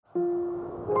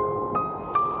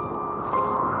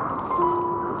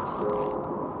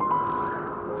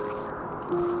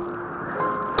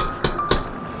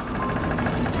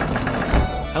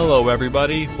Hello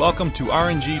everybody, welcome to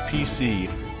RNG PC.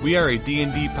 We are a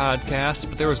D&D podcast,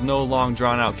 but there is no long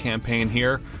drawn-out campaign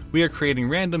here. We are creating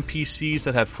random PCs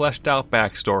that have fleshed out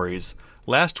backstories.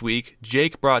 Last week,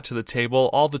 Jake brought to the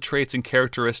table all the traits and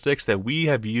characteristics that we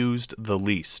have used the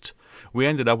least. We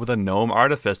ended up with a gnome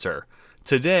artificer.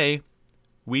 Today,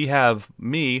 we have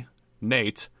me,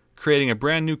 Nate, creating a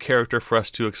brand new character for us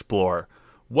to explore.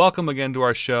 Welcome again to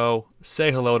our show.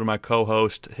 Say hello to my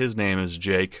co-host. His name is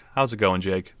Jake. How's it going,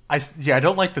 Jake? I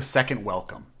don't like the second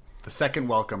welcome. The second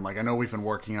welcome, I know we've been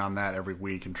working on that every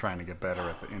week and trying to get better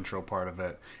at the intro part of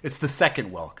it. It's the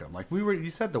second welcome. You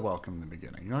said the welcome in the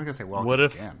beginning. You're not going to say welcome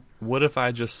again. What if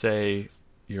I just say,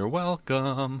 you're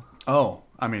welcome? Oh,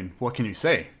 what can you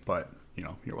say? But,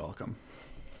 you're welcome.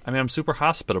 I'm super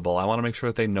hospitable. I want to make sure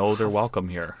that they know they're welcome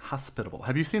here. Hospitable.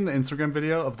 Have you seen the Instagram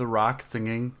video of The Rock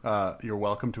singing "You're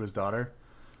Welcome" to his daughter?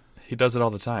 He does it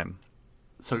all the time.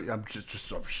 So I'm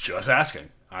just asking.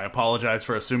 I apologize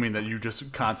for assuming that you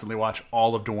just constantly watch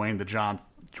all of Dwayne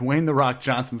The Rock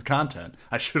Johnson's content.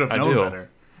 I should have known better.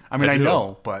 I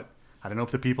know, but I don't know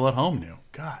if the people at home knew.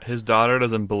 God, his daughter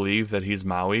doesn't believe that he's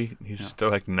Maui. He's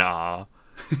still like, nah.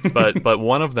 But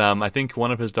one of them, I think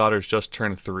one of his daughters just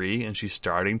turned 3, and she's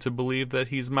starting to believe that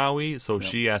he's Maui. So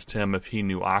she asked him if he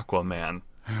knew Aquaman.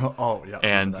 Oh yeah,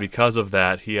 and because of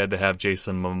that, he had to have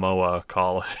Jason Momoa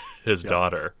call his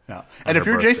daughter. Yeah, and if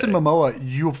you're birthday. Jason Momoa,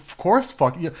 you of course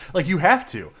you have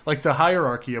to the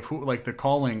hierarchy of who the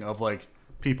calling of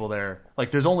people there.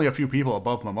 There's only a few people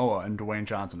above Momoa, and Dwayne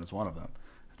Johnson is one of them.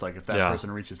 It's if that person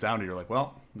reaches down to you, you're like,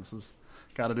 well, this is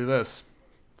got to do this.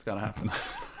 It's got to happen.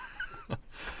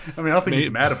 I don't think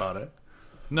he's mad about it.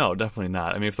 No, definitely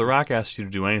not. If The Rock asks you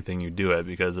to do anything, you do it,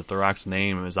 because if The Rock's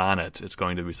name is on it, it's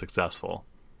going to be successful.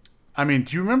 Do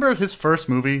you remember his first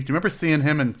movie? Do you remember seeing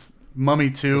him in Mummy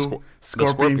 2?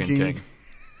 Scorpion King?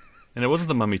 And it wasn't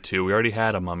the Mummy 2. We already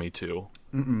had a Mummy 2.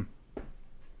 Mm-mm.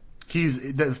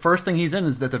 The first thing he's in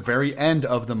is at the very end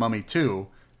of the Mummy 2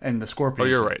 and the Scorpion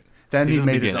King. Oh, you're right. Then he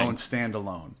made his own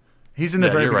standalone. He's in the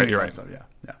very beginning. You're right. So, yeah.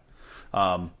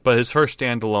 But his first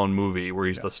standalone movie, where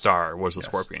he's the star, was the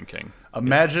Scorpion King.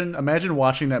 Imagine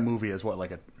watching that movie as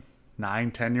a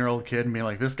 9, 10-year-old kid and being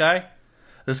like, this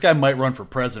guy might run for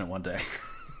president one day.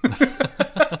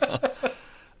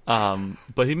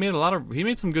 But he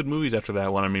made some good movies after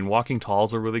that one. Walking Tall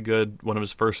is a really good one of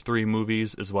his first 3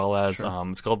 movies, as well as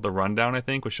it's called The Rundown, I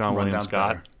think, with Sean William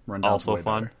Scott. Also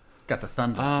fun. Better. Got the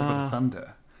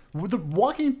thunder. The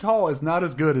Walking Tall is not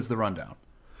as good as The Rundown.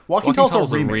 Walking Tall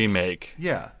is a remake.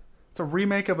 Yeah, it's a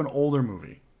remake of an older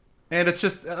movie, and it's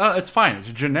just it's fine.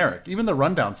 It's generic. Even The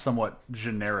Rundown's somewhat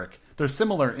generic. They're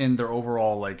similar in their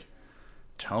overall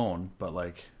tone, but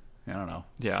I don't know.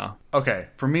 Yeah. Okay,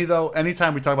 for me though,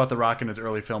 anytime we talk about The Rock and his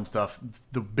early film stuff,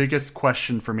 the biggest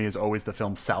question for me is always the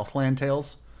film Southland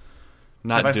Tales.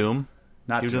 Not Doom.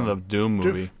 He was in the Doom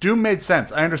movie. Doom made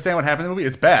sense. I understand what happened in the movie.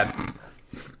 It's bad.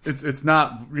 It's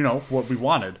not what we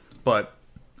wanted, but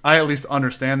I at least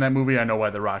understand that movie. I know why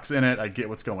The Rock's in it. I get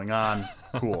what's going on.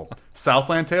 Cool.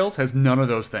 Southland Tales has none of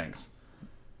those things.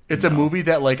 It's a movie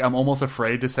that I'm almost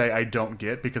afraid to say I don't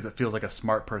get, because it feels like a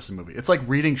smart person movie. It's like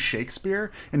reading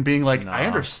Shakespeare and being like, I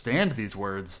understand these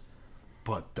words,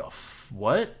 but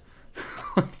what?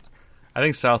 I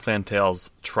think Southland Tales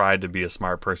tried to be a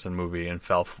smart person movie and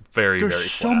fell very, very flat.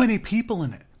 There's so many people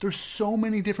in it. There's so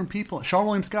many different people. Sean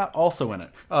William Scott also in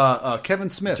it. Kevin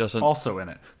Smith also in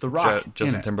it. The Rock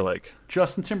Justin Timberlake.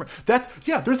 Justin Timberlake.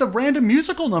 There's a random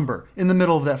musical number in the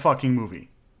middle of that fucking movie.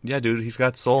 Yeah, dude, he's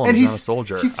got soul and he's not a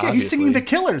soldier. He's singing The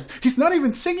Killers. He's not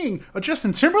even singing a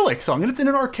Justin Timberlake song, and it's in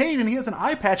an arcade, and he has an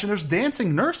eye patch, and there's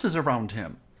dancing nurses around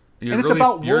him. It's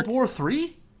about World War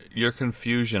III? Your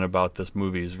confusion about this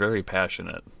movie is very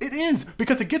passionate. It is,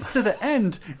 because it gets to the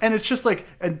end, and it's just he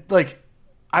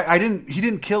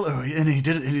didn't kill, and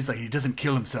he's like, he doesn't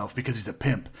kill himself because he's a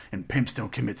pimp, and pimps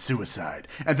don't commit suicide.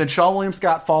 And then Sean William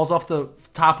Scott falls off the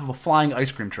top of a flying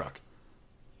ice cream truck.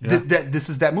 Yeah. This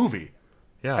is that movie.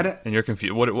 Yeah, and you're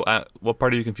confused. What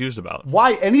part are you confused about?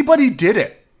 Why anybody did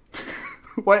it?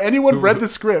 Why anyone read the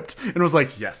script and was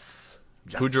like, yes.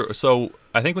 So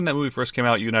I think when that movie first came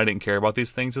out, you and I didn't care about these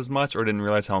things as much, or didn't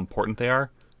realize how important they are.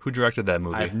 Who directed that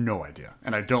movie? I have no idea,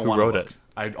 and I don't want to look. Who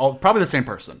wrote it? Probably the same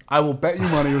person. I will bet you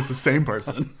money it was the same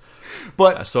person.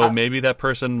 But maybe that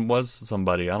person was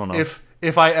somebody. I don't know.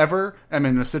 If I ever am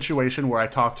in a situation where I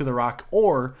talk to The Rock,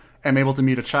 or am able to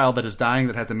meet a child that is dying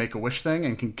that has a Make-A-Wish thing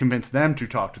and can convince them to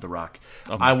talk to The Rock,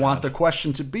 I want the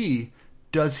question to be,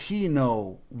 does he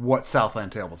know what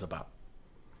Southland Tale was about?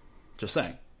 Just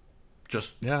saying.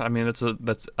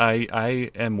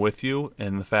 I am with you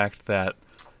in the fact that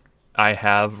I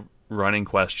have running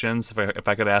questions, if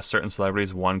I could ask certain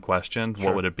celebrities one question,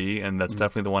 what would it be? And that's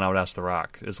definitely the one I would ask The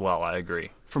Rock as well. I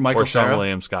agree. For Michael or Sean Cera?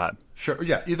 William Scott. Sure,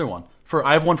 yeah, either one.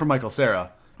 I have one for Michael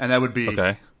Cera, and that would be,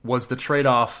 was the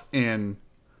trade-off in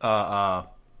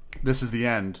This Is the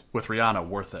End with Rihanna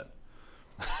worth it?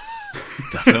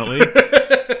 Definitely.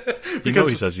 Because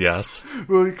he says yes.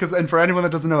 Well, and for anyone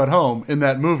that doesn't know at home, in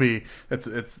that movie, it's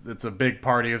a big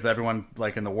party of everyone,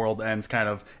 like in the world ends kind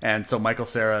of, and so Michael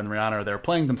Cera and Rihanna are there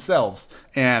playing themselves,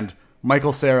 and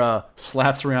Michael Cera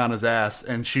slaps Rihanna's ass,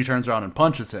 and she turns around and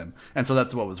punches him, and so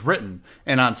that's what was written.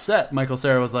 And on set, Michael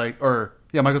Cera was like,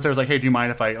 Michael Cera's like, hey, do you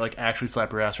mind if I like actually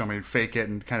slap your ass? You want me to fake it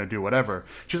and kind of do whatever?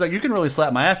 She's like, you can really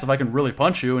slap my ass if I can really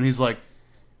punch you, and he's like,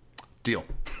 deal.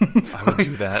 I would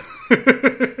do that.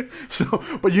 So,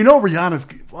 but Rihanna's,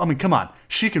 I mean, come on.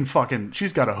 She's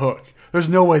got a hook. There's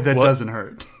no way that doesn't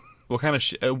hurt. What kind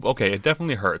of, okay, it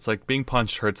definitely hurts. Like, being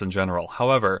punched hurts in general.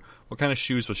 However, what kind of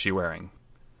shoes was she wearing?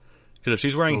 Because if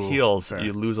she's wearing heels, fair.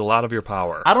 You lose a lot of your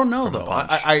power. I don't know, though.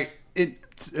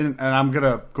 And I'm going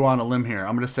to go on a limb here.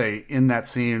 I'm going to say, in that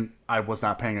scene, I was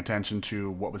not paying attention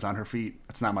to what was on her feet.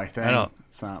 It's not my thing. I know.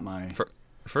 It's not my...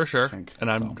 For sure. Kink, and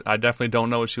I definitely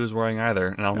don't know what she was wearing either.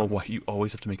 And I don't know why you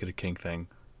always have to make it a kink thing.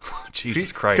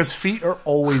 Jesus Christ. Because feet are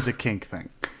always a kink thing.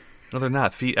 No, they're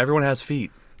not. Feet. Everyone has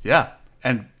feet. Yeah.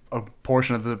 And a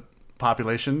portion of the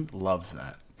population loves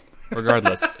that.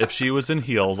 Regardless, if she was in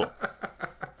heels,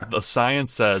 the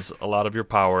science says a lot of your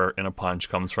power in a punch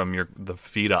comes from the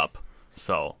feet up.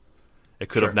 So it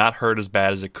could have not hurt as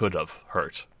bad as it could have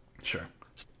hurt. Sure.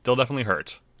 Still definitely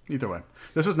hurt. Either way.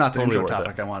 This was not the intro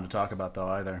topic I wanted to talk about, though,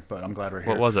 either. But I'm glad we're here.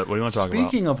 What was it? What do you want to talk about?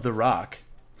 Speaking of The Rock,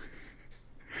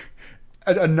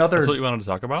 another... That's what you wanted to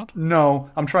talk about? No,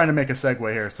 I'm trying to make a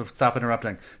segue here, so stop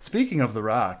interrupting. Speaking of The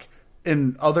Rock,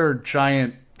 in other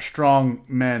giant, strong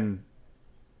men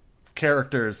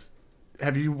characters,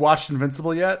 have you watched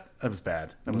Invincible yet? That was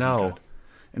bad. That wasn't good.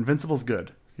 Invincible's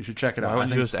good. You should check it out. Why don't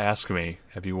you just ask me,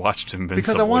 have you watched Invincible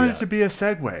Because I wanted it to be a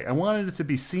segue. I wanted it to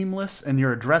be seamless, and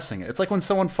you're addressing it. It's like when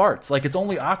someone farts. Like, it's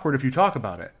only awkward if you talk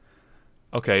about it.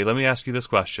 Okay, let me ask you this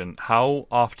question. How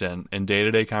often in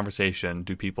day-to-day conversation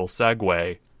do people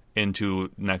segue into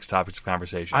next topics of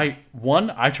conversation?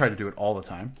 I try to do it all the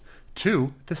time.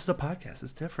 2, this is a podcast.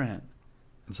 It's different.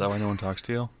 Is that why no one talks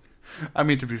to you? I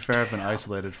mean, to be fair, I've been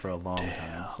isolated for a long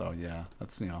time. So, yeah,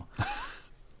 that's,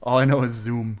 all I know is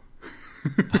Zoom.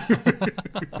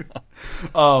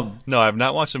 No, I've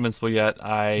not watched Invincible yet.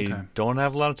 I don't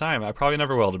have a lot of time. I probably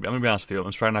never will. I'm going to be honest with you.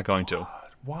 I'm probably not going to.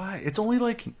 Why? It's only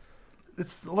like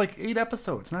 8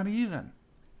 episodes, not even,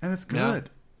 and it's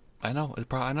good. Yeah, I know.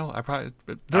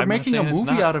 They're making a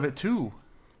movie out of it too.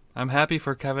 I'm happy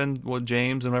for Kevin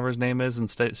James and whatever his name is, and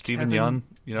Stephen Yeun.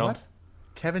 What?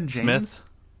 Kevin James? Smith.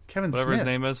 Kevin whatever Smith. His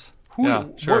name is.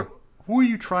 Sure. Who are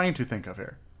you trying to think of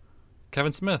here?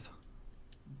 Kevin Smith.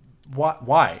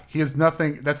 Why? He has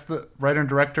nothing. That's the writer and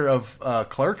director of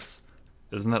Clerks.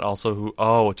 Isn't that also who?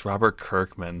 Oh, it's Robert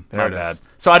Kirkman. My bad.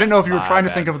 So I didn't know if you were trying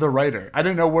to think of the writer. I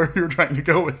didn't know where you were trying to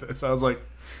go with this. I was like,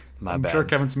 I'm sure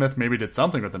Kevin Smith maybe did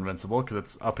something with Invincible because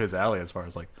it's up his alley as far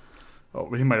as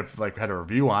he might have had a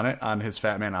review on it on his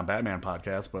Fat Man on Batman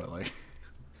podcast, but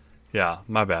yeah,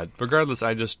 my bad. Regardless,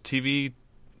 TV.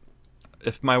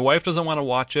 If my wife doesn't want to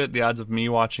watch it, the odds of me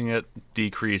watching it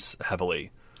decrease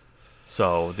heavily.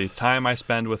 So the time I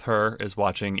spend with her is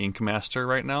watching Ink Master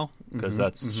right now because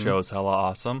that show's hella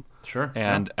awesome. Sure.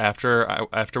 And after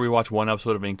we watch one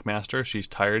episode of Ink Master, she's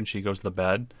tired and she goes to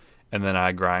bed, and then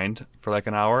I grind for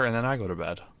an hour, and then I go to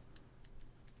bed.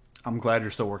 I'm glad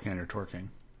you're still working on your twerking.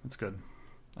 That's good.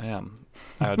 I am.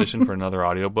 I auditioned for another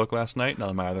audiobook last night. Now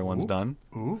that my other one's done.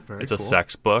 Ooh, very It's cool. a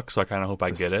sex book, so I kind of hope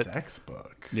I get it. Sex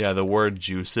book. Yeah, the word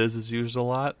juices is used a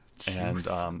lot, and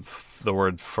the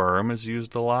word firm is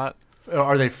used a lot.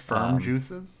 Are they firm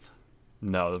juices?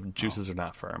 No, the juices are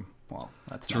not firm. Well,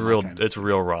 that's it's real. It's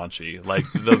real raunchy. Like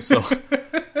so,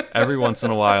 every once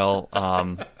in a while,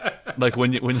 like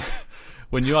when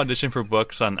you audition for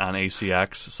books on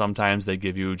ACX, sometimes they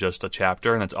give you just a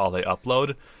chapter and that's all they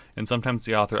upload, and sometimes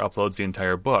the author uploads the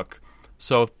entire book.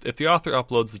 So if the author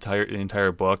uploads the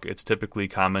entire book, it's typically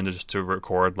common just to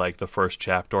record like the first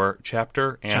chapter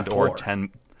and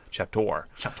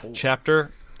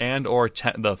or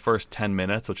the first 10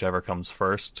 minutes, whichever comes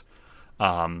first.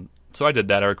 So I did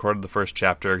that. I recorded the first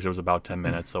chapter because it was about 10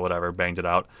 minutes, so whatever, banged it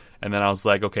out. And then I was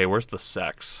like, okay, where's the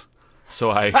sex?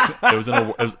 So it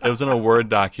was in a Word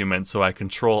document, so I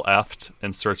Control F'd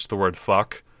and searched the word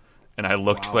fuck, and I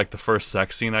looked for like the first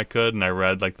sex scene I could, and I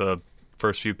read like the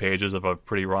first few pages of a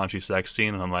pretty raunchy sex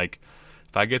scene, and I'm like,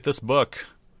 if I get this book,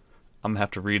 I'm gonna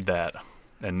have to read that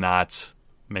and not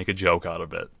make a joke out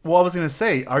of it. Well, I was going to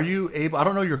say, are you able... I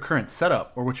don't know your current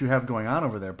setup or what you have going on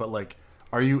over there, but, like,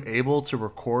 are you able to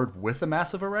record with a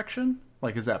massive erection?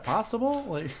 Like, is that possible?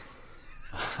 Like,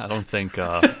 I don't think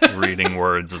reading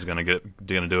words is gonna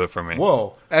do it for me.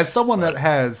 whoa. As someone that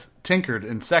has tinkered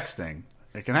in sexting,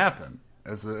 it can happen.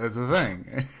 It's a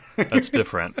thing. That's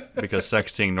different because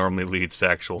sexting normally leads to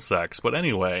actual sex. But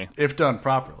anyway. If done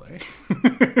properly.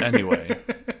 Anyway.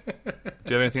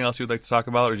 Do you have anything else you'd like to talk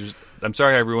about? Or just, I'm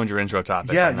sorry I ruined your intro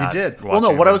topic. Yeah, you did. Well,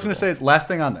 no, what I was going to say is, last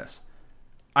thing on this.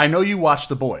 I know you watched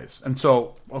The Boys. And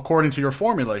so, according to your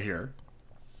formula here,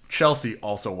 Chelsea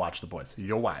also watched The Boys.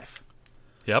 Your wife.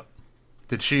 Yep.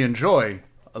 Did she enjoy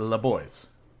The Boys?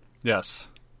 Yes.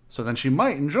 So then she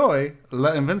might enjoy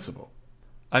La Invincible.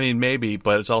 I mean, maybe,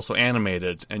 but it's also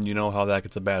animated, and you know how that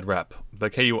gets a bad rep.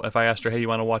 Like, hey, if I asked her, hey, you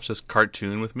want to watch this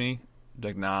cartoon with me?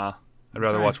 Like, nah. I'd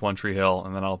rather watch One Tree Hill,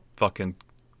 and then I'll fucking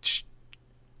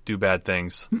do bad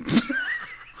things.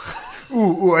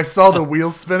 Ooh, I saw the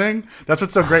wheels spinning. That's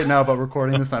what's so great now about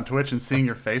recording this on Twitch and seeing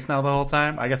your face now the whole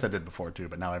time. I guess I did before, too,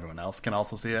 but now everyone else can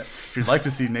also see it. If you'd like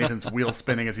to see Nathan's wheels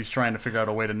spinning as he's trying to figure out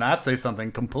a way to not say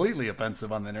something completely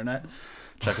offensive on the internet,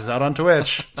 check us out on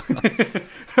Twitch.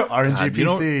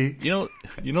 RNGPC.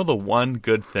 You know the one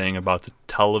good thing about the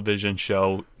television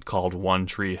show called One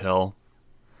Tree Hill?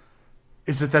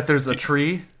 Is it that there's a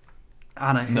tree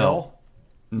on a hill?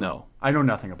 No. I know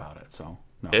nothing about it, so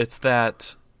no. It's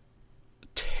that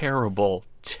terrible,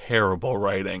 terrible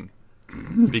writing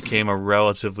became a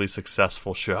relatively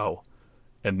successful show,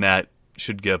 and that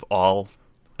should give all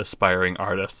aspiring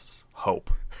artists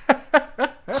hope.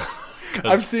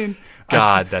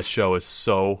 That show is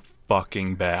so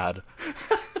fucking bad.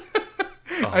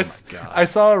 My God. I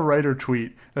saw a writer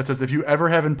tweet that says, if you ever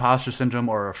have imposter syndrome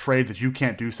or are afraid that you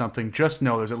can't do something, just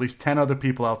know there's at least 10 other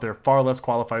people out there far less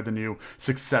qualified than you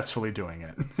successfully doing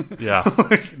it. Yeah.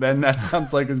 Then that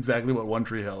sounds like exactly what One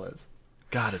Tree Hill is.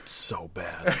 God, it's so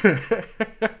bad.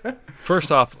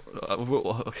 First off, I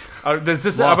was going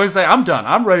to say, I'm done.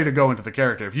 I'm ready to go into the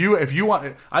character. If you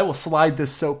want, I will slide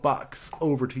this soapbox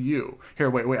over to you. Here,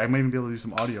 wait. I may even be able to do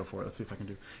some audio for it. Let's see if I can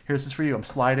do. Here's this for you. I'm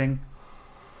sliding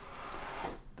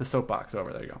the soapbox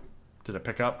over. There you go. Did it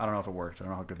pick up? I don't know if it worked. I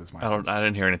don't know how good this mic is. I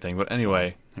didn't hear anything, but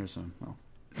anyway. Here's some. Well.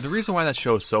 The reason why that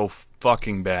show is so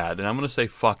fucking bad, and I'm going to say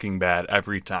fucking bad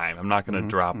every time, I'm not going to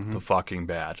drop the fucking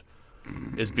bad,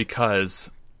 is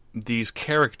because these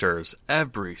characters,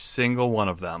 every single one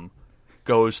of them,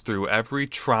 goes through every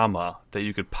trauma that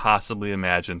you could possibly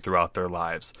imagine throughout their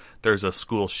lives. There's a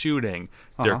school shooting,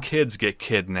 their kids get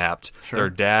kidnapped, their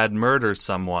dad murders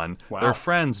someone, their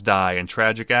friends die in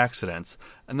tragic accidents.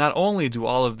 And not only do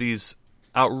all of these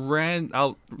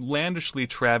outlandishly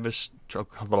tragic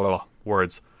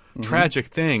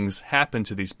things happen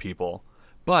to these people,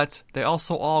 but they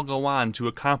also all go on to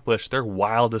accomplish their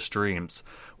wildest dreams.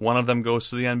 One of them goes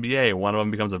to the NBA. One of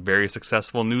them becomes a very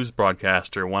successful news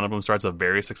broadcaster. One of them starts a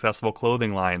very successful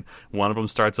clothing line. One of them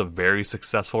starts a very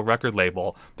successful record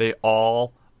label. They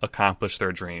all accomplish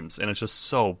their dreams, and it's just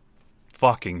so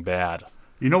fucking bad.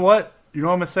 You know what? You know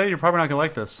what I'm going to say? You're probably not going to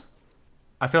like this.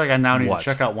 I feel like I now need to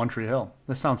check out One Tree Hill.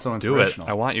 This sounds so inspirational.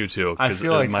 Do it. I want you to. I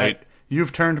feel like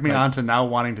you've turned me on to now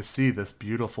wanting to see this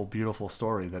beautiful, beautiful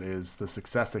story that is the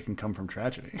success that can come from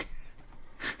tragedy.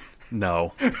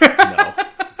 No.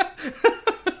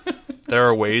 There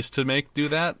are ways to do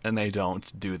that, and they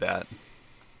don't do that.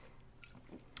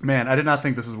 Man, I did not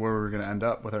think this is where we were going to end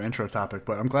up with our intro topic,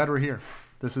 but I'm glad we're here.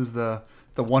 This is the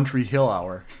One Tree Hill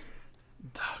hour.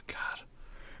 Oh, God.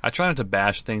 I try not to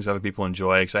bash things other people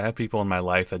enjoy, because I have people in my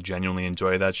life that genuinely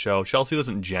enjoy that show. Chelsea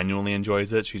doesn't genuinely enjoy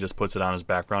it. She just puts it on as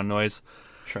background noise.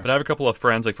 Sure. But I have a couple of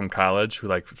friends from college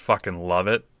who fucking love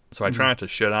it. So I try not to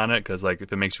shit on it, because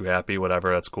if it makes you happy,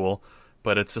 whatever, that's cool.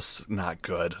 But it's just not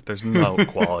good. There's no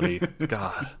quality.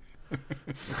 God.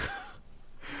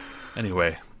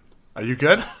 Anyway. Are you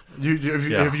good?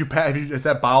 Is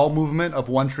that bowel movement of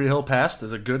One Tree Hill passed?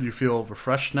 Is it good? You feel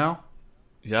refreshed now?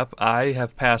 Yep. I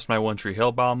have passed my One Tree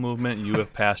Hill bowel movement. You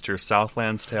have passed your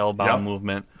Southland's Tale bowel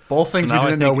movement. Both things we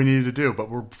didn't know we needed to do, but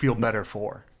we feel better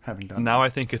for having done now. I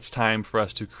think it's time for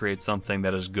us to create something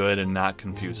that is good and not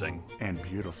confusing. And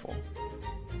beautiful.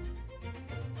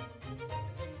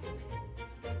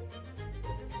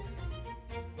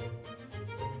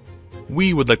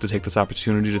 We would like to take this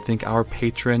opportunity to thank our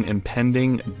patron,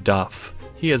 Impending Duff.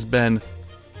 He has been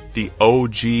the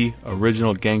OG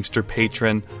original gangster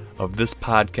patron of this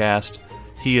podcast.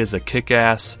 He is a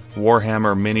kick-ass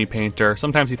Warhammer mini painter.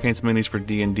 Sometimes he paints minis for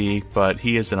D&D, but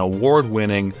he is an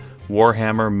award-winning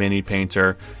Warhammer mini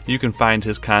painter. You can find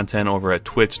his content over at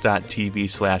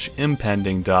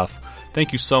twitch.tv/impendingduff.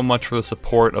 Thank you so much for the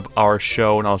support of our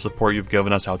show and all the support you've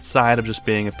given us outside of just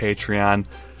being a Patreon.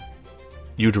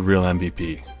 You the real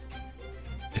MVP.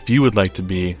 If you would like to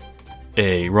be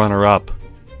a runner-up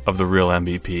of the real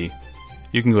MVP,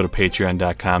 you can go to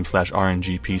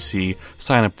patreon.com/RNGPC,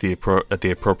 sign up at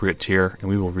the appropriate tier, and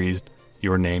we will read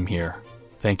your name here.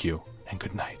 Thank you, and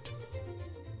good night.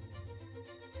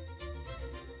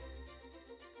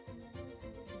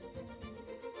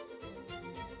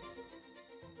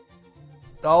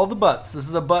 All the butts. This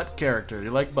is a butt character.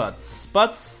 You like butts.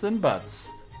 Butts and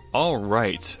butts. All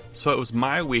right, so it was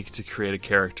my week to create a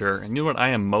character, and you know what I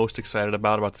am most excited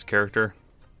about this character?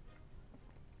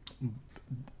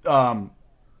 No,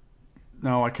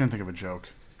 I couldn't think of a joke.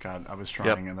 God, I was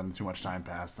trying, and then too much time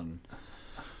passed. And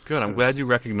good. I'm glad you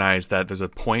recognize that there's a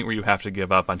point where you have to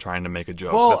give up on trying to make a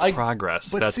joke. Well, That's progress.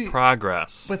 That's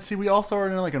progress. But see, we also are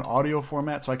in like an audio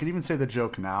format, so I could even say the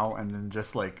joke now and then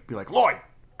just like be like, Lloyd,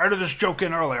 I did this joke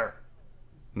in earlier.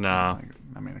 No.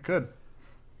 I mean, I could.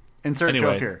 Insert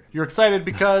joke here. You're excited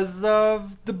because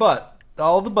of the butt.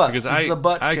 All the butts. Because this is a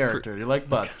butt character. You like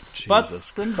butts.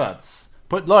 Butts and butts.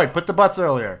 Put the butts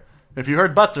earlier. If you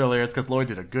heard butts earlier, it's because Lloyd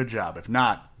did a good job. If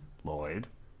not, Lloyd.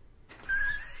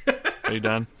 Are you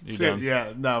done? Done?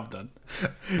 Yeah, no, I'm done.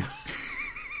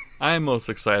 I am most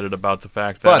excited about the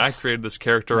fact that I created this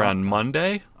character on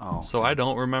Monday, so I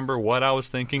don't remember what I was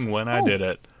thinking when I did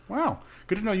it. Wow.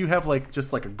 Good to know you have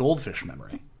just a goldfish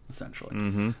memory, essentially.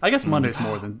 Mm-hmm. I guess Monday's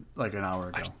more than like an hour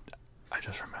ago. I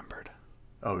just remembered.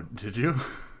 Oh, did you?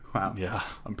 Wow. Yeah.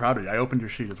 I'm proud of you. I opened your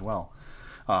sheet as well.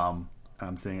 And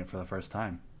I'm seeing it for the first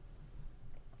time.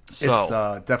 So, it's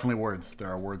definitely words. There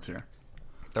are words here.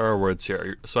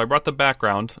 So I brought the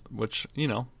background, which,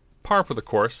 par for the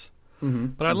course. Mm-hmm.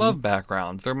 But I love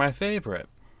backgrounds. They're my favorite.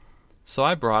 So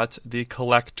I brought the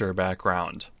collector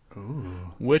background.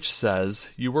 Ooh. Which says,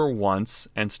 you were once,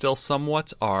 and still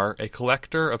somewhat are, a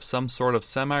collector of some sort of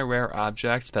semi-rare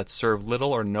object that serve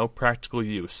little or no practical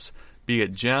use, be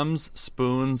it gems,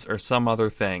 spoons, or some other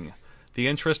thing. The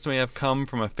interest may have come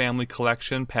from a family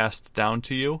collection passed down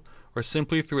to you, or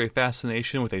simply through a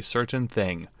fascination with a certain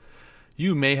thing.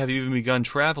 You may have even begun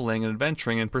traveling and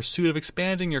adventuring in pursuit of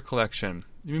expanding your collection.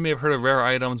 You may have heard of rare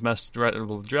items,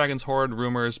 dragon's hoard,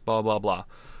 rumors, blah, blah, blah.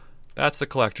 That's the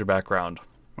collector background.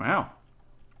 Wow.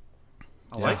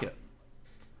 I like it.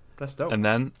 That's dope. And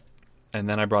then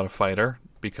I brought a fighter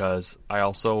because I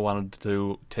also wanted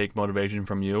to take motivation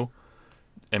from you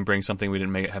and bring something we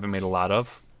haven't made a lot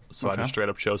of. So I just straight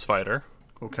up chose fighter.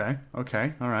 Okay.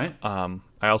 All right. I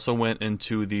also went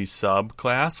into the sub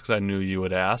class because I knew you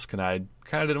would ask, and I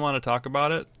kind of didn't want to talk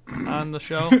about it on the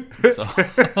show. So.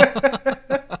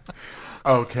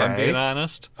 Okay. If I'm being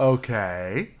honest.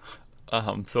 Okay.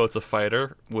 So it's a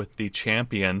fighter with the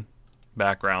champion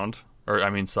background,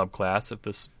 subclass. If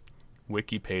this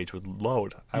wiki page would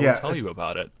load, I will tell you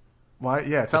about it. Why?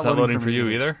 Yeah, it's not loading for you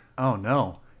either. Oh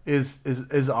no!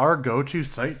 Is our go-to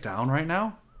site down right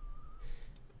now?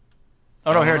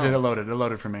 Oh no! Here it did. It loaded. It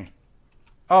loaded for me.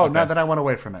 Oh, okay. Now that I went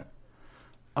away from it.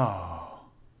 Oh.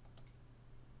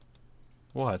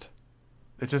 What?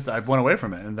 I went away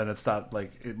from it, and then it stopped.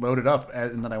 It loaded up,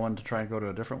 and then I wanted to try and go to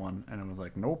a different one, and it was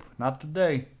like, nope, not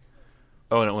today.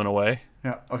 Oh, and it went away?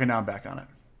 Yeah. Okay, now I'm back on it.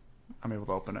 I'm able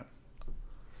to open it.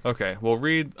 Okay, well,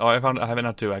 read. Oh, I have it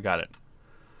now too. I got it.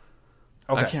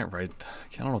 Okay. I can't write.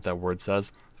 I don't know what that word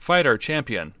says. Fighter,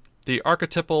 champion. The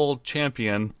archetypal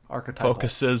champion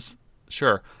focuses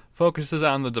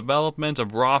on the development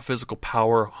of raw physical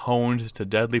power honed to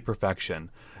deadly perfection.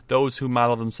 Those who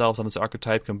model themselves on this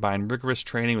archetype combine rigorous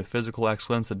training with physical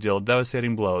excellence to deal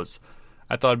devastating blows.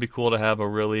 I thought it'd be cool to have a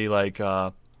really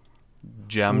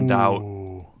gemmed out,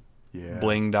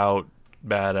 blinged out,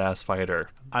 badass fighter.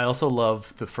 I also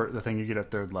love the thing you get at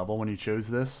 3rd level when you choose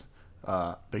this.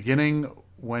 Beginning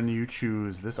when you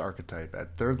choose this archetype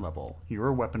at 3rd level,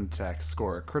 your weapon attacks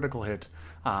score a critical hit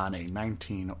on a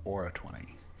 19 or a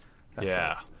 20. That's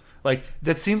dope.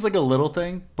 That seems like a little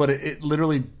thing, but it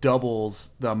literally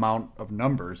doubles the amount of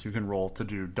numbers you can roll to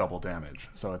do double damage.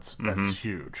 So that's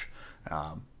huge.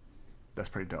 That's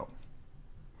pretty dope.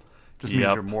 Just means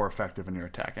you're more effective in your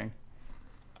attacking.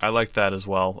 I liked that as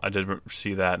well. I did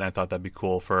see that, and I thought that'd be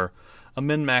cool for a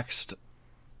min-maxed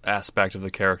aspect of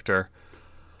the character.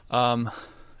 And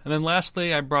then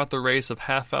lastly, I brought the race of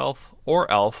half-elf or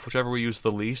elf, whichever we used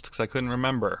the least, because I couldn't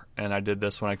remember. And I did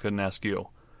this when I couldn't ask you.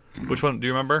 Which one? Do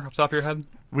you remember off the top of your head?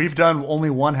 We've done only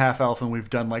one half-elf, and we've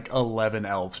done 11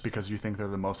 elves because you think they're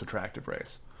the most attractive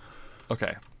race.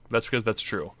 Okay. That's because that's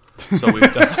true. So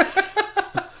we've done...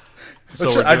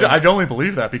 I only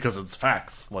believe that because it's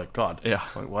facts. God. Yeah.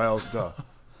 Duh.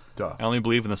 I only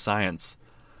believe in the science.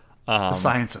 The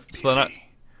science of So then, beauty.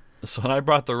 so then I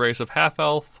brought the race of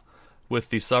half-elf with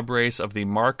the sub-race of the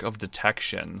Mark of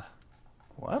Detection.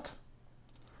 What?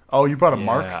 Oh, you brought a Yeah.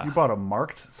 mark. You brought a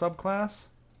marked subclass.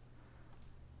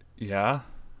 Yeah?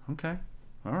 Okay.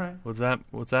 All right. What's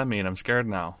that mean? I'm scared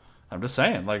now. I'm just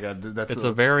saying, like that's It's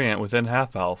a variant within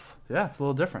half-elf. Yeah, it's a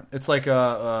little different. It's like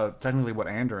technically what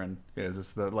Andoran is.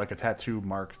 It's like a tattoo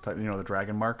mark, type, the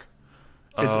dragon mark.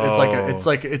 It's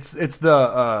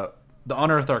the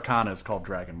Unearthed Arcana is called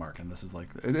Dragon Mark, and this is like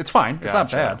it's fine. It's not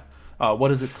Gotcha. bad. What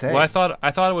does it say? Well, I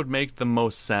thought it would make the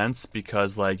most sense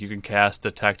because like you can cast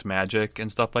detect magic and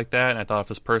stuff like that. And I thought if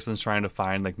this person's trying to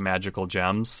find like magical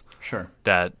gems, Sure.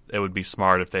 that it would be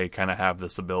smart if they kind of have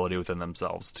this ability within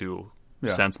themselves to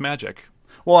sense magic.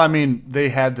 Well, I mean, they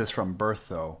had this from birth,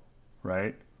 though,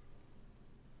 right?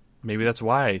 Maybe that's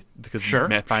why, because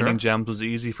finding gems was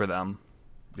easy for them.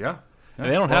 Yeah. And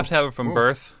they don't have to have it from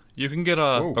birth. You can get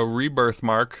a rebirth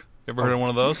mark. Ever heard of one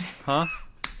of those? Huh?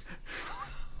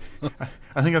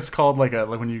 I think that's called like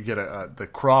when you get the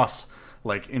cross,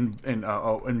 like in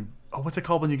what's it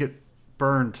called when you get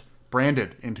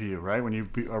branded into you, right? When you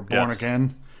are born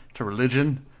again to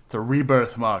religion, it's a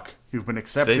rebirth mark. You've been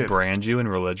accepted. They brand you in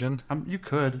religion? You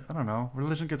could. I don't know.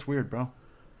 Religion gets weird, bro.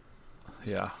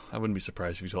 Yeah, I wouldn't be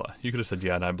surprised if you told. You could have said,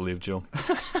 yeah, and I believed you.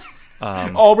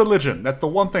 All religion. That's the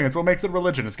one thing. It's what makes it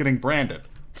religion. It's getting branded.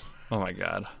 Oh my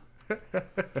god.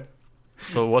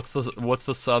 So what's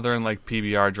the southern like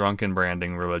PBR drunken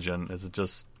branding religion? Is it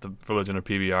just the religion of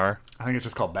PBR? I think it's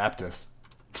just called Baptist.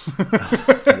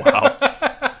 Wow.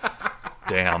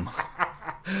 Damn.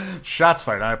 Shots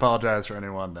fired. I apologize for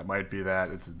anyone that might be that.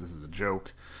 This is a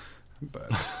joke,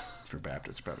 but for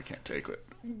Baptists, you probably can't take it.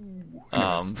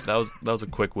 That was a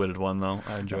quick-witted one though.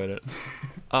 I enjoyed it.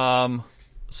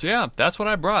 So yeah, that's what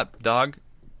I brought, dog.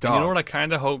 And you know what I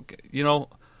kind of hope.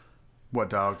 What,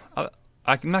 dog?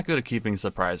 I'm not good at keeping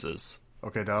surprises.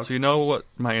 Okay, dog. So you know what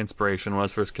my inspiration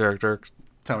was for his character?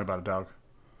 Tell me about it, dog.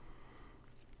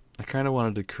 I kind of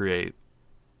wanted to create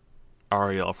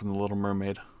Ariel from The Little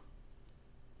Mermaid.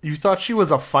 You thought she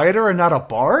was a fighter and not a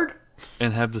bard?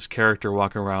 And have this character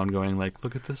walk around going like,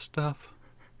 look at this stuff.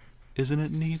 Isn't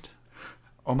it neat?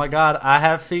 Oh my god, I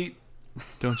have feet.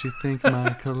 Don't you think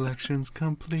my collection's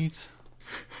complete?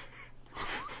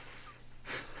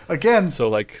 Again, So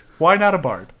like, why not a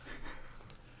bard?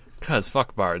 cause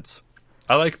fuck bards.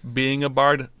 I like being a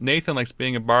bard. Nathan likes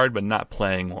being a bard, but not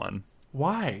playing one.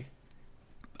 Why?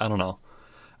 I don't know.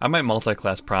 I might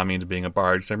multi-class prom me into being a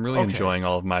bard because I'm really enjoying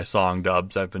all of my song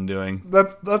dubs I've been doing.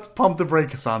 Let's pump the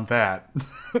brakes on that.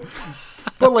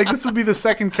 But like, this would be the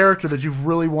second character that you've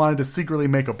really wanted to secretly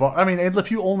make a bard. I mean, if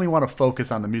you only want to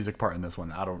focus on the music part in this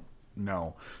one, I don't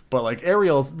know. But like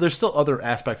Ariel's, there's still other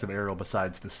aspects of Ariel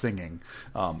besides the singing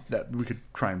that we could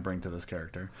try and bring to this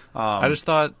character. I just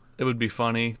thought it would be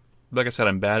funny. Like I said,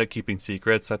 I'm bad at keeping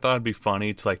secrets. I thought it'd be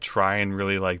funny to like try and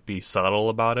really like be subtle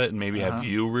about it and maybe have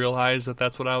you realize that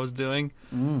that's what I was doing.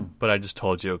 But I just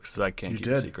told you because I can't keep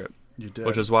a secret. You did.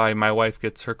 Which is why my wife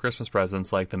gets her Christmas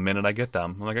presents like the minute I get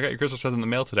them. I'm like, I got your Christmas present in the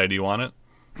mail today. Do you want it?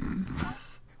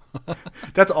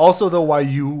 That's also though why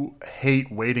you hate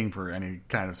waiting for any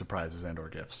kind of surprises and or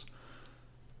gifts.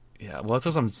 Yeah, well, it's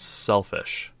because I'm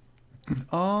selfish.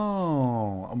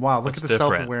 Oh, wow. Look That's at the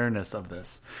different. self-awareness of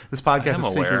this. This podcast am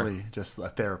is aware. secretly just a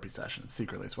therapy session.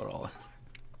 Secretly is what all is.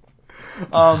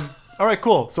 All right,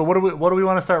 cool. So what do we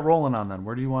want to start rolling on then?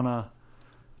 Where do you want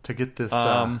to get this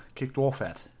kicked off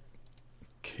at?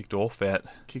 Kicked off at.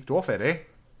 Kicked off at, eh?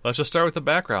 Let's just start with the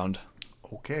background.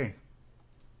 Okay.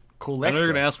 I know you're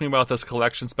going to ask me about this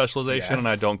collection specialization, and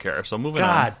I don't care. So moving on.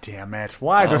 God damn it.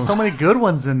 Why? There's so many good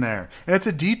ones in there. And it's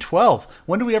a D12.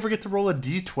 When do we ever get to roll a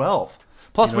D12?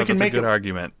 Plus, we can make a good it.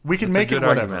 argument. We can That's a make it good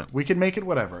whatever. argument. We can make it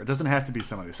whatever. It doesn't have to be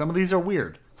some of these. Some of these are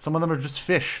weird. Some of them are just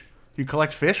fish. You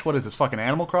collect fish? What is this, fucking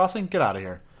Animal Crossing? Get out of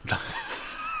here.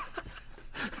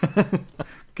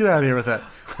 Get out of here with that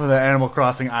Animal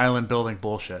Crossing island building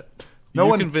bullshit.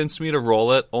 You convinced me to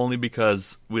roll it only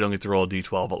because we don't get to roll a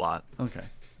D12 a lot. Okay.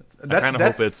 I kind of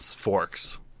hope it's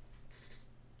forks.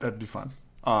 That'd be fun.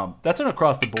 That's an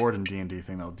across the board in D&D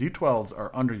thing though. D12s are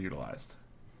underutilized.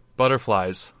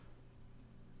 Butterflies.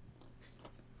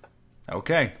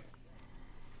 Okay.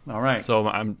 All right. So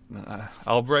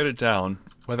I'll write it down.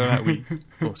 Whether or not we,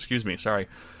 sorry,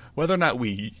 whether or not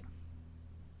we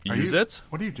use it.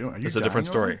 What are you doing? It's a different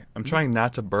story. I'm trying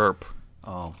not to burp.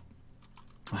 Oh,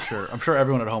 I'm sure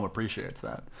everyone at home appreciates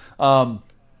that.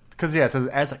 Because it says,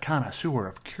 as a connoisseur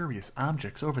of curious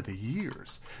objects over the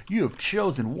years, you have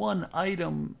chosen one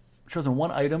items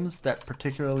that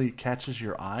particularly catches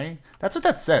your eye. That's what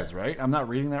that says, right? I'm not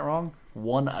reading that wrong.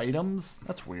 One items.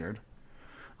 That's weird.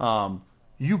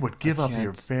 You would give up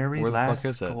your very Where the fuck last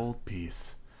is it? gold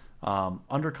piece.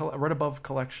 Right above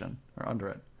collection, or under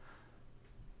it.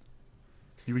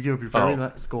 You would give up your very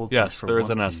last gold piece. Yes, for there is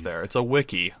one an S piece. there. It's a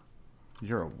wiki.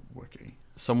 You're a wiki.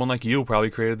 Someone like you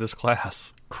probably created this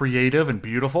class. Creative and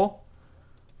beautiful.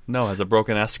 No, has a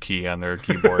broken S key on their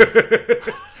keyboard.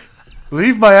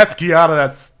 Leave my S key out of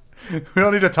that. We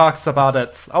don't need to talk about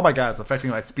it. Oh my god, it's affecting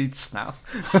my speech now.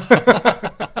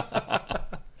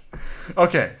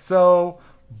 Okay, so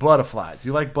butterflies.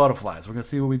 You like butterflies. We're going to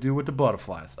see what we do with the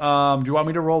butterflies. Do you want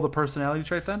me to roll the personality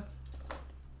trait then?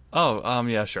 Oh,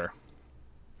 yeah, sure.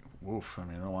 Oof, I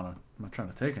mean, I'm not trying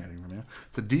to take anything from you.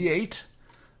 It's a D8.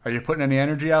 Are you putting any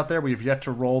energy out there? We've yet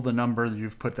to roll the number that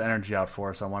you've put the energy out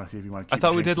for, so I want to see if you want to I keep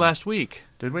thought we did jinxing. last week.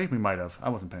 Did we? We might have. I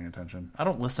wasn't paying attention. I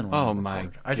don't listen when Oh we my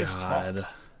record. I just talk. god.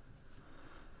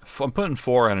 I'm putting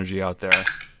 4 energy out there.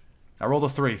 I rolled a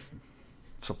 3.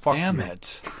 So fuck Damn you.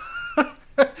 it.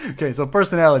 Okay, so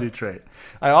personality trait.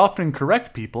 I often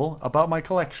correct people about my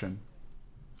collection.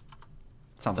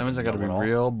 Sounds That means I gotta be know-it-all.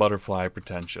 real butterfly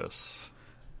pretentious.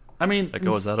 I mean, Like,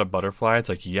 oh, is that a butterfly? It's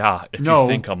like, yeah, if No. you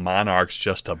think a monarch's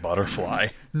just a butterfly.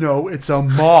 no, it's a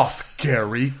moth,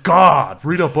 Gary. God,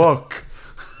 read a book.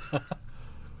 All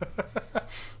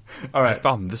I right.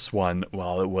 found this one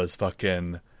while it was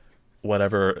fucking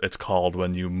whatever it's called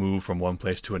when you move from one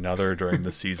place to another during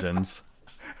the seasons.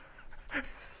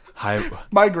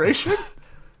 Migration?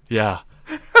 Yeah.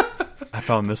 I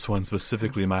found this one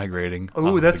specifically migrating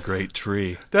Ooh, off that's- the great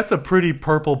tree. That's a pretty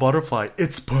purple butterfly.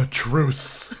 It's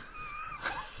Patrus.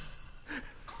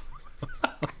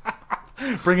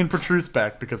 Bringing Patrus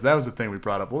back because that was the thing we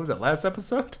brought up. What was that, last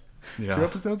episode? Yeah. 2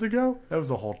 episodes ago? That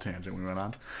was a whole tangent we went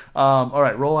on. All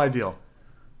right, roll ideal.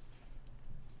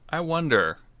 I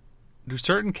wonder, do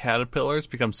certain caterpillars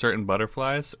become certain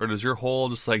butterflies, or does your whole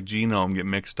just like genome get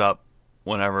mixed up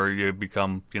whenever you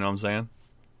become, you know what I'm saying?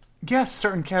 Yes,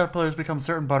 certain caterpillars become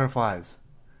certain butterflies.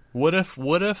 What if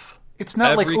It's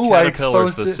not like, every ooh, I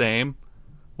caterpillar's exposed the it. same?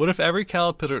 What if every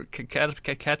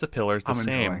caterpillar's the I'm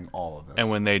same? enjoying all of this. And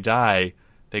when they die,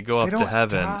 they go up They to don't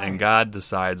heaven, die. and God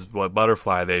decides what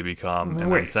butterfly they become, and then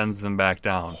Wait. sends them back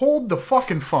down. Hold the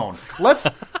fucking phone. Let's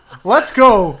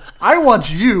go. I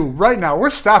want you right now. We're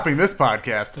stopping this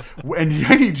podcast, and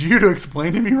I need you to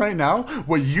explain to me right now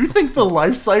what you think the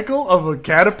life cycle of a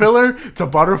caterpillar to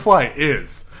butterfly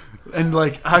is. And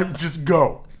I just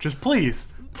go. Just please,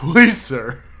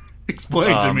 sir,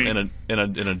 explain to me. In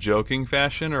a joking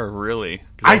fashion, or really? 'Cause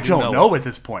I do don't know at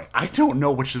this point. I don't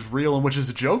know which is real and which is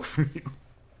a joke from you.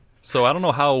 So I don't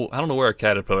know where a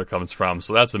caterpillar comes from.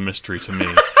 So that's a mystery to me.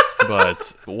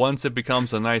 But once it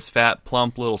becomes a nice, fat,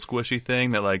 plump, little squishy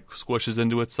thing that squishes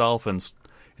into itself and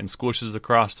squishes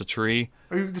across the tree.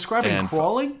 Are you describing And-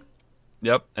 crawling?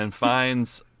 Yep, and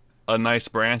finds a nice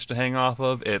branch to hang off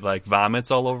of. It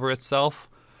vomits all over itself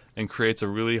and creates a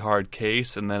really hard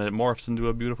case, and then it morphs into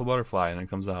a beautiful butterfly, and it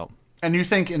comes out. And you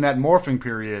think in that morphing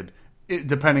period,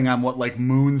 depending on what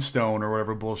moonstone or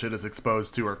whatever bullshit is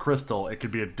exposed to or crystal, it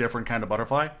could be a different kind of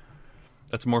butterfly?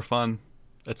 That's more fun.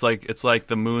 It's like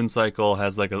the moon cycle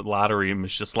has a lottery a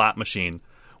slot machine.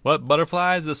 What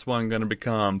butterfly is this one going to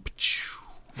become?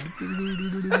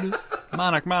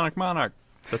 Monarch.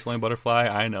 That's the only butterfly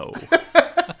I know.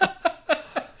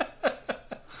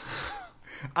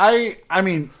 I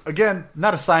mean, again,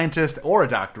 not a scientist or a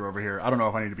doctor over here. I don't know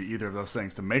if I need to be either of those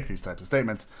things to make these types of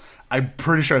statements. I'm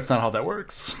pretty sure it's not how that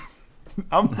works.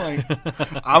 I'm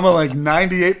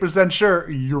 98% sure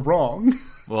you're wrong.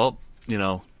 Well,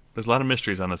 there's a lot of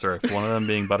mysteries on this earth. One of them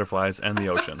being butterflies and the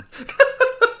ocean.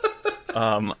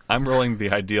 I'm rolling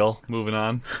the ideal. Moving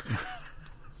on.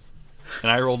 And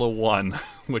I rolled a 1,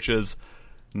 which is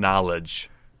knowledge.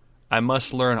 I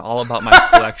must learn all about my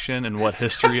collection and what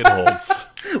history it holds.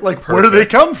 Where do they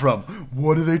come from?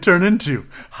 What do they turn into?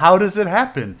 How does it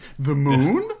happen? The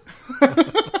moon?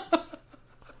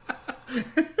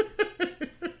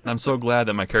 I'm so glad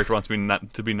that my character wants me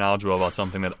to be knowledgeable about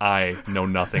something that I know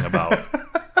nothing about.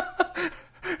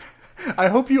 I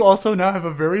hope you also now have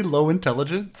a very low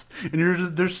intelligence, and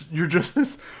you're just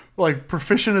this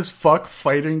proficient as fuck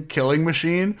fighting killing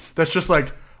machine that's just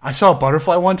I saw a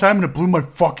butterfly one time and it blew my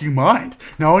fucking mind.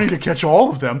 Now I need to catch all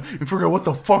of them and figure out what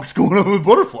the fuck's going on with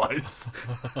butterflies.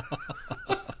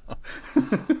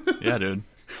 Yeah, dude.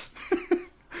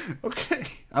 Okay,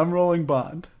 I'm rolling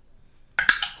Bond.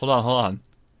 Hold on.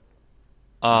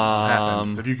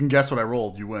 Happens. If you can guess what I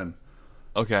rolled, you win.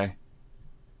 Okay.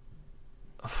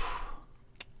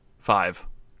 5.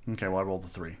 Okay, well I rolled a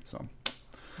 3, so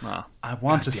Ah. I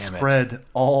want to damn it. spread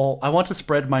all. I want to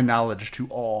spread my knowledge to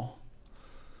all.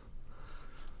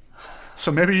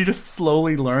 So maybe you just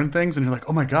slowly learn things, and you're like,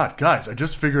 oh my god, guys, I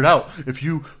just figured out if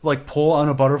you like pull on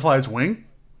a butterfly's wing,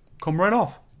 come right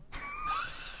off.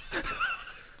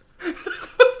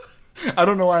 I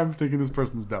don't know why I'm thinking this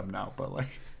person's dumb now, but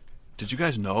like, Did you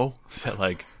guys know that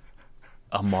like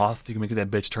a moth, you can make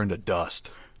that bitch turn to dust?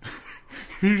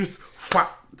 you just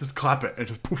clap it and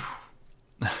just poof.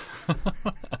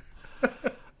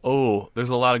 Oh, there's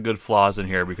a lot of good flaws in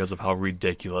here because of how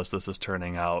ridiculous this is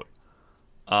turning out.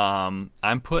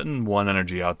 I'm putting 1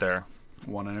 energy out there.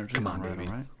 1 energy. Come on, all right, baby.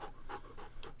 all right.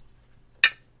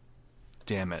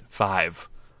 Damn it, 5.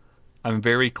 I'm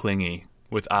very clingy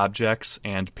with objects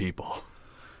and people.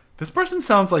 This person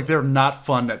sounds like they're not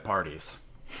fun at parties.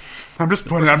 I'm just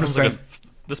saying.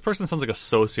 This person sounds like a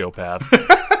sociopath.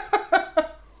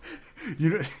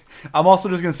 I'm also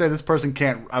just gonna say this person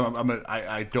can't.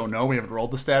 I don't know. We haven't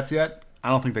rolled the stats yet. I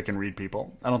don't think they can read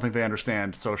people. I don't think they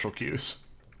understand social cues.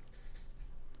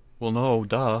 Well, no,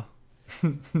 duh.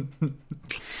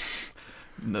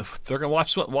 They're gonna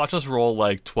watch us roll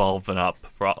like 12 and up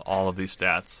for all of these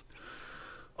stats.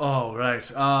 Oh right.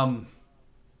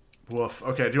 Woof.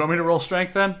 Okay. Do you want me to roll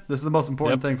strength then? This is the most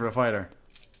important thing for a fighter.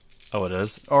 Oh, it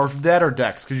is? Or that or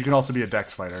dex, because you can also be a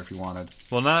dex fighter if you wanted.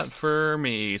 Well, not for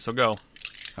me, so go.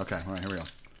 Okay, all right, here we go.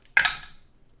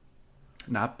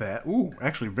 Not bad. Ooh,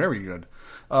 actually very good.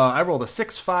 I rolled a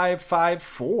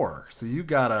 6-5-5-4, so you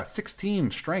got a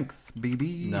 16 strength,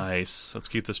 BB. Nice. Let's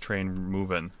keep this train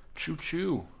moving.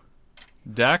 Choo-choo.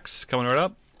 Dex, coming right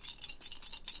up.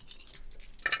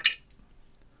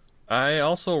 I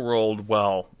also rolled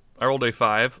well. I rolled a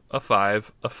 5, a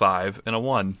 5, a 5, and a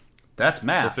 1. That's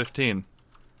math. So 15.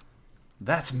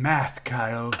 That's math,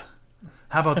 Kyle.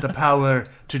 How about the power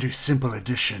to do simple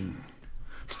addition?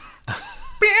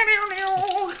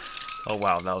 Oh,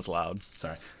 wow, that was loud.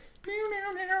 Sorry. Is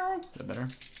that better?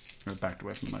 Or backed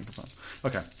away from the microphone.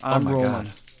 Okay, Oh I'm my rolling.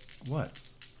 God. What?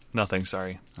 Nothing,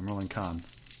 sorry. I'm rolling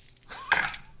cons.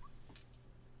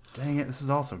 Dang it, this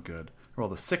is also good. I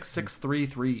rolled a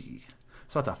 6-6-3-3.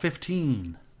 So that's a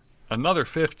 15. Another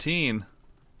 15.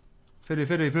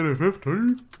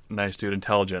 15. Nice, dude.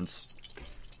 Intelligence.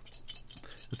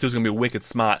 This dude's gonna be wicked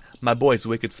smart. My boy's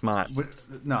wicked smart.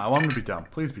 No, I want him to be dumb.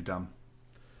 Please be dumb.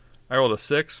 I rolled a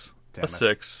 6, Damn a it.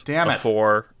 6, Damn a it.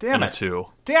 4, Damn and it. a 2.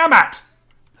 Damn it!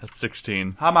 That's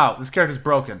 16. I'm out. This character's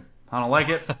broken. I don't like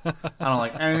it. I don't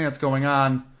like anything that's going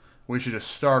on. We should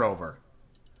just start over.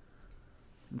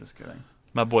 I'm just kidding.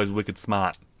 My boy's wicked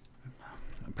smart.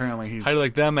 Apparently he's... How do you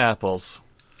like them apples?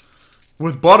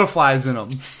 with butterflies in them.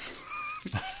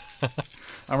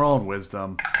 I'm rolling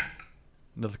wisdom.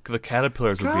 The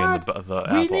caterpillars would be in the apple.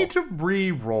 We need to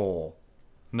re-roll.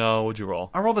 No, what'd you roll?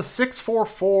 I rolled a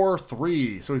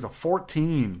 6-4-4-3, so he's a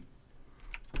 14.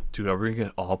 Dude, are we gonna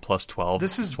get all plus 12?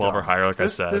 This is 12 or dumb. higher, like I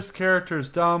said. This character's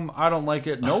dumb. I don't like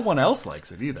it. No one else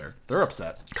likes it either. They're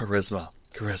upset. Charisma.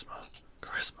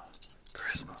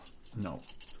 No.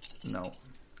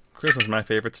 Charisma's my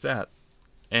favorite stat.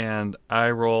 And I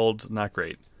rolled not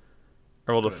great.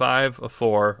 I rolled a 5, a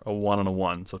 4, a 1, and a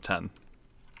 1, so 10.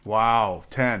 Wow.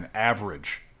 10.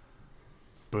 Average.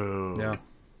 Boo. Yeah.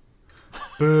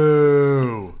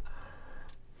 Boo.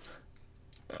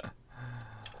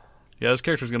 Yeah, this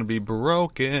character's gonna be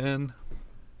broken.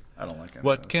 I don't like it.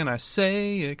 What can I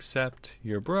say except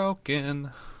you're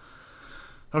broken?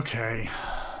 Okay.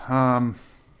 All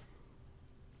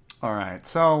right.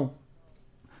 So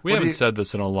We What do haven't you- said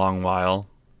this in a long while,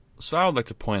 so I would like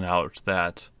to point out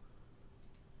that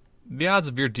the odds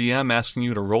of your DM asking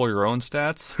you to roll your own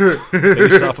stats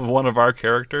based off of one of our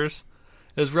characters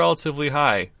is relatively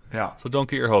high. yeah. So don't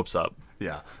get your hopes up.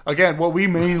 Yeah. Again, what we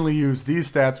mainly use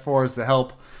these stats for is to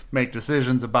help make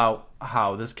decisions about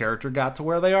how this character got to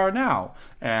where they are now.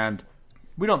 And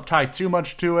we don't tie too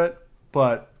much to it,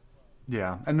 but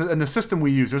yeah. And the system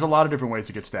we use, there's a lot of different ways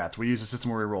to get stats. We use a system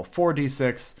where we roll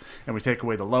 4d6 and we take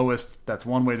away the lowest. That's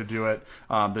one way to do it.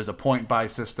 There's a point buy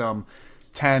system.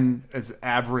 10 is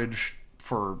average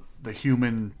for the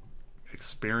human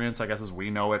experience, I guess as we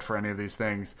know it for any of these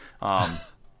things.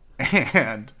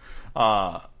 And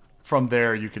from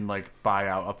there you can like buy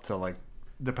out up to like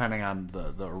depending on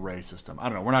the array system. I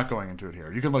don't know. We're not going into it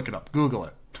here. You can look it up. Google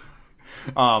it.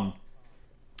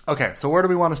 Okay, so where do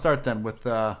we want to start then with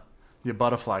your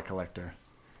butterfly collector?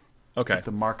 Okay.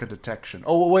 The mark of detection.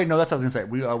 Oh, wait, no, that's what I was going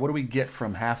to say. What do we get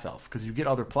from Half Elf? Because you get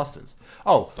other pluses.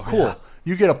 Oh, cool. Yeah.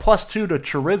 You get a +2 to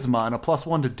Charisma and a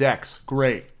 +1 to Dex.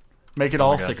 Great. Make it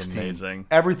all God, that's 16. amazing.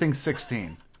 Everything's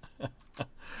 16.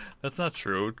 That's not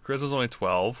true. Charisma's only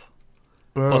 12.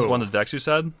 Boom. Plus 1 to Dex, you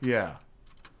said? Yeah.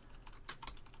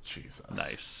 Jesus.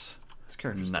 Nice. This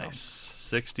character's Nice.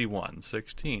 61.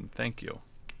 16. Thank you.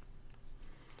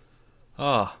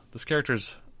 Oh, this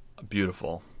character's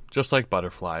beautiful, just like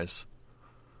butterflies.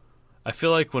 I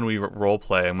feel like when we role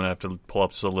play, I'm gonna have to pull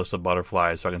up just a list of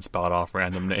butterflies so I can spout off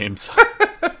random names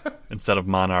instead of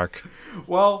monarch.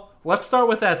 Well, let's start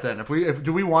with that then.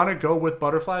 Do we want to go with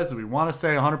butterflies? Do we want to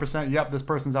say 100%? Yep, this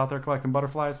person's out there collecting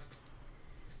butterflies.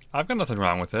 I've got nothing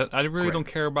wrong with it. I really don't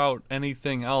care about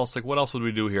anything else. Like, what else would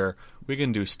we do here? We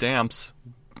can do stamps.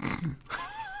 I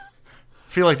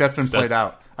feel like that's been played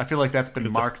out. I feel like that's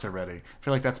been marked already. I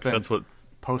feel like that's been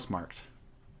postmarked.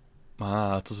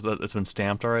 It's been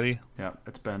stamped already? Yeah,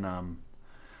 it's been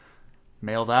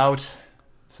mailed out.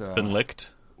 It's been licked.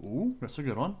 Ooh, that's a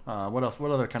good one. What else?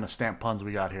 What other kind of stamp puns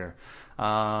we got here?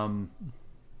 No,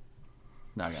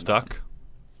 Stuck? Nothing.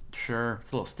 Sure,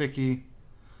 it's a little sticky.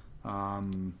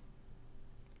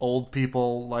 Old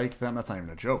people like them. That's not even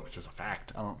a joke. It's just a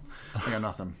fact. I got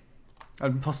nothing.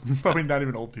 Probably not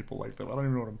even old people like them. I don't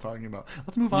even know what I'm talking about.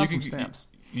 Let's move on from stamps.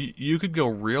 You could go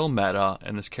real meta,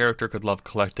 and this character could love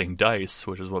collecting dice,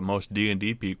 which is what most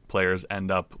D&D players end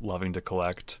up loving to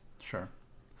collect. Sure.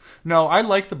 No, I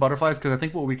like the butterflies because I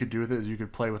think what we could do with it is you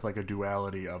could play with like a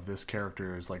duality of this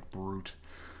character is like brute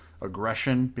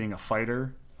aggression, being a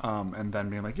fighter, and then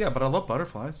being like, yeah, but I love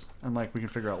butterflies, and like we can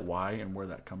figure out why and where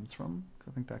that comes from.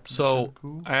 I think that. So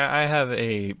cool. I have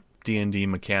a D&D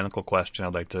mechanical question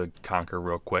I'd like to conquer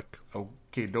real quick.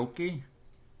 Okie dokie.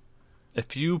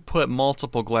 If you put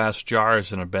multiple glass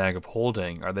jars in a bag of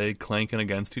holding, are they clanking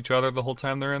against each other the whole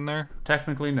time they're in there?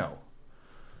 Technically, no.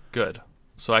 Good.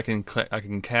 So I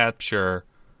can capture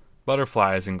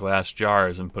butterflies in glass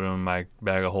jars and put them in my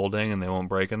bag of holding, and they won't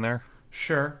break in there.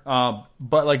 Sure,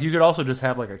 but like you could also just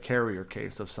have like a carrier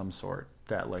case of some sort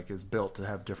that like is built to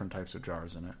have different types of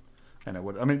jars in it, and it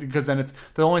would. I mean, because then it's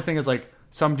the only thing is like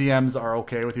some DMs are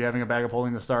okay with you having a bag of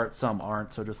holding to start, some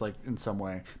aren't. So just like in some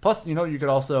way. Plus, you could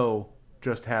also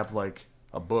just have like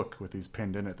a book with these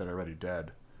pinned in it that are already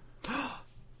dead.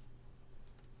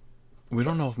 We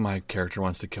don't know if my character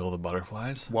wants to kill the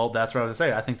butterflies. Well, that's what I was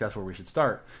going to say. I think that's where we should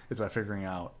start, is by figuring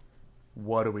out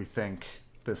what do we think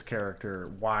this character,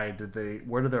 where did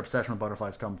their obsession with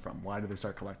butterflies come from? Why did they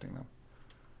start collecting them?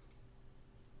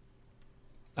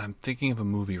 I'm thinking of a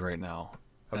movie right now.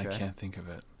 Okay. I can't think of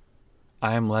it.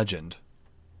 I Am Legend.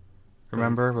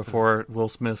 Remember, before Will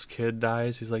Smith's kid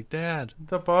dies, he's like, Dad,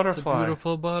 the butterfly. It's a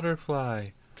beautiful butterfly.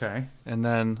 Okay. And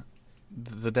then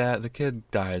the kid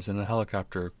dies in a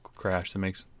helicopter crash that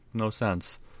makes no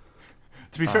sense.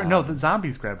 To be fair, no, the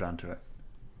zombies grabbed onto it.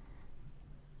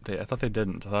 I thought they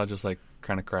didn't. I thought it just like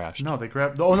kind of crashed. No, they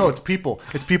grabbed. Oh no, it's people.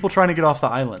 It's people trying to get off the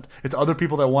island. It's other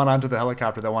people that want onto the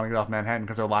helicopter that want to get off Manhattan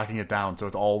because they're locking it down. So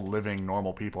it's all living,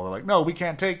 normal people. They're like, no, we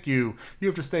can't take you. You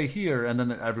have to stay here. And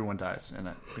then everyone dies in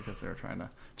it because they're trying to.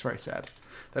 It's very sad.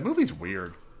 That movie's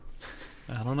weird.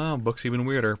 I don't know. Book's even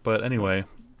weirder. But anyway,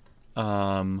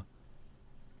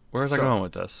 where's I going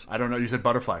with this? I don't know. You said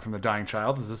butterfly from the dying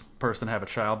child. Does this person have a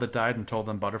child that died and told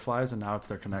them butterflies, and now it's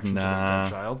their connection to their dead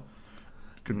child?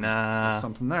 There's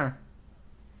something there.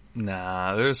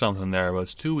 Nah, there's something there, but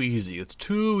it's too easy. It's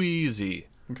too easy.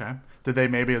 Okay. Did they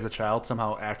maybe as a child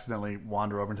somehow accidentally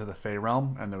wander over into the Fey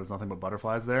realm and there was nothing but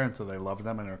butterflies there, and so they loved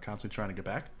them and they're constantly trying to get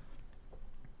back?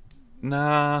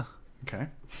 Nah. Okay.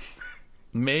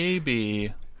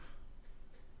 Maybe.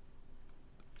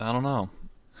 I don't know.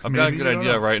 I've got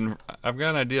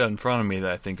an idea in front of me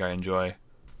that I think I enjoy.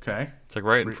 Okay. It's like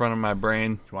right in front of my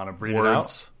brain. You want to breathe it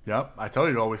out? Yep. I told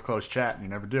you to always close chat, and you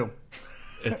never do.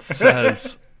 It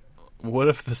says, what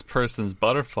if this person's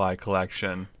butterfly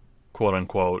collection, quote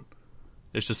unquote,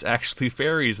 is just actually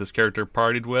fairies this character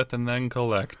partied with and then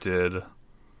collected?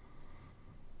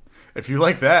 If you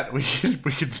like that, we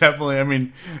could definitely. I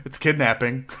mean, it's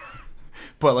kidnapping,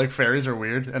 but like fairies are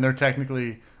weird, and they're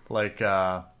technically like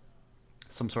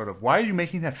some sort of. Why are you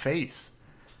making that face?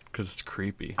 Because it's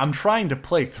creepy. I'm trying to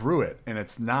play through it, and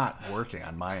it's not working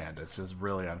on my end. It's just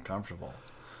really uncomfortable.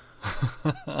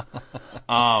 But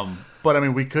I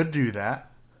mean, we could do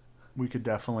that. We could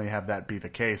definitely have that be the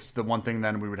case. The one thing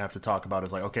then we would have to talk about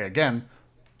is like, okay, again,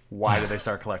 why did they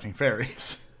start collecting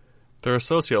fairies? They're a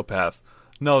sociopath.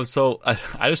 No, so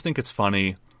I just think it's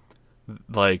funny.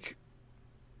 Like,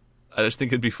 I just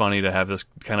think it'd be funny to have this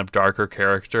kind of darker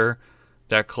character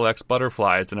that collects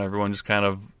butterflies, and everyone just kind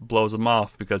of blows him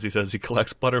off because he says he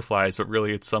collects butterflies, but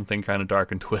really it's something kind of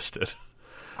dark and twisted.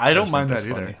 I don't mind that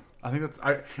either. Funny. I think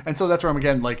and so that's where I'm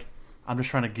again like, I'm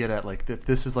just trying to get at, like, if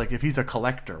this is, like, if he's a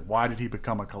collector, why did he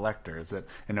become a collector? Is it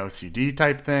an OCD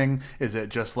type thing? Is it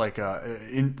just like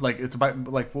it's about,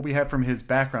 like, what we have from his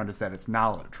background is that it's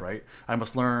knowledge, right? I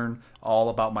must learn all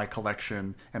about my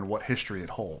collection and what history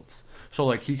it holds. So,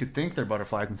 like, he could think they're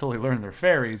butterflies until he learned they're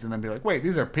fairies, and then be like, wait,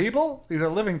 these are people? These are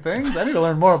living things? I need to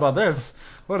learn more about this.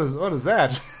 What is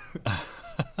that?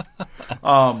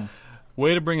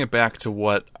 Way to bring it back to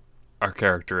what our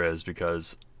character is,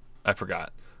 because I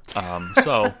forgot. I'm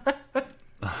gonna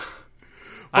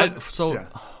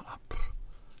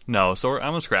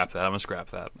scrap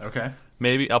that. Okay.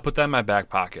 Maybe I'll put that in my back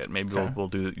pocket. Maybe Okay.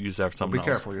 we'll use that for something Be else.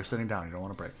 careful. You're sitting down. You don't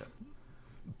want to break it.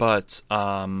 But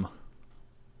I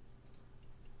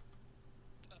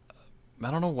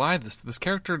don't know why this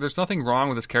character. There's nothing wrong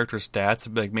with this character's stats.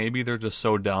 Like, maybe they're just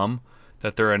so dumb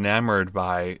that they're enamored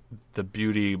by the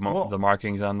beauty, the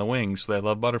markings on the wings. So they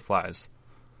love butterflies.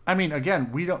 I mean,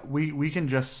 again, we can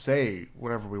just say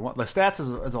whatever we want. The stats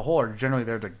as a whole are generally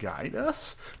there to guide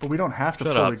us, but we don't have to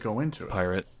fully go into it.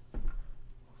 Pirate.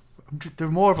 They're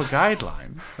more of a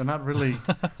guideline. They're not really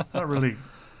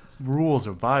rules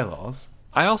or bylaws.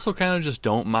 I also kind of just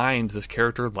don't mind this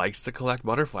character likes to collect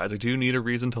butterflies. Like, do you need a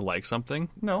reason to like something?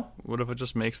 No. What if it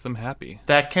just makes them happy?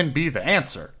 That can be the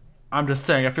answer. I'm just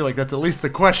saying, I feel like that's at least the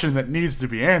question that needs to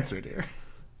be answered here.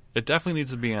 It definitely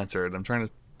needs to be answered. I'm trying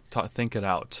to think it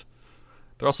out.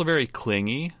 They're also very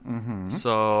clingy. Mm-hmm.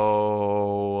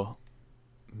 So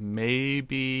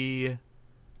maybe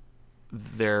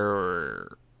they're...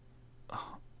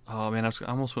 Oh, man, I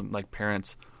almost went, like,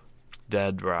 parents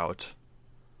dead route.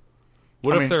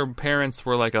 What if their parents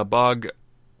were like a bug,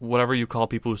 whatever you call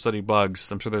people who study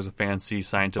bugs? I'm sure there's a fancy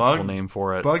scientific name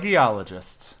for it.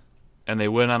 Buggyologists. And they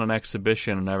went on an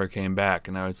exhibition and never came back.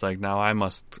 And now it's like, now I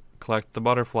must collect the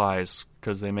butterflies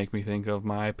because they make me think of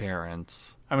my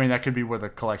parents. I mean, that could be where the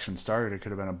collection started. It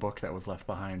could have been a book that was left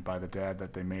behind by the dad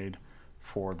that they made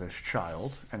for this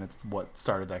child. And it's what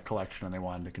started that collection, and they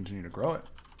wanted to continue to grow it.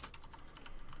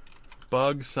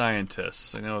 Bug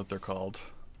scientists. I know what they're called.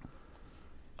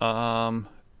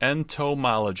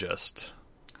 Entomologist.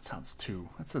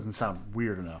 That doesn't sound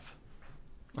weird enough.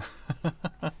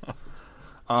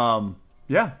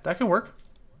 Yeah, that can work.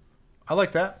 I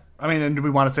like that. I mean, and do we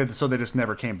want to say that so they just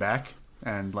never came back?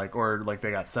 And or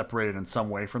they got separated in some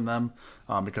way from them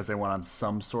because they went on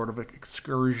some sort of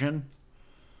excursion?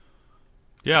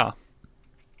 Yeah.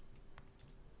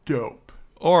 Dope.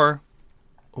 You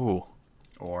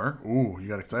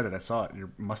got excited. I saw it. Your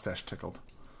mustache tickled.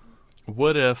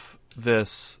 What if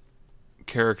this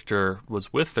character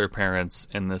was with their parents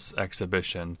in this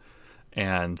exhibition,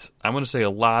 and I'm going to say a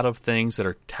lot of things that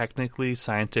are technically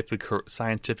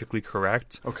scientifically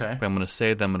correct. Okay. But I'm going to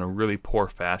say them in a really poor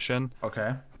fashion.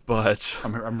 Okay. But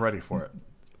I'm ready for it.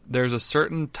 There's a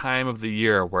certain time of the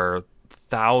year where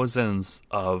thousands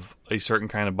of a certain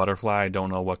kind of butterfly, I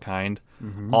don't know what kind,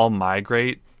 all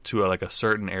migrate to a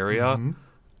certain area. Mm-hmm.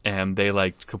 And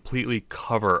they completely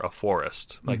cover a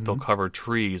forest. They'll cover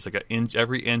trees.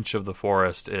 Every inch of the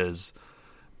forest is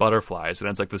butterflies, and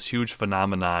it's this huge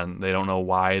phenomenon. They don't know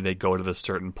why they go to this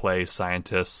certain place.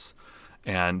 Scientists,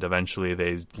 and eventually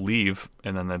they leave,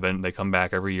 and then they come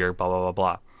back every year. Blah blah blah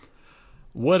blah.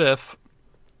 What if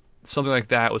something like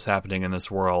that was happening in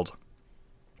this world,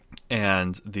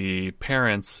 and the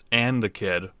parents and the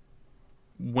kid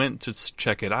went to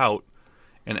check it out?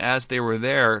 And as they were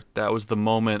there, that was the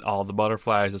moment all the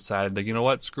butterflies decided, you know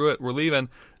what, screw it, we're leaving.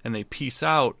 And they peace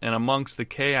out. And amongst the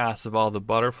chaos of all the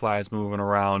butterflies moving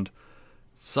around,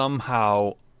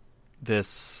 somehow when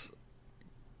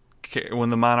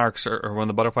the monarchs or when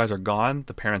the butterflies are gone,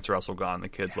 the parents are also gone. The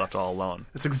kid's left all alone.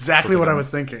 That's exactly what I was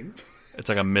thinking. It's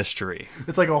like a mystery.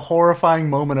 It's like a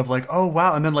horrifying moment of oh,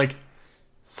 wow. And then they're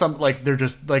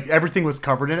just everything was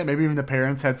covered in it. Maybe even the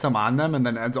parents had some on them. And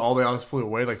then as all the others flew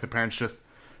away, the parents just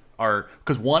are,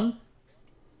 because one,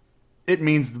 it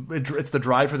means it's the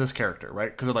drive for this character, right?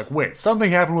 Because they're wait,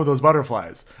 something happened with those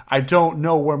butterflies. I don't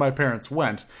know where my parents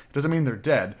went. It doesn't mean they're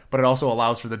dead, but it also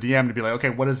allows for the DM to be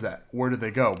okay, what is that? Where did they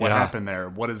go? What happened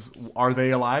there? Are they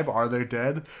alive? Are they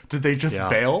dead? Did they just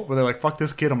bail? Were they fuck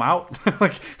this kid, I'm out?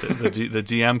 The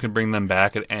DM can bring them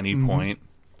back at any point.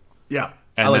 Yeah.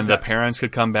 And then the parents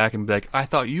could come back and be I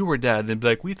thought you were dead. They'd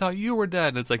be we thought you were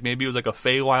dead. And it's maybe it was a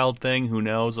Feywild thing. Who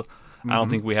knows? I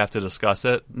don't think we have to discuss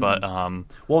it. But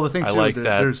well, the thing too,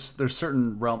 there's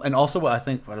certain realm, and also what I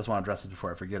think, I just want to address this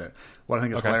before I forget it. What I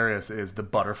think is hilarious is the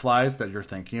butterflies that you're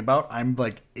thinking about. I'm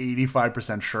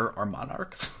 85% sure are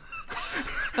monarchs.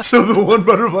 So the one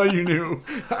butterfly you knew,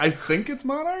 I think it's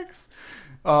monarchs.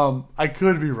 I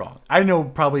could be wrong. I know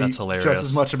probably just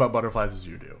as much about butterflies as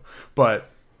you do, but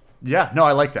Yeah, no,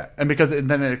 I like that. And because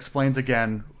then it explains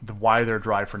again why their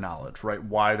drive for knowledge, right?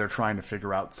 Why they're trying to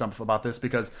figure out something about this.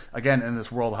 Because, again, in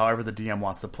this world, however the DM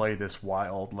wants to play this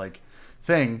wild, like,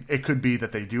 thing, it could be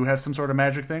that they do have some sort of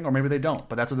magic thing, or maybe they don't.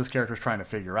 But that's what this character is trying to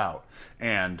figure out.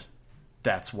 And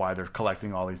that's why they're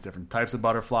collecting all these different types of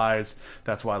butterflies.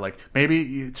 That's why, like,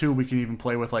 maybe, too, we can even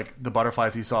play with, like, the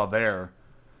butterflies he saw there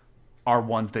are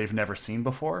ones they've never seen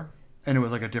before. And it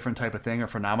was like a different type of thing or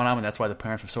phenomenon, and that's why the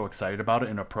parents were so excited about it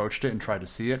and approached it and tried to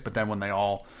see it. But then when they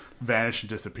all vanished and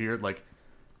disappeared, like,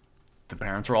 the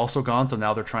parents were also gone, so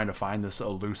now they're trying to find this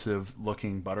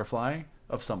elusive-looking butterfly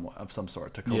of some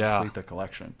sort to complete the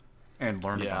collection and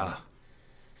learn about it.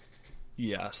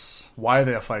 Yes. Why are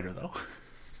they a fighter, though?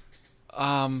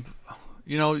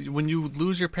 You know, when you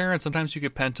lose your parents, sometimes you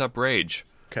get pent-up rage.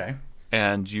 Okay.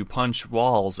 And you punch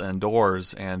walls and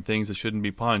doors and things that shouldn't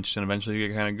be punched, and eventually you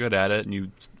get kind of good at it, and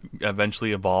you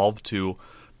eventually evolve to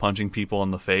punching people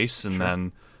in the face, and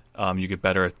then you get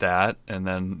better at that, and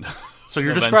then so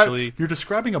you're eventually... you're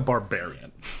describing a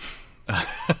barbarian.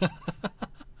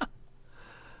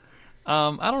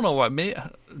 I don't know what,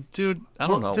 dude. I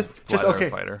don't know. Just why they're okay.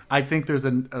 a fighter. I think there's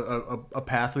a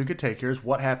path we could take here. Is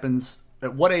what happens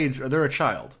at what age? They're a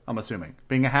child. I'm assuming,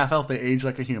 being a half elf, they age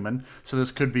like a human. So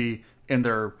this could be in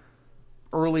their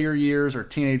earlier years or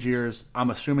teenage years. I'm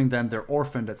assuming then they're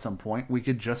orphaned at some point. We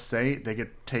could just say they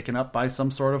get taken up by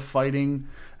some sort of fighting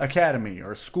academy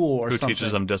or school or something. Who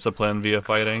teaches them discipline via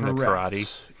fighting, like karate.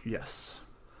 Yes.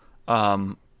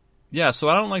 Yeah, so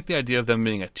I don't like the idea of them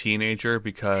being a teenager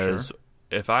because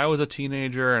if I was a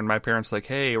teenager and my parents were like,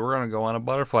 hey, we're going to go on a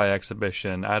butterfly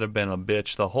exhibition, I'd have been a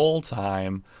bitch the whole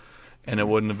time and it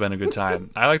wouldn't have been a good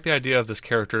time. I like the idea of this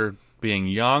character being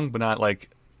young but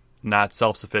not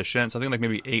self-sufficient. So I think like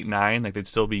maybe 8, 9, like they'd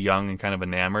still be young and kind of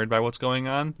enamored by what's going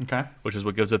on. Okay. Which is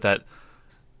what gives it that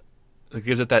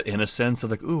innocence of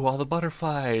like, ooh, all the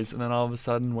butterflies, and then all of a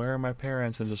sudden, where are my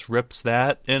parents? And just rips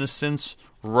that innocence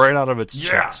right out of its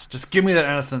chest. Just give me that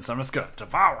innocence. I'm just gonna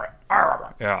devour it.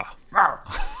 Yeah.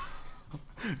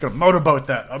 Gonna motorboat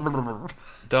that.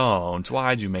 Don't.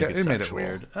 Why'd you make it made it sexual?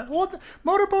 weird.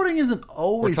 Motorboating isn't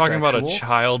always We're talking sexual. about a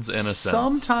child's innocence.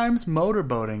 Sometimes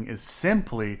motorboating is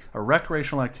simply a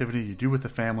recreational activity you do with the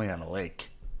family on a lake.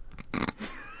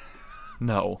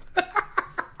 No.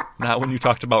 Not when you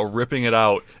talked about ripping it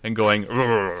out and going,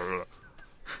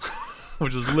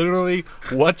 which is literally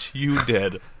what you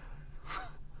did.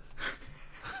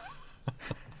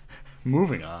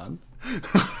 Moving on.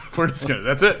 We're just gonna.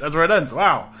 That's it. That's where it ends.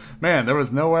 Wow, man, there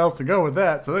was nowhere else to go with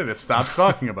that, so they just stopped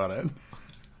talking about it.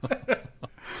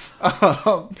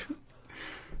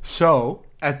 So,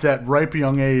 at that ripe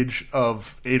young age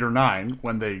of 8 or 9,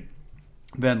 when they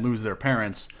then lose their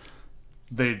parents,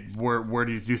 where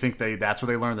do you think that's where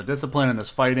they learn the discipline and this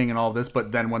fighting and all this?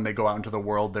 But then when they go out into the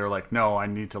world, they're like, no, I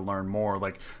need to learn more.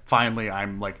 Like, finally,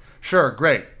 I'm like, sure,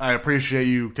 great, I appreciate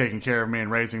you taking care of me and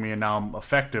raising me, and now I'm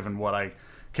effective in what I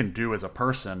can do as a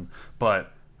person,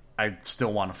 but I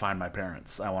still want to find my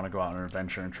parents. I want to go out on an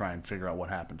adventure and try and figure out what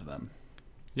happened to them.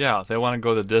 Yeah, they want to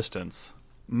go the distance.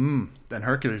 And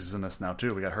Hercules is in this now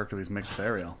too. We got Hercules mixed with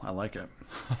Ariel. I like it.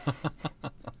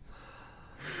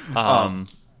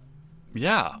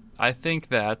 Yeah, I think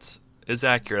that is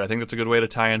accurate. I think that's a good way to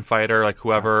tie in fighter. Like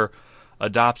whoever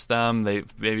adopts them, they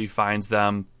maybe finds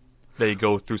them. They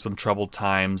go through some troubled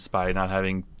times by not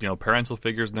having parental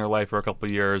figures in their life for a couple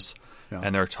of years,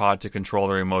 and they're taught to control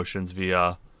their emotions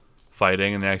via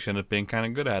fighting, and they actually end up being kind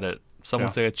of good at it. Some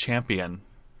would say a champion.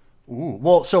 Ooh,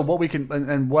 well, so what we can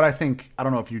and what I think, I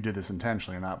don't know if you did this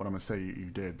intentionally or not, but I'm going to say you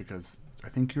did because I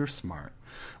think you're smart.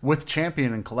 With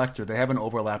champion and collector, they have an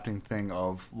overlapping thing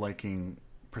of liking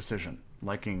precision,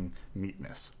 liking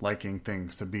neatness, liking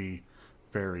things to be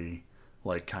very,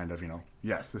 like, kind of,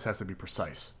 yes, this has to be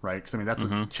precise, right? Because, I mean, that's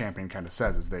what champion kind of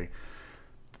says, is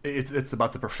it's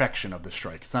about the perfection of the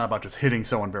strike. It's not about just hitting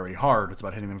someone very hard. It's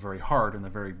about hitting them very hard in the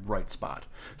very right spot.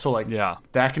 So, like,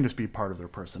 that can just be part of their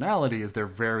personality, is they're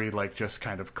very, like, just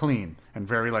kind of clean and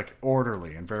very, like,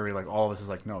 orderly and very, like, all of this is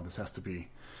like, no, this has to be...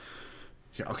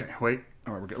 Yeah, okay, wait.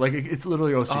 All right, we're good. Like, it's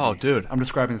literally OCD. Oh, dude. I'm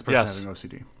describing this person having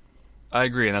OCD. I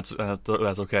agree, and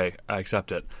that's okay. I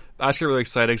accept it. I just get really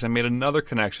excited because I made another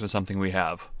connection to something we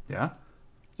have. Yeah?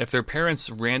 If their parents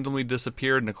randomly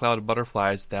disappeared in a cloud of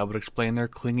butterflies, that would explain their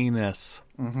clinginess.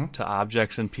 to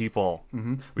objects and people. We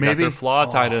got Maybe- their flaw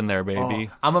tied in there, baby.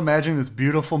 I'm imagining this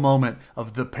beautiful moment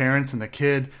of the parents and the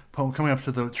kid coming up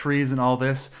to the trees and all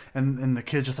this, and the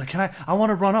kid just like, I want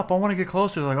to run up, I want to get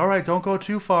closer. They're like, all right, don't go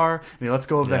too far. And he lets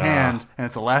go of the hand, and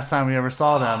it's the last time we ever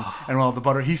saw them. And while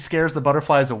he scares the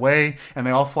butterflies away, and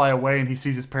they all fly away, and he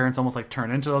sees his parents almost like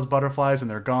turn into those butterflies, and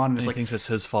they're gone. And it's He like, thinks it's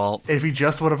his fault. if he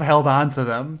just would have held on to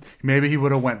them, maybe he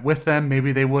would have went with them.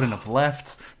 Maybe they wouldn't have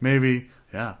left. Maybe,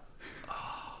 yeah.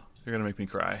 You're gonna make me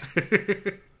cry.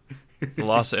 The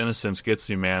loss of innocence gets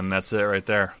me, man. That's it right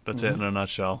there. That's it in a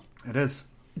nutshell. It is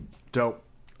dope.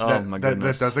 Oh, my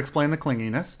goodness. That does explain the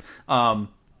clinginess. And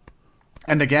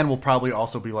again, we'll probably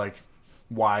also be like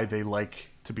why they like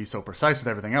to be so precise with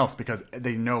everything else, because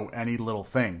they know any little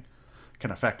thing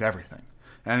can affect everything.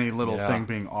 Any little thing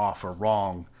being off or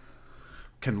wrong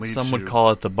can lead to... Some would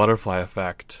call it the butterfly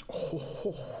effect.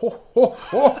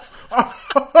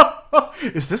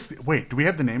 Is this... Wait, do we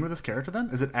have the name of this character then?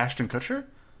 Is it Ashton Kutcher?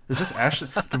 Is this Ashton...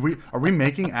 Are we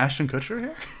making Ashton Kutcher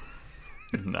here?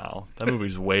 No, that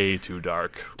movie's way too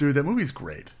dark. Dude, that movie's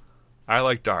great. I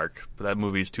like dark, but that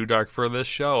movie's too dark for this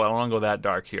show. I don't want to go that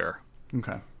dark here.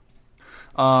 Okay.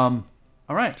 All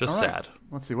right. Just all right. sad.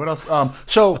 Let's see what else.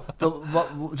 So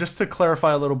just to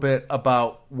clarify a little bit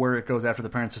about where it goes after the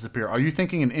parents disappear, are you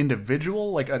thinking an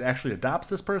individual like actually adopts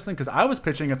this person? Because I was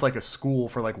pitching it's like a school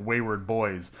for like wayward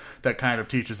boys that kind of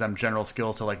teaches them general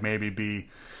skills to like maybe be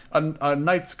a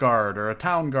knight's guard or a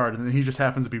town guard, and then he just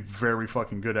happens to be very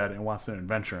fucking good at it and wants an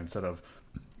adventure instead of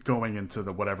going into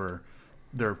the whatever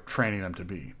they're training them to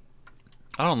be.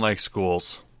 I don't like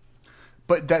schools.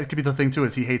 But that could be the thing, too,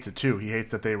 is he hates it, too. He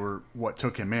hates that they were what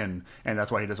took him in, and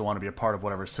that's why he doesn't want to be a part of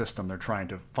whatever system they're trying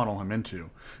to funnel him into.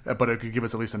 But it could give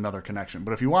us at least another connection.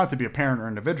 But if you want it to be a parent or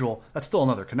individual, that's still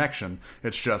another connection.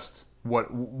 It's just what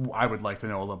I would like to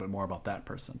know a little bit more about that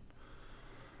person.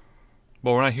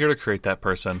 Well, we're not here to create that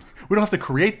person. We don't have to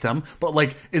create them, but,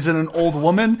 like, is it an old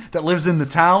woman that lives in the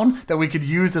town that we could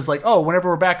use as, like, oh, whenever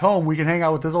we're back home, we can hang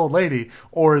out with this old lady?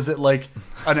 Or is it, like,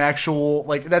 an actual,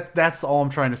 like, that's all I'm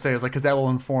trying to say is, like, because that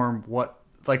will inform what,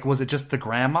 like, was it just the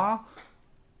grandma?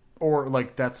 Or,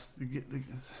 like, that's,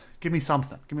 give me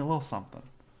something. Give me a little something.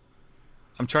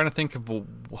 I'm trying to think of,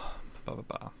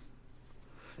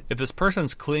 if this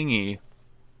person's clingy,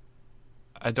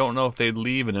 I don't know if they'd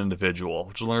leave an individual,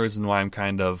 which is the only reason why I'm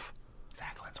kind of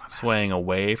swaying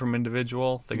away from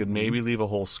individual. They could maybe leave a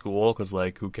whole school because,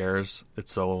 like, who cares?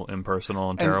 It's so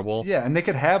impersonal and terrible. Yeah, and they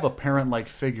could have a parent-like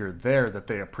figure there that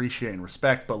they appreciate and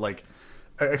respect, but, like,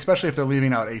 especially if they're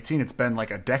leaving out 18, it's been, like,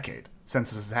 a decade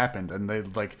since this has happened, and they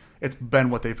like it's been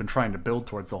what they've been trying to build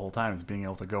towards the whole time, is being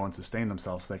able to go and sustain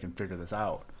themselves so they can figure this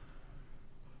out.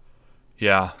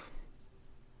 Yeah.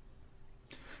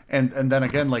 And then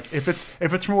again, like if it's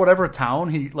from whatever town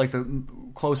he like the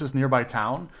closest nearby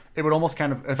town, it would almost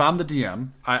kind of, if I'm the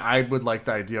DM, I would like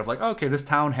the idea of like, okay, this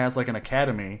town has like an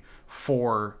academy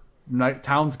for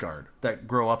towns guard that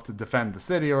grow up to defend the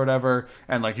city or whatever,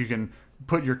 and like you can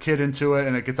put your kid into it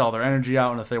and it gets all their energy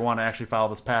out, and if they want to actually follow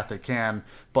this path they can.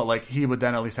 But like he would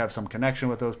then at least have some connection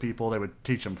with those people. They would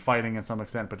teach him fighting in some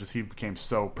extent, but just he became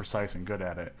so precise and good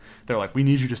at it, they're like, we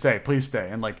need you to stay, please stay.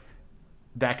 And like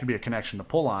that could be a connection to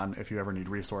pull on if you ever need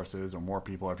resources or more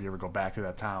people, or if you ever go back to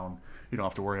that town, you don't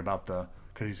have to worry about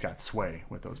because he's got sway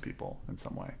with those people in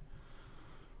some way.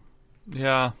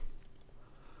 Yeah.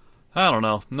 I don't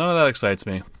know. None of that excites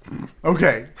me.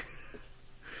 Okay.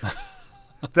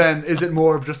 Then is it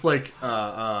more of just like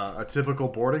a typical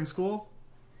boarding school?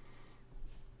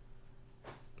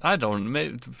 I don't.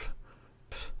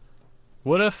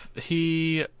 What if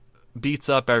he beats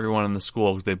up everyone in the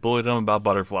school because they bullied him about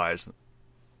butterflies?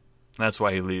 That's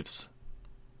why he leaves.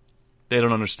 They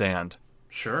don't understand.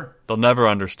 Sure. They'll never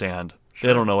understand. Sure.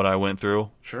 They don't know what I went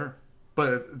through. Sure.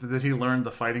 But did he learn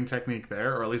the fighting technique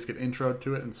there, or at least get introed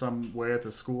to it in some way at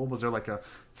the school? Was there like a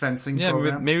fencing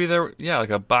program? Maybe there. Yeah, like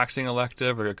a boxing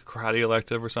elective or a karate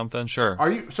elective or something. Sure. Are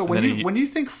you so when you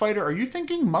think fighter, are you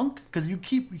thinking monk? Because you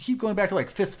keep going back to like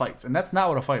fist fights, and that's not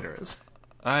what a fighter is.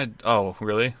 Oh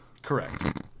really? Correct.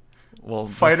 Well,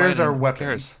 fighters are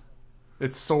weapons.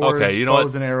 It's swords,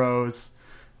 bows, and arrows.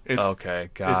 Okay,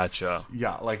 gotcha.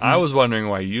 Yeah, like I was wondering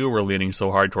why you were leaning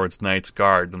so hard towards Knight's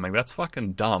Guard. I'm like, that's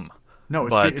fucking dumb. No,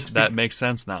 that makes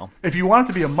sense now. If you want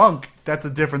it to be a monk, that's a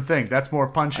different thing. That's more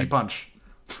punchy punch.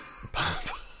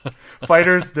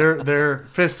 Fighters, their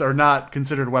fists are not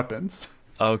considered weapons.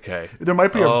 Okay. There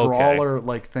might be a brawler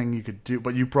like thing you could do,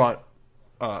 but you brought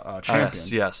a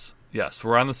champion. Yes.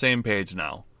 We're on the same page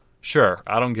now. Sure,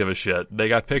 I don't give a shit. They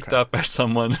got picked up by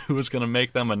someone who was going to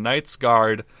make them a Knight's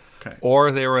Guard Okay.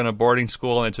 Or they were in a boarding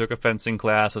school and they took a fencing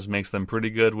class, which makes them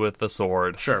pretty good with the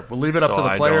sword. Sure, we'll leave it up So to the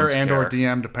I player don't and or care.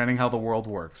 DM, depending how the world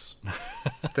works.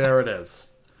 There it is.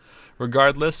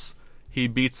 Regardless, he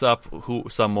beats up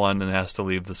someone and has to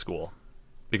leave the school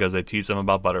because they tease him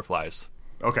about butterflies.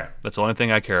 Okay. That's the only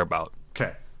thing I care about.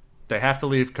 Okay. They have to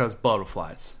leave because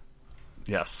butterflies.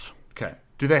 Yes. Okay.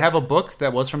 Do they have a book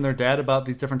that was from their dad about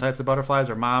these different types of butterflies,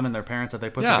 or mom and their parents that they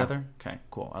put together? Okay,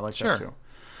 cool. I like Sure. that too.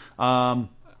 All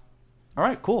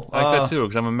right, cool. I like that too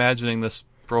because I'm imagining this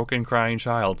broken, crying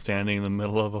child standing in the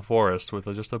middle of a forest with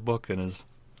just a book in his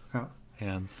Yeah.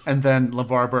 hands. And then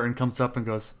LeVar Burton comes up and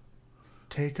goes,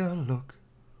 "Take a look.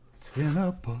 It's in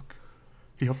a book.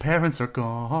 Your parents are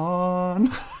gone."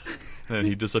 And then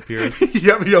he disappears.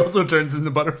 Yep, he also turns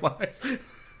into butterfly.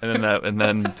 And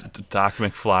then Doc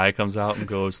McFly comes out and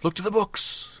goes, "Look to the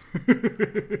books."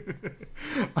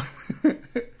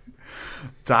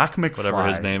 Doc McFly. Whatever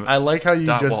his name. I like how you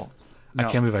Doc, just... well, no.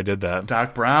 I can't believe I did that.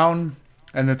 Doc Brown.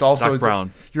 And it's also... Doc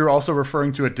Brown. You're also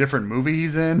referring to a different movie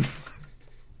he's in.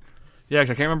 Yeah,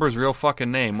 because I can't remember his real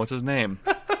fucking name. What's his name?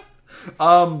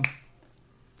 God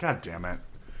damn it.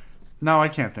 No, I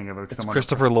can't think of it. It's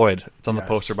Christopher Lloyd. It's on the Yes.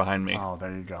 poster behind me. Oh,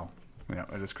 there you go. Yeah,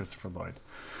 it is Christopher Lloyd.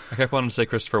 I kept wanting to say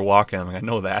Christopher Walken. I'm like, I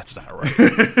know that's not right.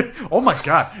 Oh my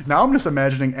god. Now I'm just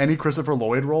imagining any Christopher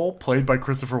Lloyd role played by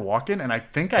Christopher Walken, and I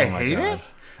think I my hate God. it.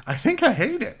 I think I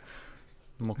hate it.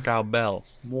 Cowbell.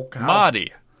 Cow-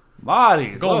 Marty. Marty,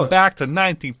 Going look, back to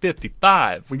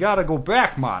 1955. we gotta go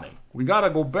back, Marty. We gotta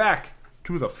go back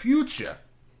to the future.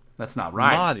 That's not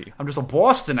right. Marty. I'm just a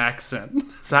Boston accent.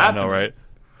 It's I happening. know, right?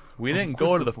 We didn't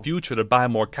go to the future to buy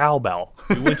more cowbell.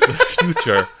 We went to the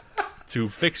future to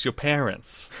fix your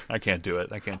parents. I can't do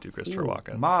it. I can't do Christopher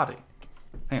Walken. Marty.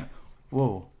 Hang on.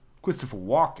 Whoa. Christopher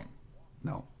Walken.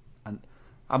 No.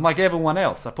 I'm like everyone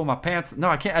else. I put my pants... No,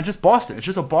 I can't. I'm just Boston. It's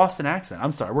just a Boston accent.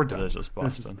 I'm sorry. We're done. It is just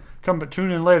Boston. Tune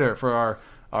in later for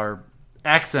our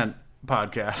accent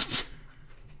podcast.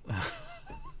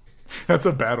 That's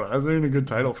a bad one. That's not even a good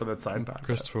title for that side podcast.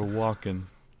 Christopher Walken.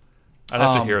 I'd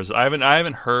have to hear his... I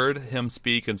haven't heard him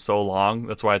speak in so long.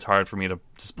 That's why it's hard for me to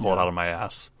just pull it out of my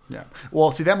ass. Yeah.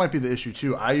 Well, see, that might be the issue,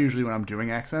 too. I usually, when I'm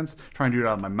doing accents, try and do it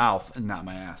out of my mouth and not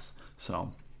my ass.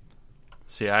 So...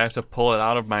 See, I have to pull it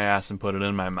out of my ass and put it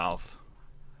in my mouth.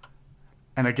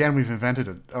 And again, we've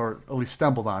invented, or at least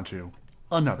stumbled onto,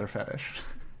 another fetish.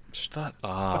 Shut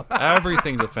up.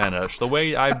 Everything's a fetish. The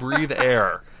way I breathe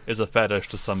air is a fetish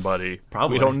to somebody.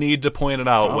 Probably. We don't need to point it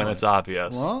out when Probably. it's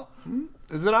obvious. Well,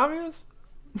 is it obvious?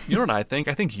 You know what I think?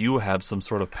 I think you have some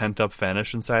sort of pent-up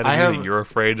fetish inside of I you have- that you're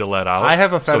afraid to let out. I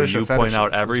have a fetish So you of point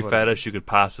out fetishes, every is what it fetish is. you could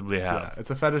possibly have. Yeah, it's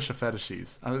a fetish of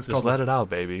fetishes. It's Just let it out,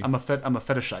 baby. I'm a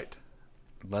fetishite.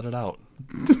 Let it out.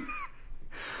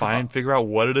 Figure out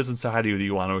what it is inside of you that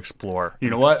you want to explore. You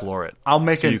know and what? Explore it. I'll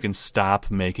make so it. you can stop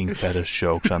making fetish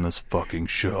jokes on this fucking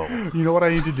show. You know what I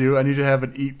need to do? I need to have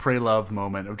an eat, pray, love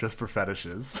moment of just for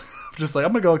fetishes. Just like,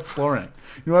 I'm going to go exploring.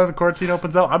 You know what? If the quarantine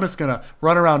opens out, I'm just going to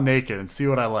run around naked and see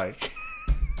what I like.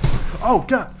 Oh,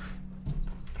 God.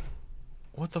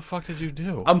 What the fuck did you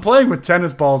do? I'm playing with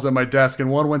tennis balls at my desk, and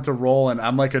one went to roll, and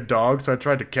I'm like a dog, so I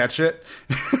tried to catch it,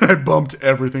 and I bumped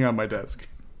everything on my desk.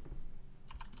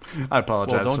 I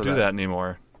apologize Well, don't for do that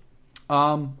anymore.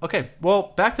 Okay,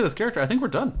 well, back to this character. I think we're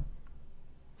done.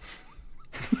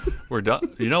 We're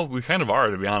done. You know, we kind of are,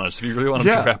 to be honest. If you really want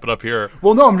Yeah. to wrap it up here.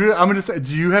 Well, no, I'm going to say,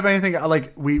 do you have anything,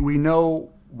 like, we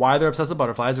know why they're obsessed with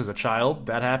butterflies. There's a child.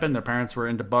 That happened. Their parents were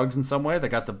into bugs in some way. They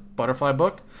got the butterfly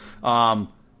book.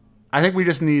 I think we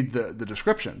just need the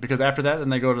description, because after that, then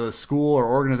they go to the school or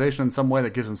organization in some way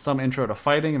that gives them some intro to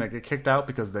fighting, and they get kicked out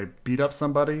because they beat up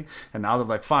somebody, and now they're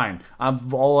like, fine,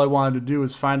 all I wanted to do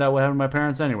is find out what happened to my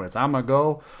parents anyways. I'm going to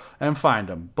go and find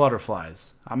them.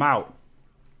 Butterflies. I'm out.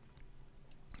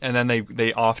 And then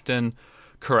they often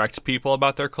correct people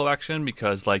about their collection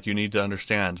because, like, you need to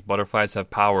understand, butterflies have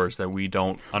powers that we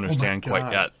don't understand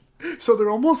quite God. yet. So they're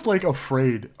almost, like,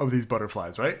 afraid of these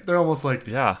butterflies, right? They're almost like,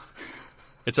 Yeah.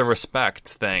 It's a respect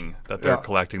thing that they're Yeah.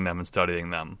 collecting them and studying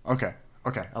them. okay,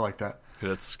 I like that. 'Cause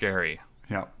it's scary.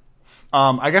 Yeah.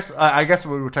 I guess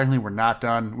we're not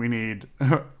done. We need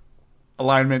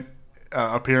alignment,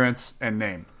 appearance, and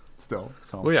name still.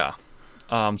 So Well,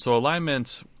 yeah. So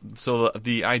alignment. So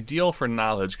the ideal for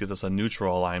knowledge gives us a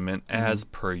neutral alignment as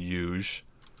per usual.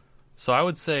 So I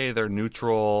would say they're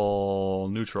neutral.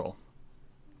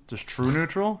 just true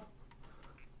neutral.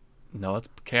 No, it's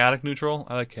chaotic neutral.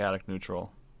 I like chaotic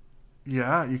neutral.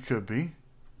 Yeah, you could be.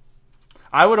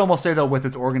 I would almost say though, with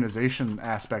its organization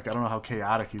aspect, I don't know how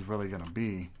chaotic he's really going to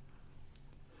be.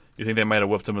 You think they might have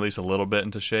whipped him at least a little bit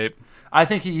into shape? I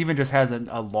think he even just has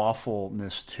a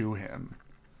lawfulness to him.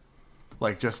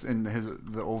 like just in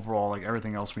the overall like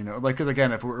everything else we know. Like because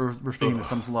again, if we're speaking to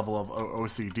some level of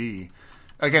OCD,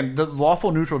 again, the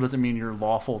lawful neutral doesn't mean you're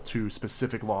lawful to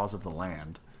specific laws of the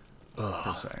land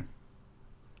per se.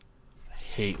 I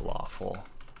hate lawful.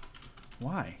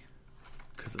 Why?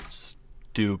 Because it's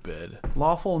stupid.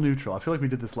 Lawful neutral. I feel like we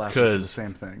did this last week. The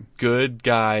same thing. Good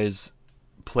guys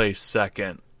play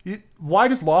second. Why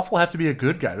does lawful have to be a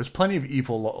good guy? There's plenty of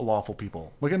evil lawful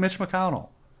people. Look at Mitch McConnell.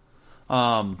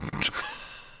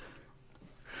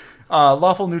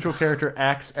 Lawful neutral character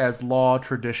acts as law,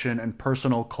 tradition, and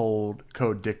personal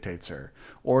code dictates her.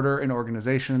 Order and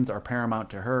organizations are paramount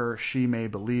to her. She may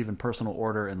believe in personal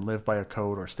order and live by a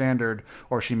code or standard,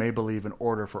 or she may believe in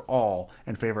order for all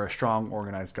and favor a strong,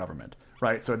 organized government.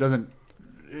 Right? So it doesn't...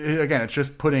 Again, it's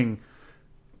just putting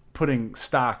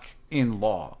stock in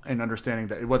law and understanding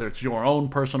that whether it's your own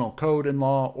personal code in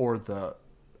law or the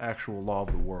actual law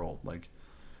of the world, like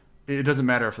it doesn't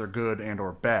matter if they're good and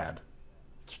or bad.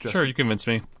 It's just, sure, you convinced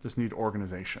me. Just need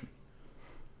organization.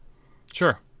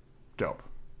 Sure. Dope.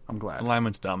 I'm glad.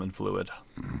 Alignment's dumb and fluid.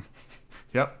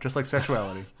 Yep, just like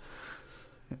sexuality.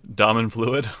 Dumb and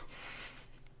fluid?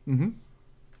 Mm-hmm.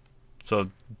 So,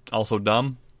 also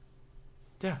dumb?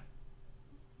 Yeah.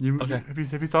 Okay. Have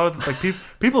you thought of like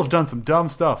people have done some dumb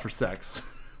stuff for sex?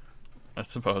 I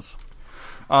suppose.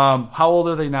 How old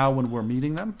are they now when we're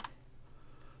meeting them?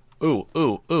 Ooh.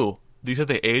 Do you say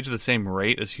they age at the same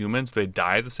rate as humans? Do they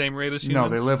die at the same rate as humans?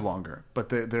 No, they live longer, but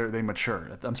they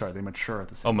mature. I'm sorry, they mature at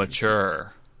the same. Oh,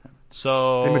 mature.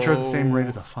 So they mature at the same rate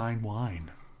as a fine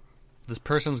wine. This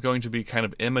person's going to be kind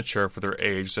of immature for their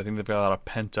age. So I think they've got a lot of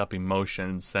pent up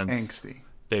emotions since angsty.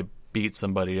 They beat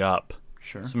somebody up.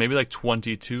 Sure. So maybe like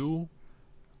 22?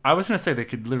 I was going to say they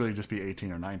could literally just be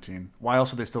 18 or 19. Why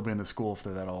else would they still be in the school if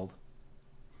they're that old?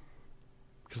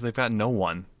 Because they've got no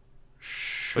one.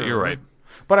 Sure. But you're right.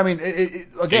 But I mean,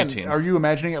 again, 18. Are you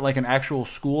imagining it like an actual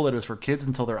school that is for kids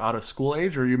until they're out of school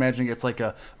age? Or are you imagining it's like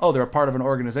they're a part of an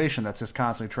organization that's just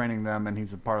constantly training them and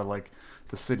he's a part of like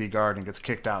the city guard and gets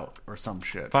kicked out or some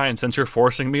shit? Fine, since you're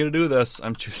forcing me to do this,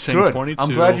 I'm choosing Good. 22. I'm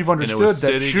glad you've understood that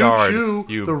city guard,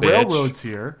 choo-choo, the bitch. railroad's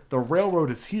here. The railroad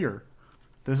is here.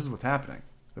 This is what's happening.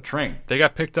 The train. They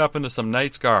got picked up into some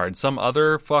Knights Guard. Some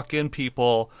other fucking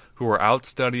people who were out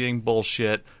studying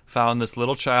bullshit found this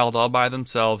little child all by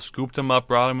themselves, scooped him up,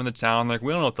 brought him into town. Like,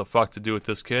 we don't know what the fuck to do with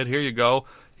this kid. Here you go.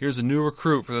 Here's a new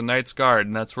recruit for the Knights Guard.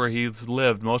 And that's where he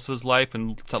lived most of his life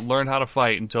and learned how to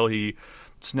fight until he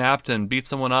snapped and beat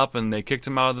someone up. And they kicked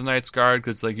him out of the Knights Guard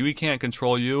because, like, we can't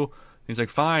control you. And he's like,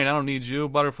 fine, I don't need you.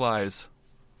 Butterflies.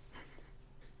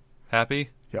 Happy?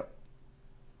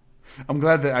 I'm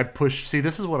glad that I pushed... See,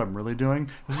 this is what I'm really doing.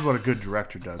 This is what a good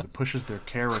director does. It pushes their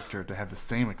character to have the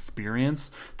same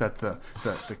experience that the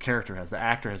character has. The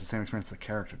actor has the same experience the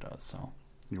character does. So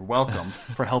you're welcome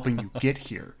for helping you get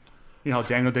here. You know how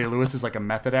Daniel Day-Lewis is like a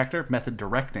method actor? Method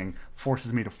directing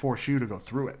forces me to force you to go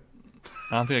through it.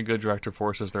 I don't think a good director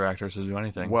forces their actors to do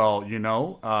anything. Well,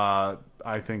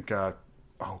 I think... oh,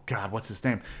 God, what's his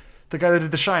name? The guy that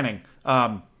did The Shining.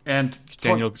 And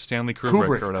Stanley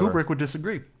Kubrick or whatever. Kubrick would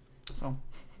disagree. So,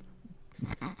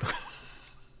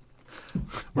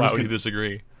 why would you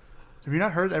disagree? Have you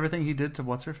not heard everything he did to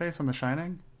What's-Her-Face on The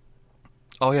Shining?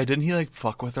 Oh, yeah, didn't he, like,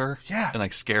 fuck with her? Yeah. And,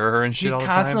 like, scare her and shit all the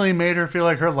time? He constantly made her feel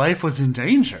like her life was in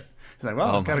danger. He's like,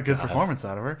 well, I got a good performance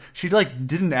out of her. She, like,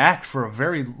 didn't act for a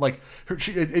very, like,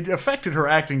 it affected her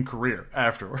acting career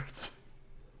afterwards.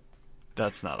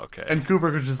 That's not okay. And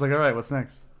Kubrick was just like, all right, what's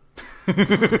next?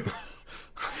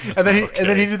 And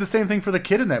then he did the same thing for the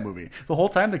kid in that movie. The whole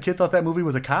time the kid thought that movie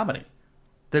was a comedy.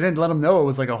 They didn't let him know it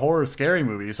was like a horror scary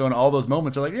movie. So in all those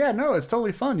moments they're like, yeah, no, it's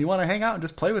totally fun. You want to hang out and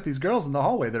just play with these girls in the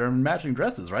hallway that are in matching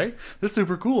dresses, right? They're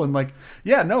super cool. And like,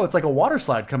 yeah, no, it's like a water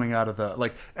slide coming out of the...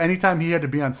 Like, anytime he had to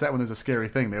be on set when there's a scary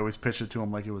thing, they always pitched it to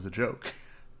him like it was a joke.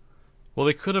 Well,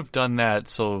 they could have done that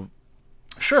so...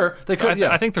 Sure, they could.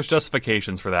 I think there's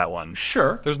justifications for that one.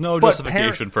 Sure, there's no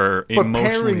justification for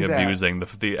emotionally abusing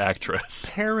the actress.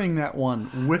 Pairing that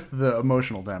one with the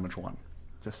emotional damage one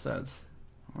just says,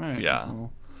 all right, yeah,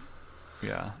 well,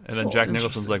 yeah. And then Jack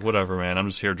Nicholson's like, whatever, man, I'm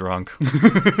just here drunk.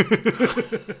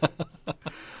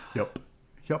 Yep.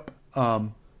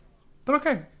 But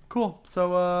okay, cool.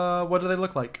 So, what do they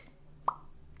look like?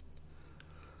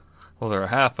 Well, they're a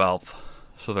half elf.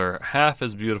 So they're half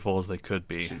as beautiful as they could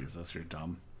be. Jesus, you're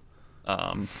dumb.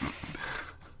 I'm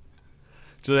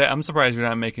surprised you're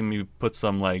not making me put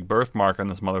some like birthmark on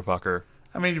this motherfucker.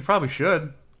 I mean, you probably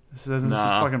should. This is the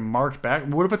fucking marked back.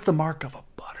 What if it's the mark of a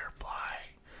butterfly?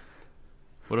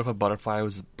 What if a butterfly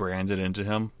was branded into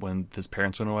him when his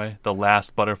parents went away? The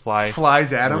last butterfly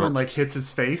Flies at him and like hits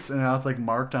his face, and now it's like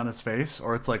marked on his face,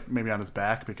 or it's like maybe on his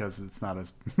back because it's not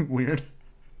as weird.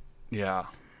 Yeah,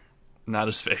 not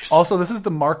his face. Also, this is the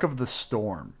mark of the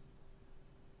storm.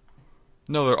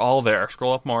 No, they're all there.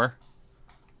 Scroll up more.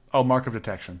 Oh, mark of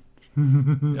detection.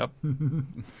 Yep.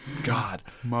 God,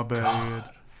 My bad.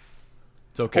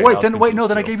 it's okay. Oh, wait, I was then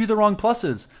confused I too. gave you the wrong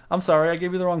pluses. I'm sorry, I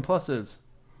gave you the wrong pluses.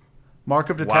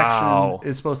 Mark of detection Wow.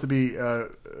 is supposed to be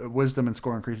wisdom and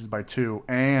score increases by 2,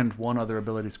 and one other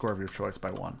ability score of your choice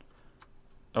by 1.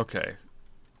 Okay.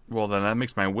 Well, then that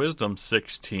makes my wisdom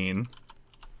 16.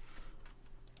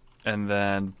 And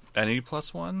then any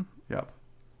plus 1? Yep.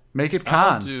 Make it I'll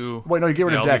con. do- Wait, no, you get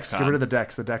rid Yeah, of I'll do dex. Get con. rid of the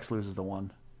dex. The dex loses the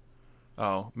 1.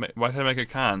 Oh, why did I make it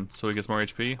con? So he gets more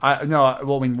HP?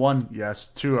 Well, I mean, 1, yes.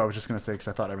 2, I was just going to say because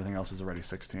I thought everything else was already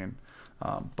 16.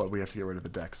 But we have to get rid of the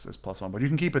dex as plus 1. But you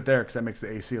can keep it there because that makes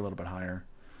the AC a little bit higher.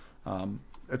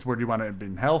 It's where do you want it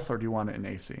in health or do you want it in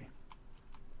AC?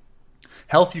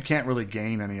 Health you can't really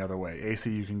gain any other way. AC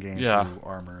you can gain Yeah. through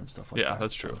armor and stuff like Yeah, that.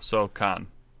 that's true. So con.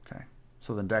 Okay.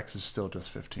 So then dex is still just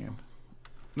 15.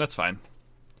 That's fine.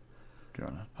 Do you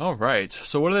want to... All right.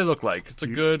 So what do they look like? It's a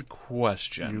good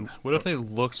question. What if they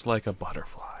looked like a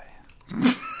butterfly?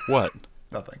 What?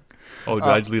 Nothing. Oh, did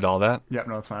I delete all that? Yep,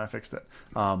 no, it's fine. I fixed it.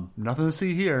 Nothing to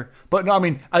see here. But no, I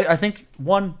mean, I think,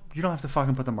 one, you don't have to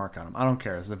fucking put the mark on them. I don't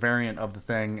care. It's a variant of the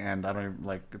thing, and I don't even,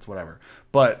 like, it's whatever.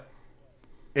 But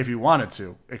if you wanted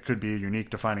to, it could be a unique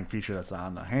defining feature that's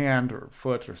on the hand or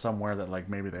foot or somewhere that, like,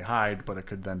 maybe they hide, but it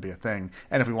could then be a thing.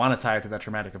 And if we want to tie it to that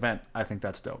traumatic event, I think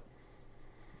that's dope.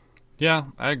 Yeah,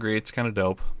 I agree. It's kind of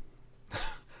dope.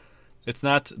 It's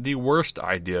not the worst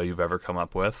idea you've ever come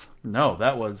up with. No,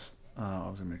 that was... I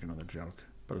was going to make another joke,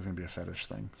 but it was going to be a fetish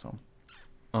thing, so...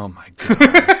 Oh my god.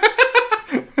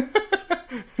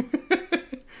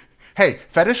 Hey,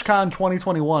 FetishCon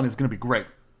 2021 is going to be great.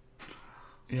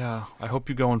 Yeah, I hope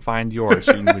you go and find yours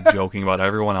so you can be joking about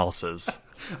everyone else's.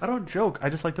 I don't joke. I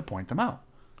just like to point them out.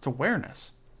 It's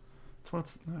awareness. That's what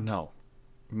it's... No.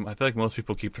 I feel like most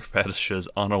people keep their fetishes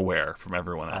unaware from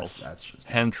everyone else. That's just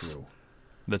not Hence true.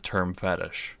 the term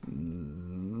fetish.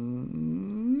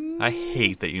 I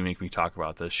hate that you make me talk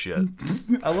about this shit.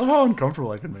 I love how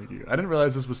uncomfortable I can make you. I didn't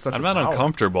realize this was such I'm a not power.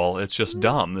 uncomfortable. It's just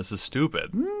dumb. This is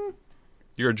stupid.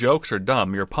 Your jokes are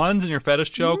dumb. Your puns and your fetish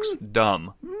jokes,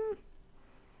 dumb.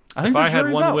 I think If I the had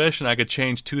jury's one out. wish and I could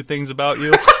change 2 things about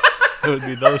you, it would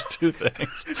be those 2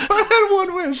 things. If I had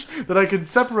one wish that I could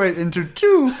separate into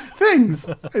 2 things,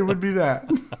 it would be that.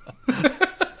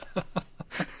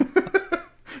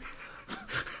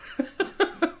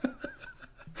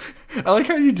 I like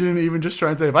how you didn't even just try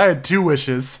and say, if I had 2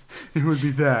 wishes, it would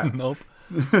be that. Nope.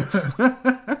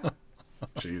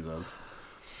 Jesus.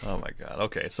 Oh my god.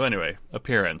 Okay, so anyway,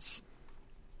 appearance.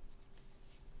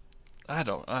 I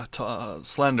don't...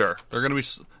 slender. They're gonna be...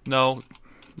 No,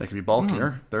 They can be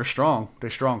bulkier. They're strong. They're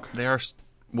strong. they are...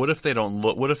 What if they don't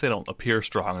look... What if they don't appear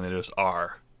strong and they just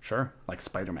are? Sure. Like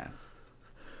Spider-Man.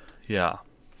 Yeah.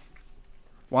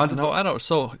 Wanted No, I don't...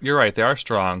 So, you're right. They are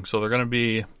strong, so they're gonna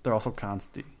be... They're also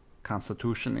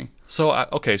constitutionally. So,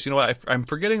 okay, so you know what? I'm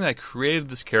forgetting that I created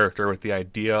this character with the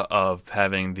idea of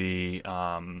having the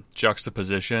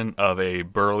juxtaposition of a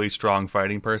burly, strong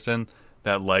fighting person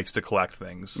that likes to collect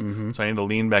things. So I need to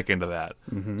lean back into that.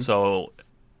 So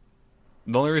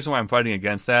the only reason why I'm fighting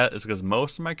against that is because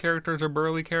most of my characters are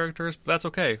burly characters, but that's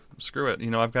okay. Screw it. You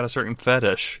know, I've got a certain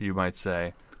fetish, you might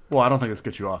say. Well, I don't think this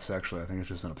gets you off sexually. I think it's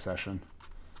just an obsession.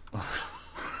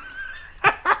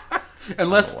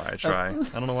 Unless I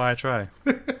don't know why I try.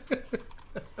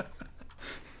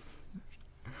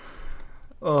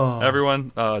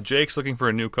 Everyone, Jake's looking for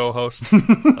a new co-host.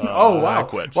 oh wow, I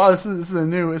quit. wow, this is a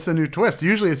new twist.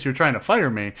 Usually it's you're trying to fire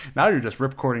me. Now you're just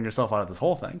ripcording yourself out of this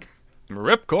whole thing.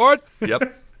 Ripcord?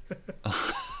 Yep.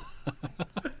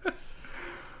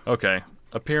 Okay.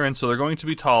 Appearance, so they're going to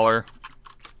be taller.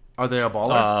 Are they a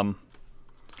baller?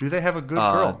 Do they have a good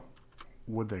girl?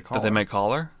 Would they call? Did they make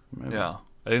collar? Maybe. Yeah.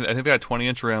 I think they got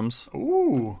 20-inch rims.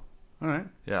 Ooh, all right.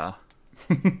 Yeah.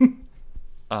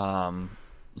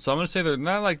 So I'm gonna say they're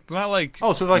not like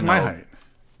Oh, so they're like you my know- height.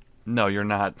 No, you're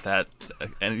not that,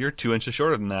 and you're 2 inches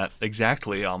shorter than that,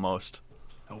 exactly, almost.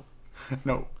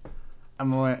 No,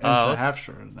 I'm only an inch and a let's- half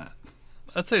shorter than that.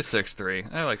 I'd say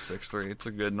 6'3". I like 6'3". It's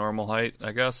a good normal height,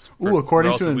 I guess. Ooh,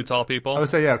 according to relatively an- tall people. I would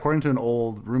say, yeah. According to an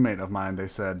old roommate of mine, they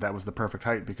said that was the perfect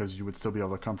height because you would still be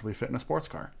able to comfortably fit in a sports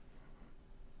car.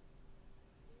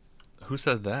 Who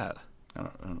said that?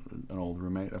 An old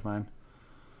roommate of mine.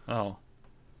 Oh,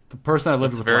 The person I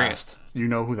lived That's with very- last. You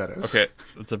know who that is. okay.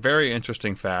 It's a very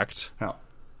interesting fact. Hell.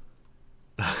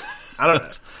 I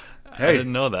don't. Hey, I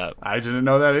didn't know that. I didn't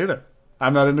know that either.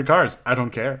 I'm not into cars. I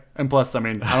don't care. And plus, I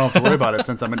mean, I don't have to worry about it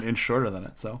since I'm an inch shorter than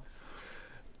it. So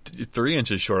 3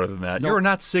 inches shorter than that. You're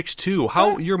not 6'2".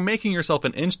 How you're making yourself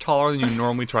an inch taller than you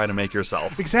normally try to make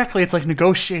yourself. exactly, it's like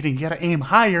negotiating. You got to aim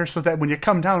higher so that when you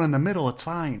come down in the middle, it's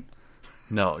fine.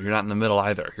 No, you're not in the middle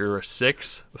either. You're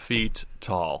 6 feet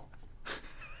tall.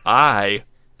 I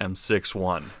am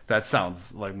 6'1". That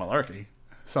sounds like malarkey.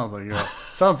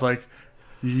 Sounds like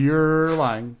you're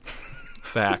lying.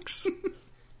 Facts.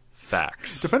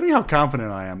 Facts. Depending how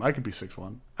confident I am, I could be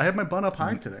 6'1". I had my bun up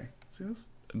high today. See this?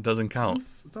 It doesn't count.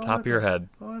 It's all Top right of your there. head.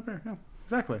 All right there. Yeah,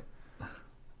 exactly.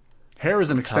 Hair is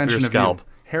an Top of extension your of scalp. you.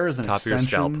 Hair is an Top of your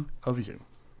scalp. extension of you.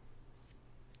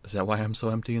 Is that why I'm so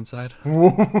empty inside?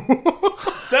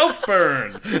 Self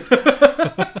burn.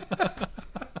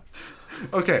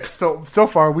 Okay, so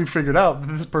far we've figured out that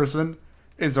this person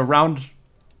is around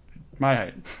my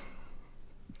height.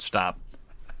 Stop.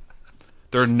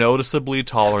 They're noticeably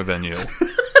taller than you.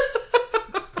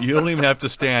 You don't even have to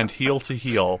stand heel to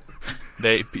heel.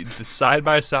 Side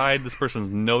by side, this person's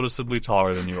noticeably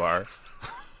taller than you are.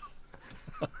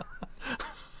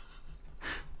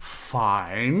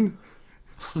 Fine.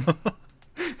 I'm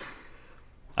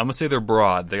gonna say they're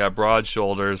broad. They got broad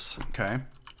shoulders. Okay.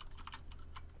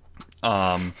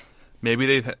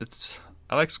 Maybe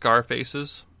I like scar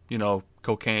faces. You know,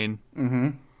 cocaine,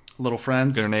 Little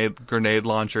friends. grenade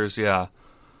launchers. Yeah.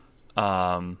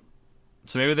 So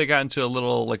maybe they got into a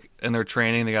little, like, in their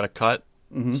training, they got a cut.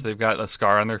 So they've got a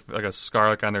scar on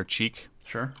their cheek.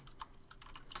 Sure.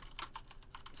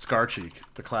 Scar cheek,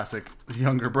 the classic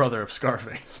younger brother of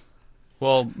Scarface.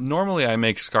 Well, normally I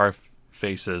make scar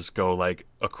faces go like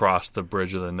across the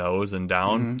bridge of the nose and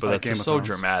down, but like that's Game just of so Thrones.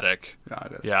 dramatic. Yeah,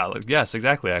 it is. Yeah, yes,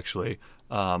 exactly. Actually,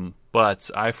 but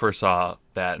I first saw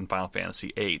that in Final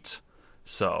Fantasy VIII.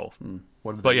 So,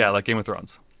 What did but they yeah, do? like Game of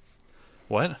Thrones.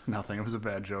 What? Nothing. It was a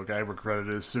bad joke. I regretted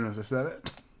it as soon as I said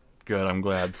it. Good. I'm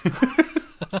glad.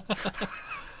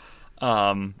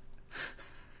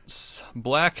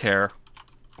 Black hair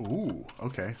Ooh,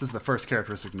 okay. This is the first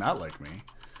characteristic not like me.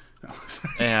 No.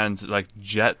 and like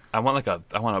jet. I want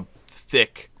a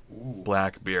thick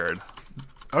black beard.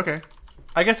 Okay.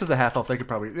 I guess as a half elf, they could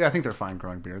probably. Yeah, I think they're fine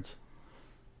growing beards.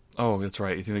 Oh, that's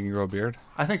right. You think they can grow a beard?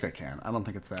 I think they can. I don't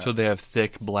think it's that. Should they have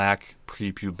thick black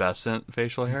prepubescent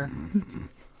facial hair?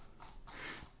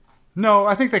 No,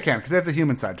 I think they can because they have the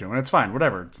human side to them, and it's fine.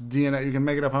 Whatever. It's DNA. You can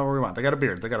make it up however you want. They got a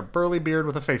beard. They got a burly beard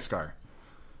with a face scar.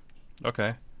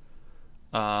 Okay.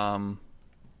 And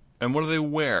what do they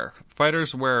wear?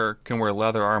 Fighters can wear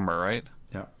leather armor, right?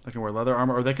 Yeah, they can wear leather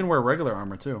armor, or they can wear regular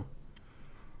armor too.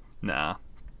 Nah.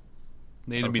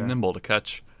 They need to be Okay. nimble to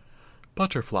catch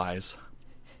butterflies.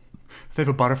 They have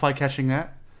a butterfly catching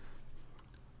that.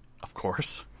 Of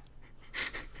course.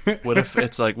 What if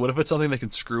it's something they can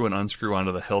screw and unscrew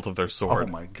onto the hilt of their Oh sword?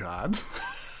 my god.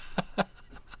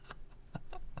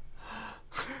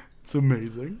 It's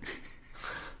amazing.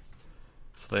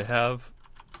 So they have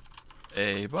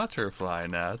a butterfly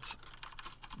net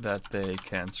that they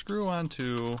can screw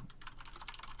onto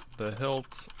the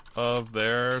hilt of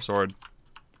their sword.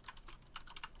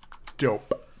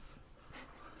 Dope.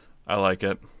 I like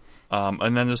it.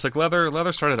 And then just like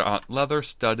leather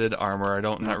studded armor. I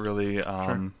don't not really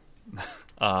I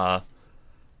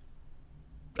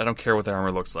don't care what the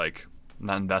armor looks like. I'm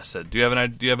not invested. Do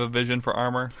you have a vision for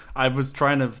armor? I was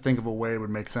trying to think of a way it would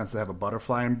make sense to have a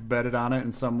butterfly embedded on it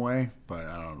in some way, but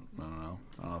I don't know.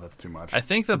 I don't know if that's too much. I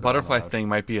think the butterfly thing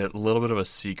might be a little bit of a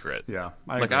secret. Yeah.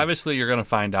 I Like agree. obviously you're gonna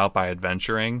find out by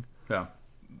adventuring. Yeah.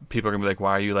 People are gonna be like,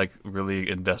 why are you like really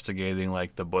investigating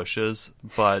like the bushes?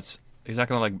 But he's not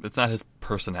gonna it's not his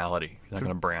personality. He's not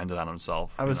gonna brand it on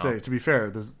himself. I would you know? say, to be fair,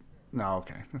 there's. No,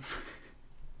 okay.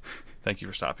 Thank you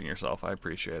for stopping yourself. I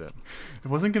appreciate it. It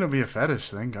wasn't going to be a fetish,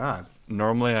 thank God.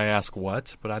 Normally I ask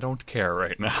what, but I don't care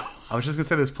right now. I was just going to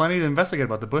say there's plenty to investigate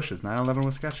about the bushes. 9/11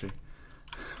 was sketchy.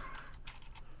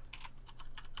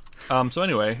 So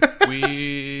anyway,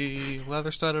 we leather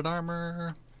studded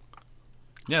armor.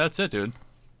 Yeah, that's it, dude.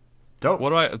 Dope. What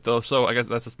do I though? So I guess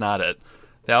that's not it.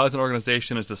 The Allies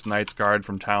organization is this Knights Guard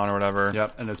from town or whatever.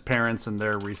 Yep, and his parents and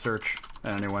their research,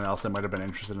 and anyone else that might have been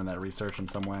interested in that research in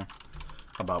some way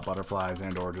about butterflies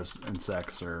and or just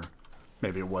insects, or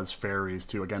maybe it was fairies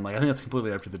too. Again, like I think that's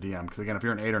completely up to the DM because again, if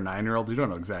you're an 8 or 9-year-old, you don't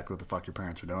know exactly what the fuck your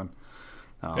parents are doing.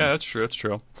 Yeah, that's true. That's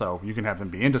true. So you can have them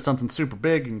be into something super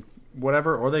big and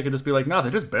whatever, or they could just be like, no,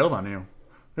 they just bailed on you.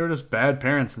 They were just bad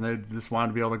parents and they just wanted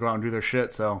to be able to go out and do their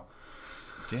shit. So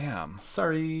Damn.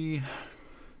 sorry.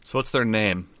 So what's their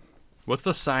name? What's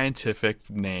the scientific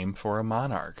name for a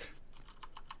monarch?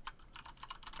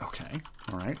 Okay.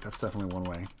 All right. That's definitely one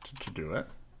way to do it.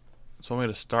 It's one way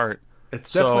to start.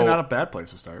 It's definitely So- not a bad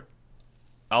place to start.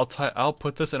 I'll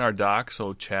put this in our doc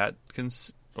so chat can.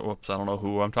 Whoops, I don't know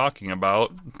who I'm talking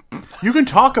about. You can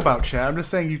talk about chat. I'm just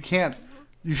saying you can't.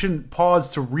 You shouldn't pause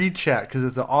to read chat because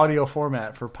it's an audio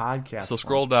format for podcasts. So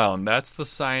scroll down. That's the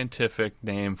scientific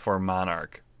name for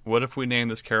monarch. What if we name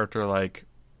this character like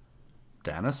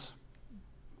Danis?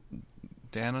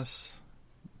 Danis?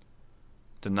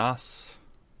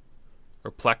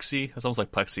 Or Plexi? That's almost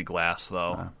like plexiglass,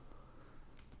 though.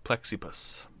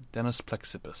 Plexipus. Danis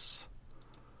Plexipus.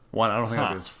 One, I don't think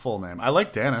that'd be his full name. I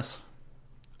like Danis.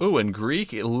 Ooh, in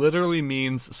Greek, it literally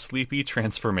means sleepy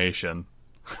transformation.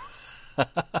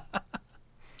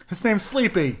 His name's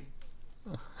Sleepy.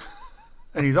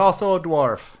 And he's also a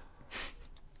dwarf.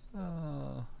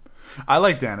 I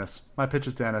like Danis. My pitch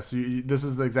is Danis. This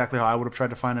is exactly how I would have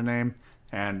tried to find a name.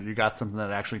 And you got something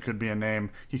that actually could be a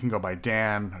name. He can go by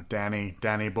Dan, or Danny,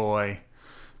 Danny Boy.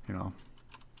 You know.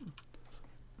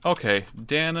 Okay,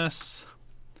 Danis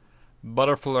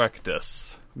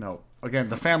Butterflectus. No. Again,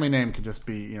 the family name could just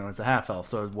be, it's a half elf.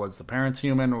 So was the parents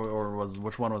human, or was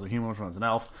which one was a human, which one was an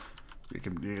elf? You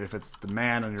can, if it's the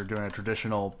man and you're doing a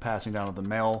traditional passing down of the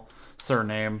male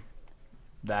surname,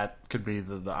 that could be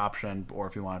the option. Or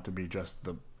if you want it to be just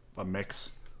a mix,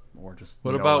 or just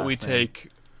What about we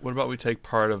take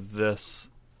part of this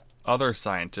other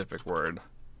scientific word,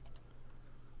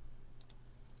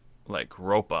 like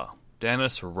Ropa,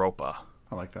 Danis Ropa,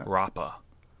 I like that. Rapa.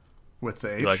 With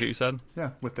the H. You like what you said? Yeah,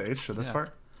 with the H to this Yeah.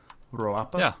 part.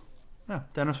 Roapa? Yeah. Yeah,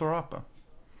 Dennis Roapa.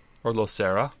 Or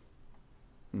Locera.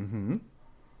 Mm-hmm.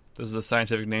 This is a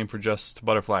scientific name for just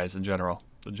butterflies in general.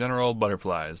 The general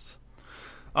butterflies.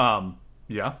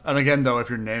 Yeah. And again, though, if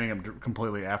you're naming them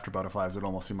completely after butterflies, it would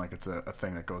almost seem like it's a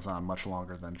thing that goes on much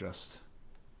longer than just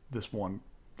this one,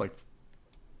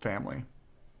 family.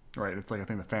 Right? It's like a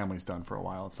thing the family's done for a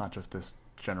while. It's not just this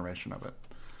generation of it.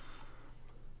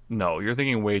 No, you're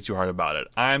thinking way too hard about it.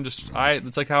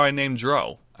 It's like how I named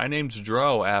Dro. I named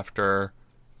Dro after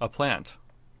a plant.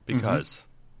 Because.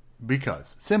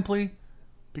 Because. Simply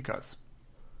because.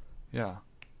 Yeah.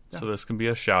 So this can be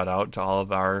a shout out to all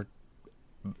of our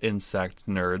insect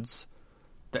nerds.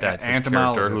 That this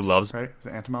character who loves... Right? Is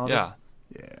it entomologist?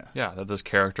 Yeah. Yeah. Yeah, that this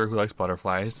character who likes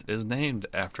butterflies is named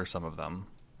after some of them.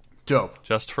 Dope.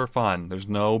 Just for fun. There's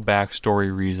no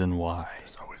backstory reason why.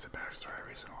 There's always a backstory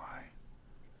reason why.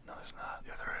 No, there's not.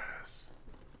 Yeah, there is.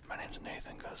 My name's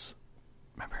Nathan because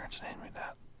my parents named me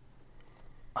that.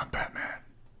 I'm Batman.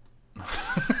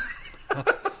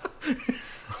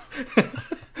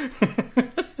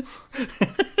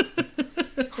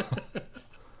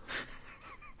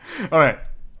 All right.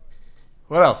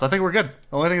 What else? I think we're good.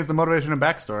 The only thing is the motivation and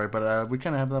backstory, but we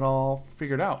kind of have that all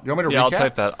figured out. You want me to recap? I'll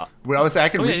type that up. I was saying I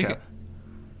can Yeah, recap.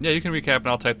 you can recap, and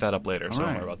I'll type that up later, so don't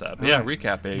right. worry about that. But All yeah, right.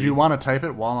 recap, baby. Do you want to type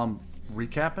it while I'm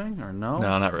recapping, or no?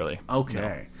 No, not really.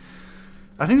 Okay.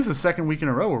 I think this is the second week in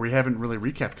a row where we haven't really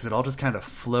recapped because it all just kind of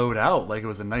flowed out like it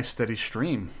was a nice steady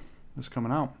stream. It was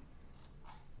coming out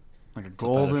like a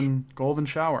golden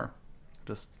shower,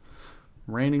 just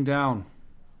raining down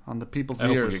on the people's I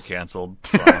hope we ears. get canceled,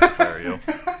 so I don't have to fire you.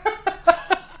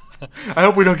 I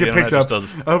hope we don't get The picked internet up.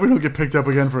 just I hope we don't get picked up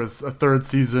again for a third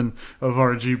season of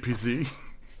our GPC.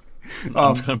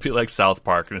 I'm just going to be like South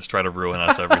Park and just try to ruin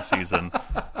us every season,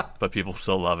 but people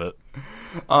still love it.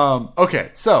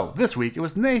 Okay, so this week it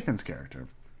was Nathan's character.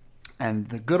 And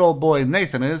the good old boy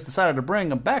Nathan decided to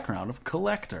bring a background of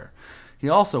collector. He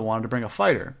also wanted to bring a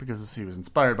fighter because he was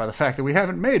inspired by the fact that we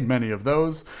haven't made many of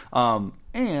those.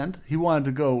 And he wanted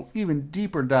to go even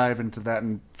deeper dive into that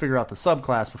and figure out the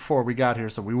subclass before we got here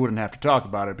so we wouldn't have to talk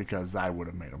about it because I would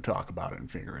have made him talk about it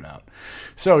and figure it out.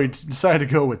 So he decided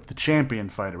to go with the champion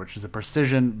fighter, which is a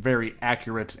precision, very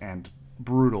accurate, and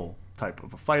brutal type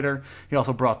of a fighter. He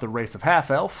also brought the race of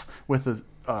half-elf with a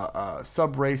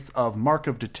sub-race of Mark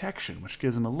of Detection, which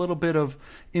gives him a little bit of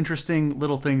interesting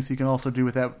little things he can also do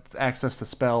with that access to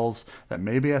spells that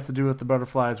maybe has to do with the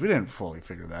butterflies. We didn't fully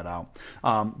figure that out.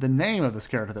 The name of this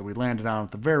character that we landed on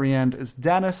at the very end is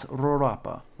Danis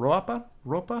Rorapa.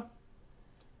 Ropa?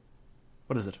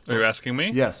 What is it? Are you asking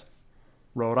me? Yes.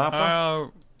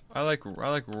 Rorapa? I like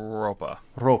Ropa.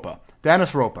 Ropa.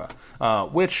 Danis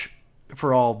Ropa, which,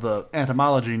 for all the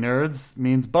entomology nerds,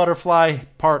 means butterfly,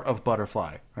 part of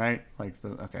butterfly. right?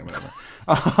 Okay,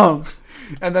 whatever.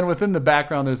 And then within the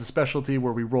background, there's a specialty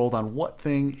where we rolled on what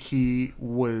thing he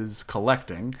was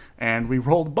collecting, and we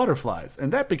rolled butterflies,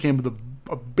 and that became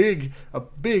a big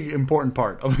important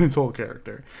part of his whole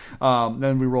character.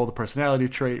 Then we rolled a personality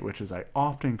trait, which is I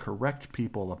often correct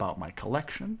people about my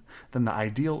collection. Then the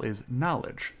ideal is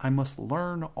knowledge. I must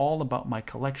learn all about my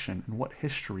collection and what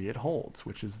history it holds,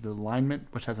 which has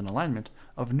an alignment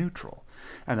of neutral.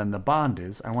 And then the bond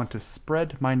is I want to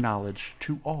spread my knowledge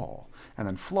to all. And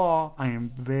then flaw, I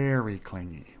am very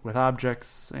clingy with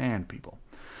objects and people.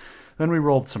 Then we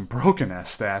rolled some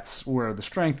broken-ass stats where the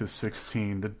strength is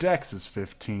 16, the dex is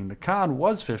 15, the con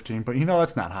was 15, but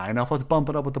that's not high enough. Let's bump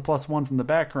it up with the +1 from the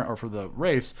background, or for the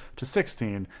race, to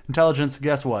 16. Intelligence,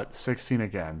 guess what? 16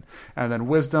 again. And then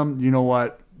wisdom, you know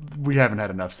what? We haven't had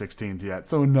enough 16s yet,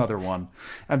 so another one.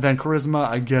 And then charisma,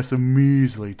 I guess a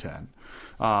measly 10.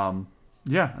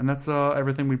 Yeah, and that's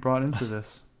everything we brought into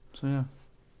this. So yeah.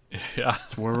 Yeah.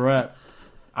 That's where we're at.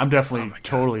 I'm definitely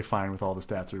totally fine with all the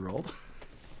stats we rolled.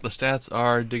 The stats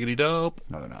are diggity dope.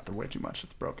 No, they're not. They're way too much.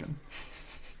 It's broken.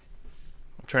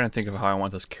 I'm trying to think of how I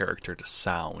want this character to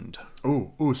sound.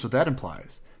 Ooh, so that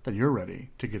implies that you're ready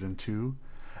to get into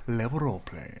level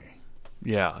roleplay.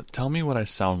 Yeah, tell me what I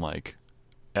sound like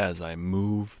as I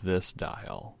move this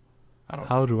dial.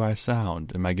 How do I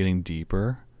sound? Am I getting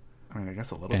deeper? I mean, I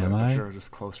guess a little bit, but you're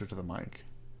just closer to the mic.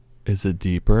 Is it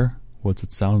deeper? What's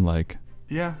it sound like?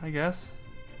 Yeah, I guess.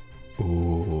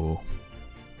 Ooh.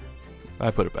 I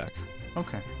put it back.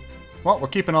 Okay. Well, we're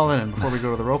keeping all that in before we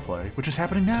go to the roleplay, which is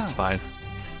happening now. That's fine.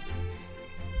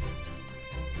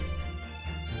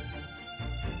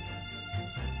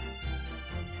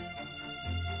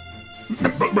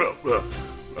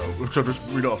 So just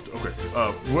read off.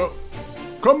 Okay. Well,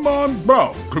 come on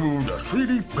down to the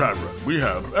City Tavern. We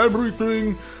have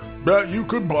everything that you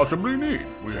could possibly need.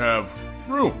 We have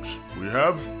rooms. We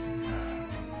have.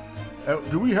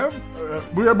 We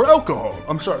have alcohol.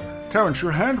 I'm sorry, Terrence.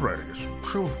 Your handwriting is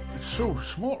so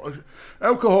small.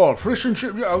 Alcohol, fish and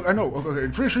chips. Yeah, I know.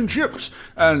 Okay, fish and chips,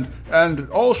 and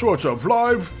all sorts of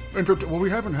live Well, we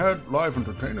haven't had live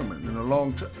entertainment in a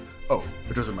long time. Oh,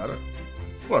 it doesn't matter.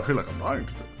 Well, I feel like I'm lying.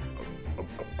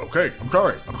 Okay, I'm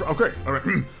sorry. Okay, all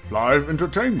right. Live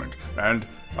entertainment and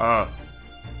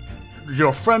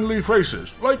your friendly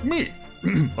faces like me.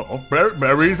 Oh,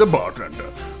 Barry the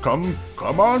bartender. Come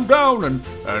on down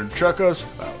and check us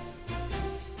out.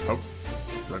 Oh,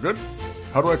 is that good?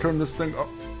 How do I turn this thing up?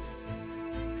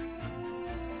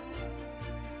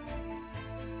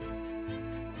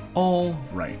 All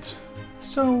right.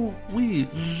 So we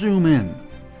zoom in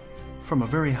from a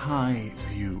very high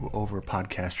view over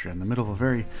Podcastria in the middle of a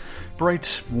very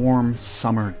bright, warm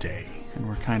summer day. And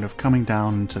we're kind of coming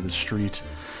down into the street.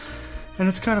 And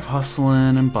it's kind of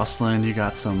hustling and bustling. You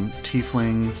got some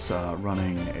tieflings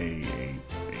running a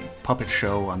puppet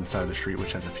show on the side of the street,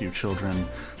 which has a few children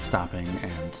stopping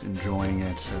and enjoying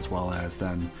it, as well as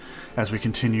then, as we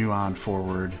continue on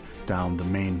forward down the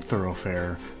main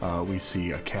thoroughfare, we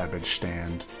see a cabbage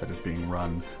stand that is being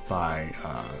run by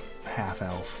a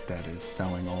half-elf that is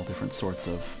selling all different sorts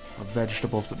of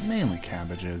vegetables, but mainly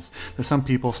cabbages. There's some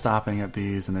people stopping at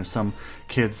these, and there's some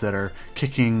kids that are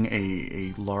kicking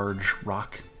a large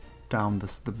rock down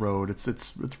the road.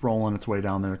 It's rolling its way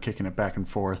down there, kicking it back and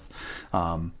forth.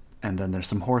 And then there's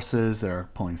some horses that are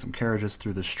pulling some carriages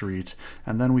through the street.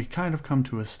 And then we kind of come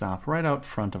to a stop right out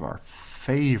front of our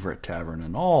favorite tavern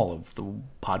in all of the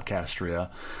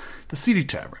Podcastria, the Seedy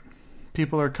Tavern.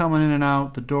 People are coming in and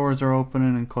out. The doors are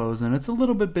opening and closing. It's a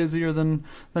little bit busier than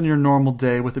your normal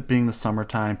day, with it being the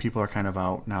summertime. People are kind of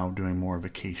out now doing more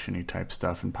vacation-y type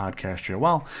stuff in Podcastria.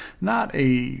 Well, not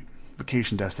a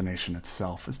vacation destination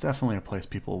itself. It's definitely a place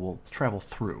people will travel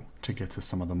through to get to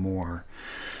some of the more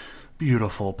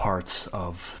beautiful parts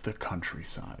of the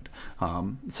countryside.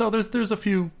 So there's a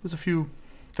few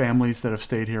families that have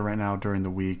stayed here right now during the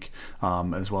week,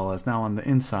 as well as now on the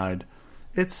inside.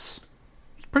 It's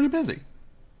pretty busy.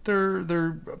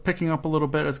 They're picking up a little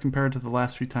bit as compared to the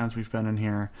last few times we've been in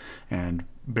here, and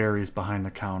Barry's behind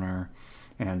the counter,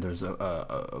 and there's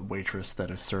a waitress that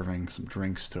is serving some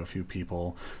drinks to a few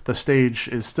people. The stage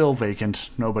is still vacant.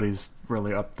 Nobody's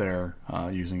really up there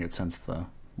using it since the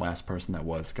last person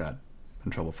that got in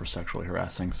trouble for sexually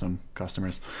harassing some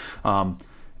customers.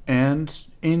 And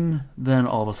in then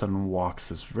all of a sudden walks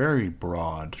this very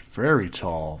broad, very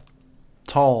tall,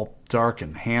 dark,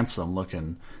 and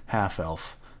handsome-looking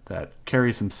half-elf that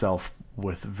carries himself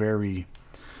with very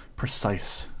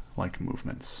precise-like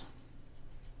movements.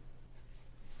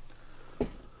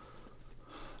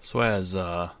 So as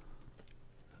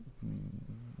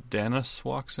Danis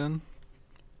walks in,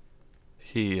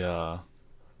 he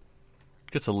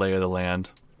gets a lay of the land,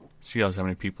 sees how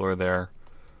many people are there.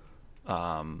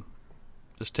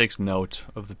 Just takes note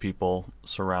of the people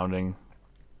surrounding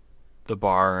the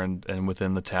bar and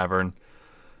within the tavern,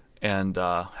 and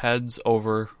heads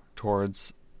over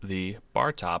towards the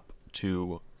bar top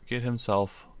to get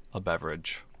himself a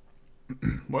beverage.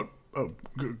 What?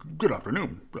 Good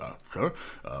afternoon, sir.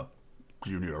 Do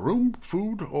you need a room,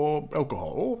 food, or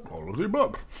alcohol, or all of the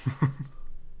above?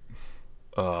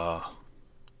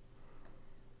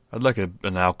 I'd like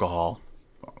an alcohol.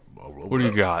 What do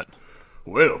you got?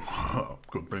 Well,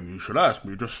 good thing you should ask.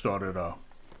 We just started,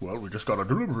 we just got a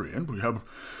delivery in. We have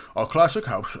our classic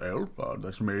house ale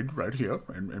that's made right here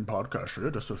in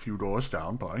Podcaster, just a few doors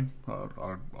down by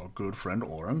our good friend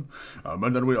Oren.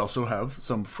 And then we also have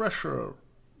some fresher,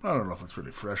 I don't know if it's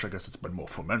really fresh, I guess it's been more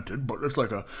fermented, but it's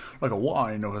like a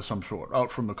wine of some sort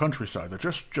out from the countryside that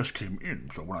just came in.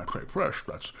 So when I say fresh,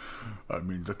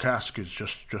 the cask is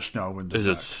just now in the Is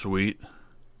bag. it sweet?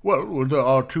 Well, there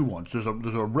are two ones. There's a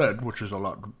red, which is a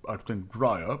lot, I think,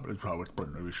 drier, is how it's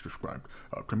been at least described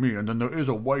to me. And then there is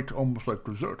a white, almost like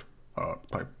dessert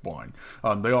type wine.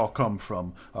 They all come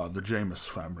from the Jameis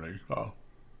family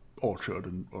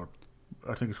orchard, or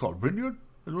I think it's called vineyard.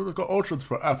 Is what it's called? Orchards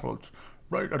for apples,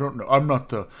 right? I don't know. I'm not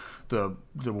the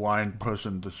wine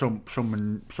person. The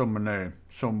sommelier.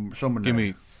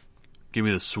 Give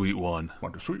me the sweet one.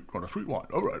 Want a sweet wine?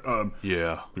 All right.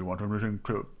 Yeah. Do you want anything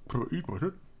to eat with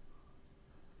it?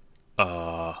 Do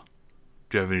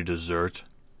you have any dessert?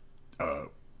 Well,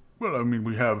 I mean,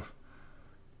 we have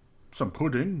some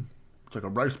pudding. It's like a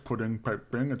rice pudding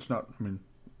type thing. It's not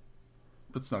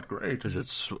great. Is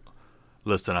it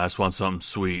Listen, I just want something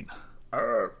sweet.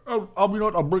 I'll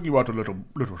bring you out a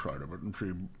little side of it and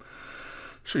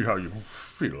see how you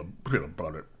feel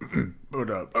about it. But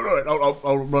all right,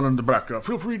 I'll run in the back.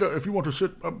 Feel free to, if you want to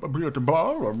sit up here at the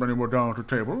bar or anywhere down at the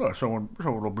table. Someone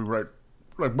will be right.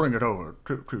 Like, bring it over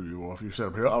to you, or if you sit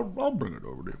up here, I'll bring it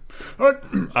over to you. All right.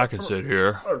 I can sit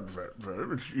here.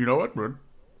 You know what?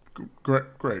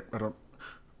 Great. I don't.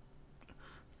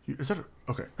 Is that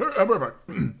okay? I'll be right back.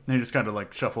 And he just kind of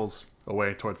like shuffles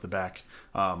away towards the back,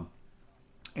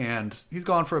 and he's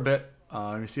gone for a bit.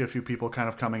 You see a few people kind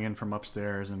of coming in from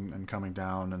upstairs and coming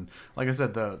down, and like I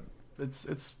said,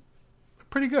 it's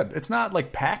pretty good. It's not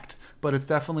like packed, but it's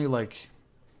definitely like,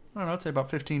 I don't know, I'd say about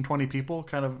 15, 20 people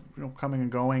kind of, coming and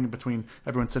going between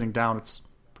everyone sitting down. It's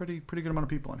pretty good amount of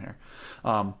people in here.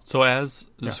 So as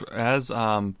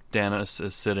Danis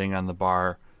is sitting on the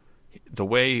bar, the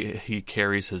way he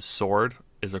carries his sword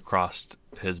is across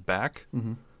his back,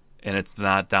 and it's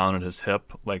not down at his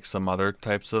hip like some other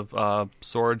types of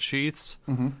sword sheaths.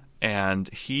 And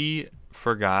he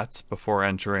forgot before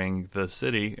entering the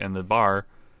city and the bar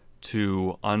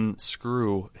to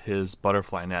unscrew his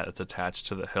butterfly net that's attached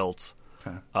to the hilt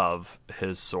of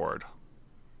his sword.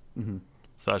 So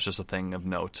that's just a thing of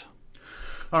note.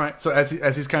 All right. So as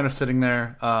he's kind of sitting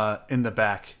there in the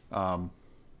back,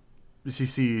 he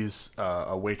sees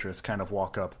a waitress kind of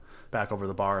walk up back over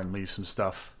the bar and leave some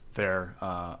stuff there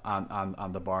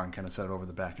on the bar and kind of set it over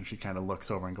the back. And she kind of looks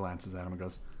over and glances at him and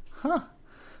goes, "Huh.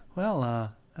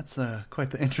 Well, that's quite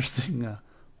the interesting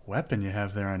weapon you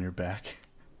have there on your back."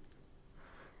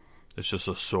 It's just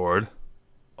a sword.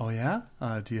 Oh, yeah?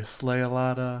 Do you slay a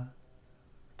lot of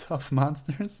tough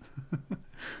monsters?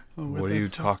 What are you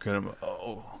talking about?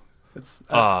 Oh.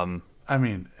 I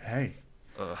mean, hey,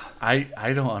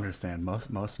 I don't understand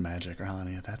most magic or how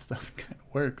any of that stuff kind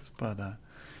of works, but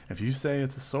if you say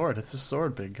it's a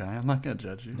sword, big guy. I'm not going to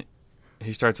judge you.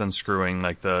 He starts unscrewing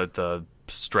like the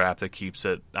strap that keeps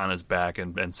it on his back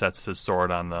and sets his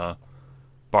sword on the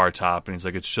bar top, and he's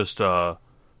like, it's just an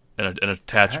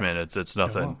attachment. It's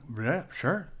nothing. Yeah,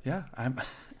 sure. Yeah,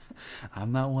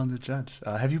 I'm not one to judge.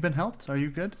 Have you been helped? Are you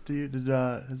good? I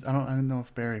didn't know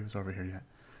if Barry was over here yet.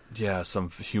 Yeah, some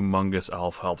humongous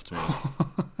elf helped me.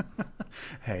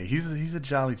 Hey, he's a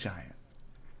jolly giant.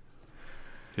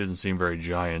 He doesn't seem very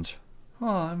giant.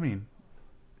 Well, I mean,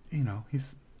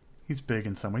 he's big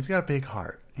in some ways. He's got a big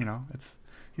heart.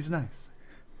 He's nice.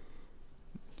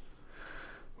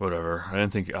 Whatever. I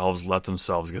didn't think elves let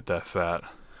themselves get that fat.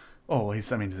 Oh, well,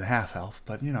 he's a half elf,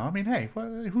 but hey,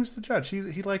 who's the judge?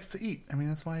 He likes to eat. I mean,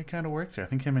 that's why he kind of works here. I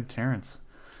think him and Terrence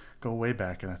go way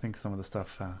back, and I think some of the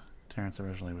stuff Terrence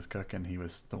originally was cooking, he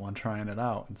was the one trying it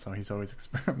out, and so he's always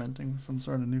experimenting with some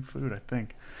sort of new food. I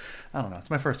think. I don't know. It's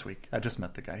my first week. I just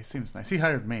met the guy. He seems nice. He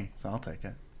hired me, so I'll take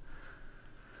it.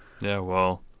 Yeah,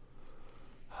 well,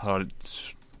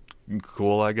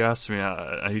 cool, I guess.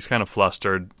 I mean, he's kind of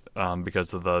flustered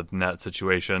because of the net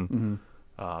situation.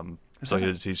 So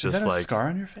he's just is that like a scar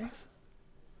on your face?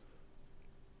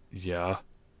 Yeah.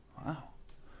 Wow.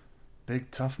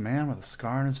 big tough man with a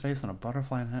scar on his face and a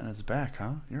butterfly net in his back,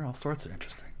 huh? You're all sorts of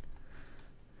interesting.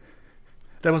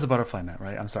 That was a butterfly net,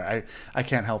 right? I'm sorry. I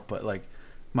can't help but, like,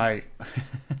 my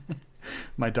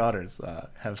my daughters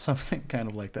have something kind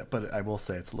of like that, but I will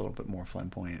say it's a little bit more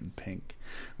flamboyant and pink.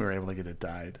 We were able to get it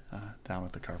dyed down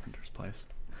at the carpenter's place.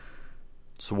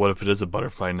 So what if it is a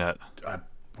butterfly net?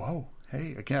 Whoa.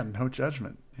 Hey, again, no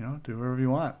judgment. You know, do whatever you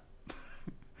want.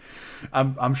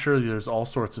 I'm sure there's all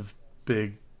sorts of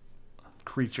big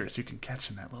creatures you can catch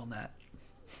in that little net.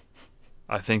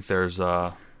 I think there's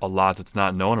a lot that's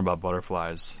not known about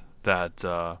butterflies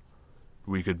that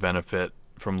we could benefit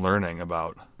from learning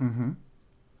about. Mm-hmm.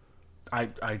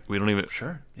 We don't even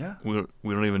sure, yeah. We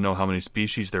don't even know how many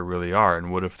species there really are,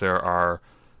 and what if there are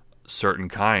certain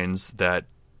kinds that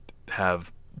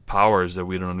have powers that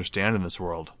we don't understand in this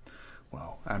world?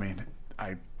 Well, I mean,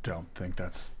 I don't think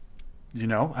that's...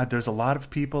 there's a lot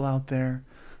of people out there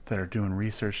that are doing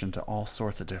research into all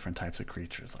sorts of different types of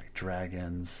creatures, like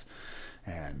dragons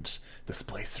and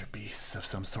displacer beasts of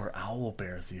some sort, owl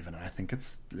bears even. And I think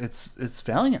it's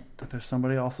valiant that there's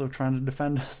somebody also trying to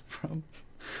defend us from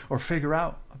or figure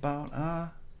out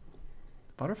about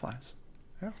butterflies.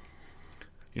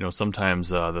 Yeah. Sometimes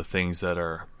the things that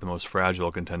are the most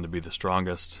fragile can tend to be the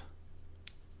strongest.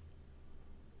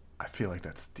 I feel like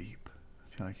that's deep.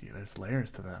 I feel like there's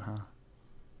layers to that, huh?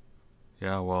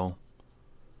 Yeah, well,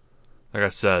 like I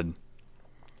said,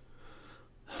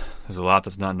 there's a lot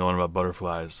that's not known about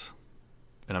butterflies,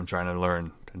 and I'm trying to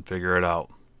learn and figure it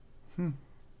out.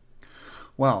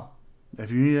 Well, if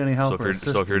you need any help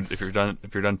if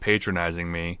you're done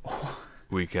patronizing me,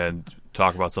 we can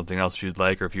talk about something else if you'd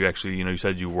like, or if you actually, you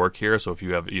said you work here, so if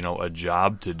you have, a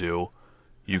job to do,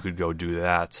 you could go do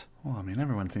that. Well, I mean,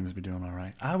 everyone seems to be doing all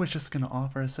right. I was just going to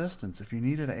offer assistance. If you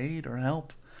needed aid or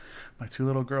help, my two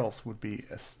little girls would be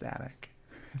ecstatic.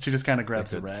 She just kind of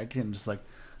grabs a rag and just like,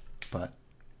 but,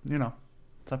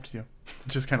 it's up to you.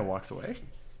 Just kind of walks away.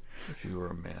 If you were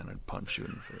a man, I'd punch you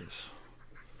in the face.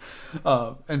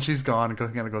 And she's gone and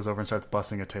kind of goes over and starts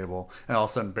bussing a table. And all of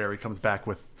a sudden, Barry comes back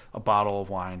with a bottle of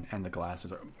wine and the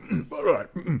glasses. All right.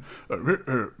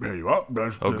 Here you are.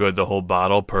 Oh, good. The whole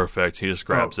bottle. Perfect. He just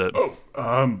grabs it.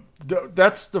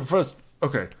 That's the first.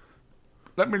 Okay.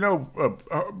 Let me know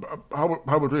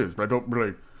how it is. I don't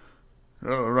really...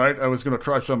 All right, I was going to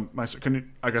try some...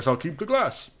 I guess I'll keep the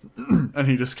glass. And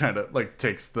he just kind of, like,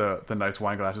 takes the nice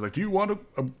wine glass. He's like, do you want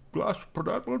a glass for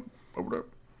that one over there?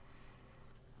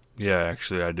 Yeah,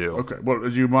 actually, I do. Okay, well, do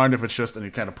you mind if it's just... And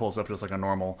he kind of pulls up just like a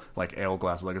normal, like, ale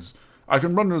glass. Like, I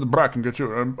can run to the back and get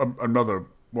you another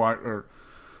wine... Or,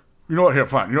 you know what, here,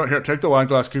 fine. You know what, here, take the wine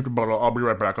glass, keep the bottle. I'll be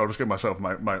right back. I'll just get myself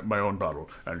my own bottle.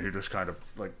 And he just kind of,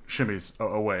 like, shimmies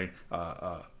away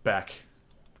back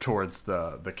towards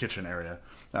the kitchen area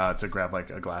to grab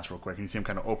like a glass real quick. And you see him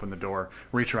kind of open the door,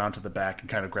 reach around to the back, and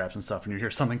kind of grab some stuff. And you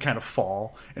hear something kind of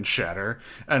fall and shatter.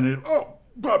 And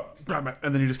damn it!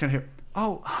 And then you just kind of hear,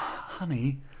 "Oh,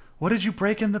 honey, what did you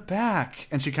break in the back?"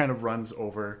 And she kind of runs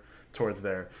over towards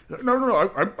there.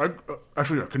 No. I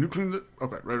actually, can you clean it?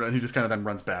 Okay, right. And he just kind of then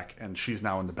runs back, and she's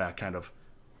now in the back, kind of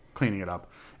cleaning it up.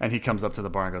 And he comes up to the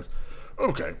bar and goes,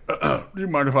 "Okay, do you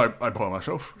mind if I pour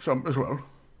myself some as well?"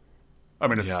 I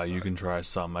mean, yeah, you can try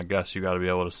some. I guess you got to be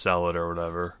able to sell it or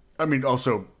whatever. I mean,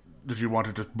 also, did you want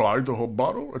to just buy the whole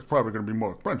bottle? It's probably going to be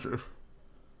more expensive.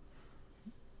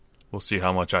 We'll see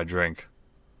how much I drink.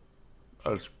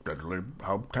 That's generally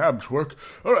how tabs work.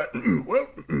 All right. Well,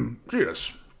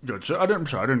 cheers. Good, sir. I'm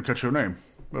sorry, I didn't catch your name.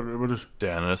 What is...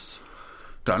 Dennis.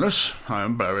 Dennis. I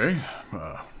am Barry.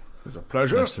 It's a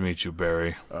pleasure. Nice to meet you,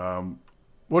 Barry.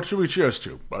 What should we cheers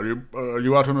to? Are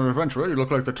you out on an adventure? You look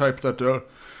like the type that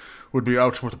would be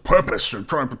out with a purpose and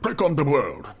trying to take on the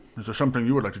world. Is there something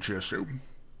you would like to cheers to?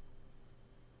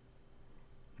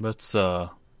 Let's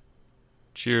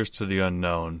cheers to the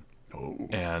unknown. Oh.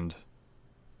 And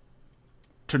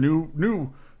to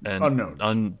new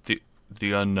unknowns.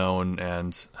 The unknown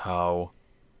and how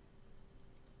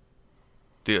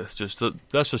let's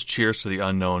just cheers to the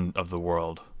unknown of the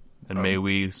world, and may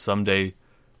we someday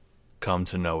come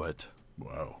to know it.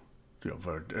 Wow. I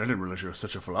didn't realize you were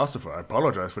such a philosopher. I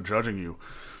apologize for judging you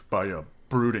by your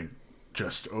brooding,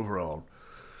 just overall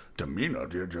demeanor.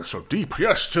 You're just so deep.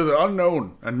 Yes, to the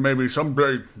unknown, and maybe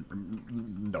someday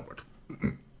know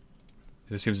it.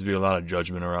 There seems to be a lot of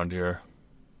judgment around here.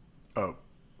 Oh.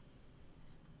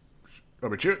 Oh,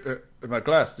 but in my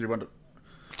glass, do you want to...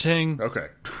 Ting. Okay.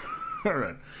 All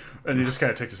right. And he just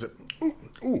kind of takes a sip.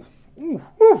 Ooh.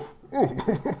 Whoa.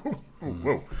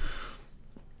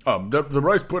 The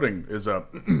rice pudding is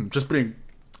just being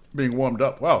warmed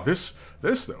up. Wow, this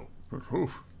though.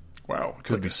 Oof. Wow. It's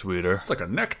Could like be sweeter. It's like a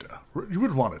nectar. You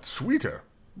would want it sweeter.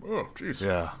 Oh, jeez.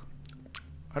 Yeah.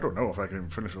 I don't know if I can even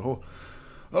finish the whole.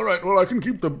 All right, well, I can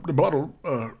keep the bottle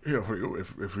here for you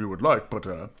if you would like, but,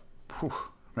 whew,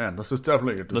 man, this is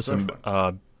definitely a Listen,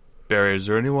 disaster. Barry, is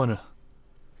there anyone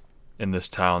in this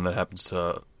town that happens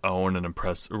to own an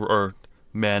or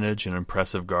manage an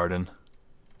impressive garden?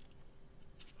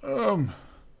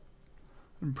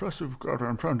 Impressive garden.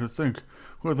 I'm trying to think.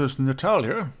 Well, there's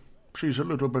Natalia. She's a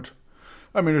little bit.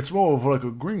 I mean, it's more of like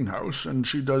a greenhouse, and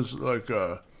she does like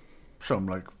some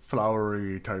like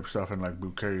flowery type stuff and like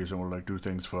bouquets, and will like do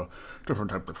things for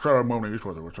different types of ceremonies,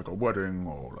 whether it's like a wedding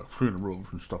or like funerals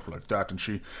and stuff like that. And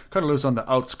she kind of lives on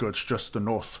the outskirts, just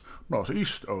the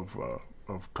northeast of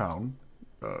town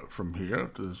from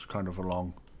here. There's kind of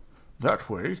along that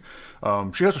way.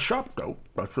 She has a shop though.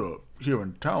 That's here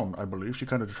in town, I believe. She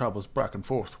kind of travels back and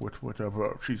forth with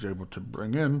whatever she's able to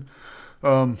bring in.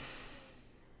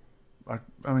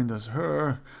 I mean, there's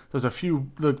her. There's a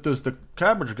few. There's the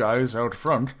cabbage guys out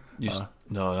front.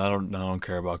 No, I don't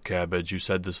care about cabbage. You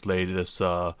said this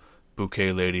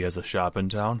bouquet lady has a shop in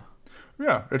town.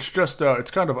 Yeah, it's just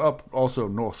it's kind of up also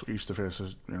northeast of here. So,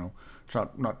 it's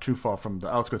not too far from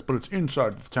the outskirts, but it's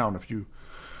inside the town. If you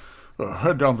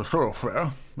head down the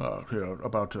thoroughfare here,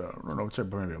 about I don't know, say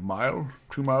maybe a mile,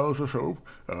 2 miles or so.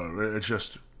 It's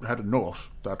just headed north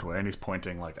that way, and he's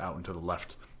pointing like out into the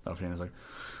left of here. And he's like,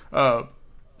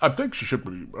 I think she should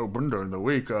be open during the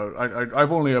week.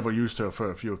 I've only ever used her for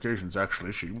a few occasions,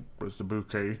 actually. She was the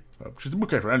bouquet. She's the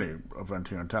bouquet for any event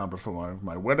here in town, but for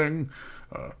my wedding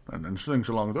and things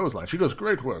along those lines. She does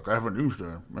great work. I haven't used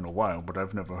her in a while, but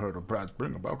I've never heard a bad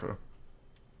thing about her.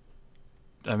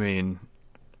 I mean,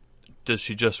 does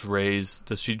she just grow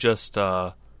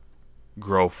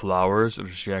flowers, or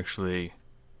does she actually,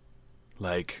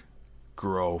 like,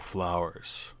 grow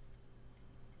flowers?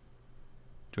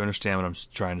 Do you understand what I'm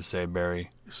trying to say, Barry?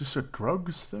 Is this a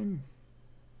drugs thing?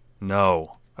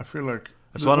 No. I feel like...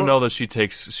 I just want to know that she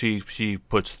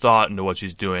puts thought into what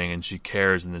she's doing, and she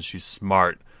cares, and that she's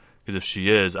smart. Because if she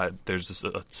is, there's just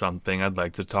something I'd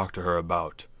like to talk to her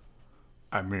about.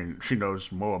 I mean, she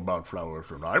knows more about flowers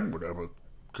than I would ever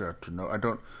care to know. I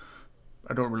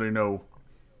don't really know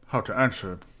how to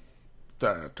answer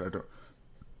that.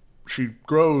 She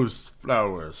grows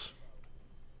flowers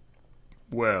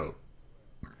well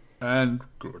and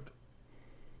good.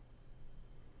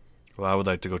 Well, I would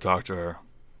like to go talk to her.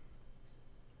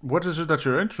 What is it that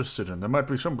you're interested in? There might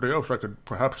be somebody else I could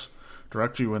perhaps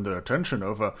direct you in the attention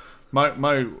of.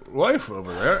 My wife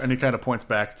over there. And he kind of points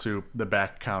back to the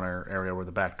back counter area where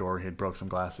the back door, he had broke some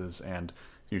glasses, and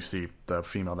you see the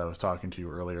female that was talking to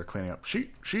you earlier cleaning up.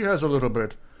 She has a little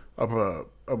bit of a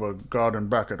garden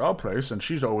back at our place, and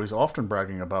she's always often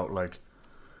bragging about like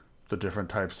the different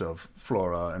types of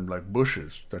flora and like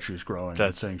bushes that she's growing,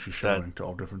 and saying she's showing to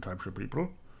all different types of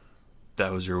people.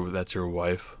 That's your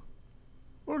wife?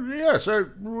 Well, yes,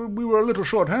 we were a little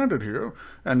short-handed here,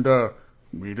 and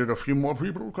needed a few more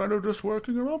people kind of just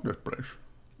working around this place.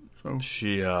 So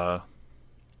she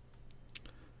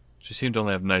seemed to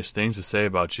only have nice things to say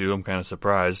about you. I'm kind of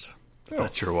surprised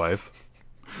that's your wife.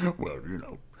 Well,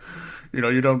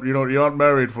 you aren't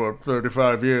married for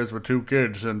 35 years with 2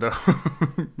 kids and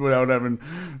without having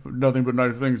nothing but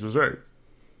nice things to say.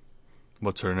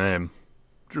 What's her name?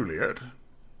 Juliet.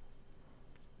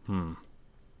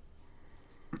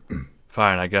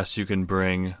 Fine, I guess you can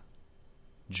bring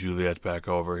Juliet back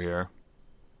over here.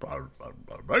 All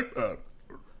right.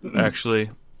 Actually,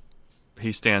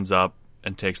 he stands up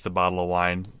and takes the bottle of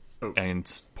wine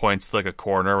and points to like a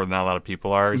corner where not a lot of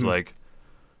people are. He's like,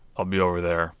 I'll be over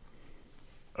there.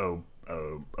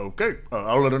 Okay.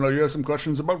 I'll let her know you have some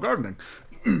questions about gardening.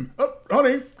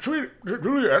 Honey, sweet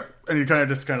Juliet. And he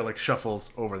kind of like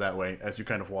shuffles over that way as you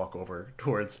kind of walk over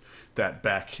towards that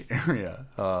back area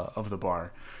of the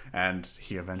bar. And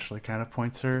he eventually kind of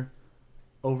points her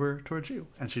over towards you.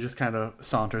 And she just kind of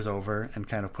saunters over and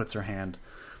kind of puts her hand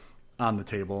on the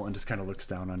table and just kind of looks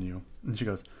down on you. And she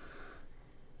goes,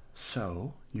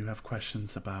 "So, you have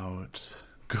questions about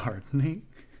gardening?"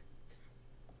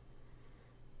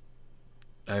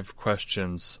 I have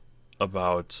questions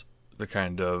about the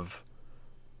kind of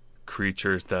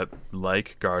creatures that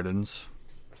like gardens.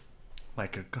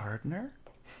 Like a gardener?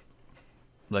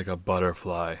 Like a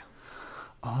butterfly.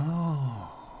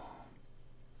 Oh.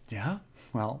 Yeah?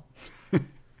 Well,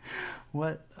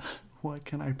 what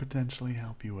can I potentially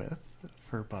help you with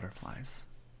for butterflies?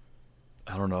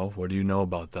 I don't know. What do you know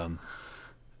about them?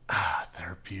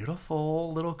 They're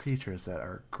beautiful little creatures that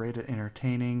are great at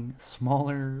entertaining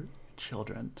smaller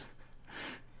children.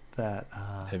 That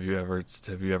Have you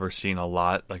ever seen a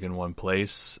lot like in one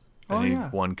place? Oh, Any yeah.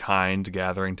 one kind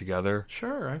gathering together?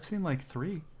 Sure, I've seen like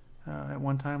 3 at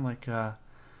one time. Like I'm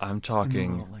in the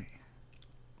talking little,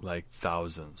 like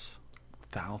thousands.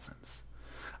 thousands.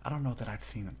 I don't know that I've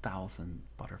seen 1,000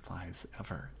 butterflies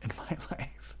ever in my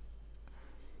life.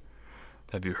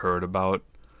 Have you heard about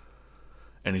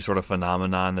any sort of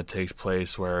phenomenon that takes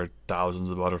place where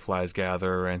thousands of butterflies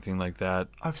gather or anything like that?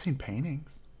 I've seen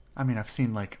paintings. I mean, I've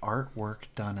seen like artwork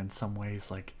done in some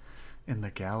ways, like in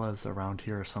the galas around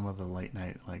here, or some of the late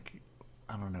night, like,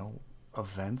 I don't know,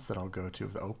 events that I'll go to,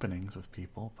 the openings with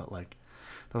people. But like,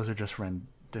 those are just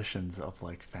renditions of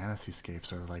like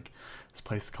Fantasyscapes, or like this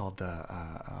place called the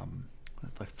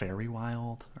like Fairy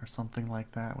Wild or something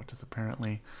like that, which is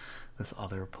apparently this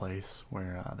other place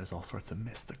where there's all sorts of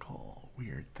mystical,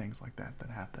 weird things like that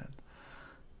happen.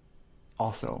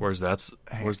 Also, Where's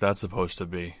that supposed to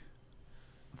be?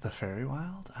 the Fairy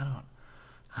Wild? I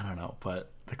don't know,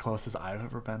 but the closest I've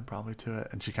ever been probably to it.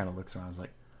 And she kind of looks around and is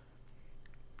like,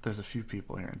 there's a few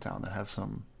people here in town that have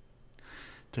some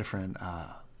different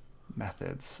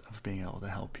methods of being able to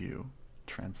help you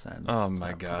transcend. Oh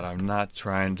my God, I'm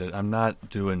not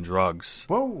doing drugs.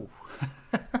 Whoa.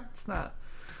 It's not.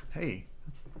 Hey,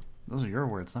 those are your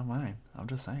words, not mine. I'm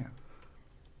just saying.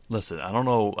 Listen, I don't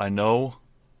know. I know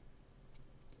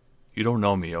you don't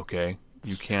know me, okay?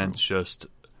 You can't just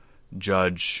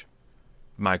judge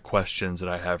my questions that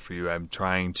I have for you. I'm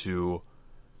trying to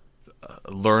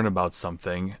learn about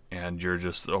something, and you're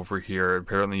just over here.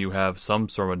 Apparently you have some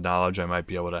sort of knowledge I might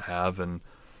be able to have, and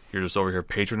you're just over here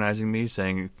patronizing me,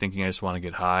 thinking I just want to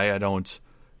get high. I don't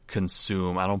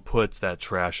put that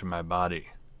trash in my body.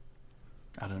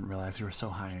 I didn't realize you were so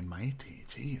high and mighty.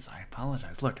 Jeez, I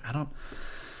apologize. Look, I don't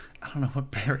know what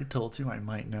Barry told you. I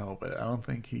might know, but I don't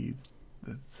think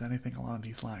it's anything along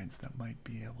these lines that might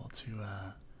be able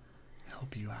to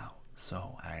help you out.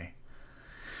 So I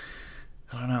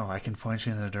don't know. I can point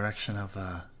you in the direction of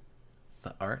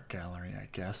the art gallery, I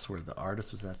guess, where the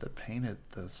artist was that painted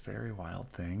those Fairy Wild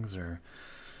things. Or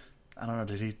I don't know.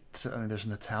 Did he? I mean, there's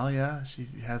Natalia. She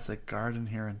has a garden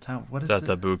here in town. What is that? it?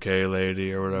 The bouquet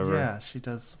lady or whatever? Yeah, she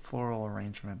does floral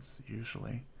arrangements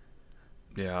usually.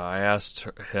 Yeah, I asked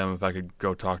him if I could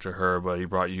go talk to her, but he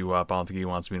brought you up. I don't think he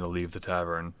wants me to leave the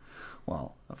tavern.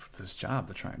 Well, it's his job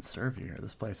to try and serve you here.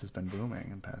 This place has been booming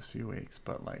in the past few weeks.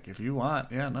 But, like, if you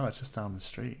want, yeah, no, it's just down the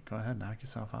street. Go ahead, knock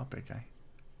yourself out, big guy.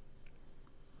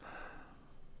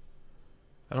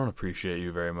 I don't appreciate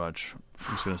you very much.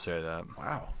 I'm just going to say that.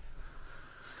 Wow.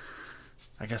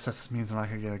 I guess that means I'm not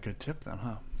going to get a good tip then,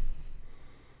 huh?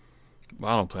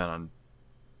 Well, I don't plan on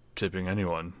tipping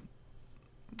anyone.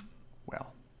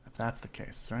 Well, if that's the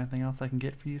case, is there anything else I can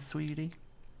get for you, sweetie?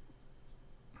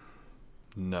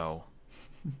 No.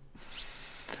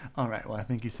 All right, well, I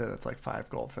think you said it's like 5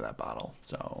 gold for that bottle,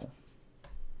 so...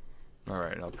 All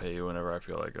right, I'll pay you whenever I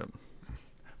feel like it.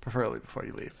 Preferably before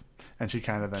you leave. And she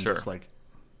kind of then Sure. just, like,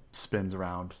 spins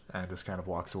around and just kind of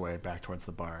walks away back towards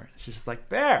the bar. She's just like,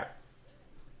 Bear!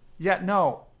 Yeah,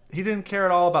 no. He didn't care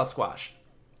at all about squash.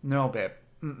 No, babe.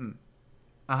 Mm-mm.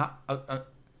 Uh-huh.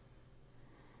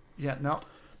 Yeah, no.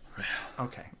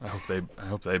 Okay. I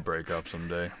hope they break up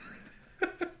someday.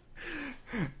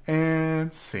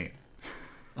 And scene.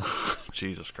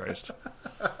 Jesus Christ.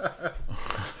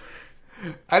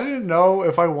 I didn't know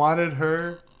if I wanted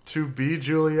her to be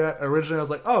Juliet. Originally, I was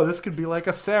like, oh, this could be like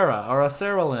a Sarah or a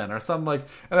Sarah Lynn or something like...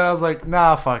 And then I was like,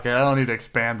 nah, fuck it. I don't need to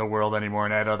expand the world anymore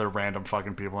and add other random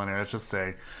fucking people in here. Let's just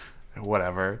say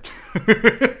whatever.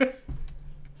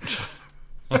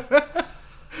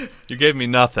 You gave me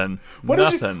nothing.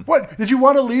 Nothing. Did you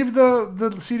want to leave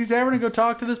the CD Tavern and go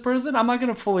talk to this person? I'm not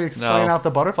going to fully explain No. out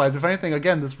the butterflies. If anything,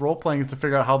 again, this role playing is to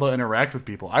figure out how they'll interact with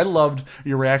people. I loved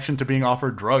your reaction to being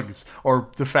offered drugs, or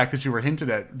the fact that you were hinted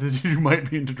at that you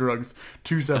might be into drugs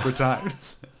 2 separate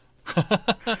times.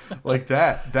 Like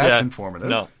that. That's Yeah, informative.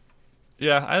 No.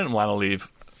 Yeah, I didn't want to leave.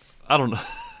 I don't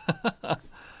know.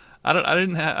 I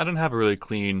didn't have a really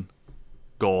clean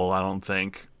goal, I don't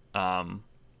think.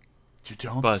 You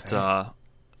don't But say.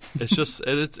 it's just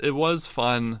it was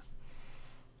fun.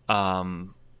 I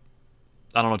don't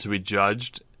know, to be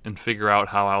judged and figure out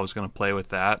how I was going to play with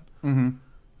that,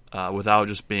 without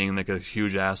just being like a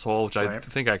huge asshole, which I Right.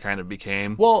 think I kind of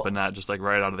became. Well, but not just like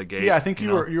right out of the gate. Yeah, I think you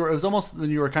know? were. It was almost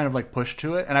you were kind of like pushed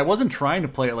to it, and I wasn't trying to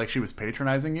play it like she was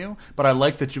patronizing you, but I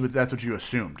liked that that's what you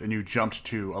assumed, and you jumped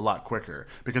to a lot quicker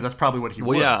because that's probably what he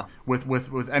would. yeah.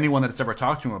 With anyone that's ever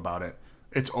talked to him about it,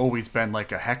 it's always been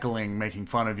like a heckling, making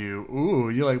fun of you. Ooh,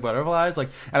 you like butterflies, like,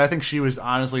 and I think she was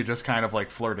honestly just kind of like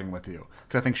flirting with you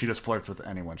because I think she just flirts with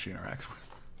anyone she interacts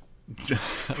with.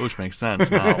 Which makes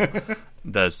sense now.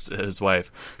 That's his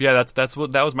wife. But yeah,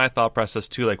 that was my thought process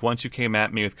too. Like once you came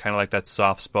at me with kind of like that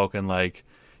soft spoken, like,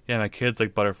 yeah, my kids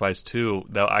like butterflies too.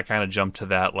 That I kind of jumped to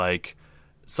that, like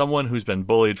someone who's been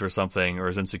bullied for something or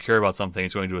is insecure about something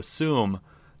is going to assume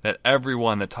that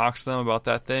everyone that talks to them about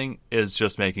that thing is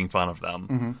just making fun of them.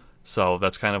 Mm-hmm. So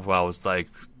that's kind of why I was like,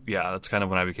 yeah, that's kind of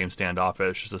when I became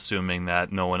standoffish, just assuming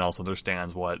that no one else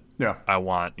understands what I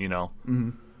want, you know. Mm-hmm.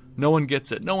 No one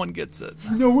gets it. No one gets it.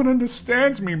 No one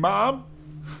understands me, Mom.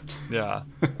 Yeah.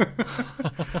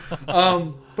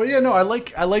 But yeah, no, I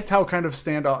liked how kind of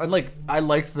standoff, and like I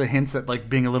liked the hints at like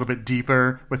being a little bit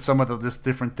deeper with some of the just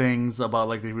different things about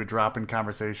like that he would drop in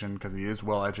conversation because he is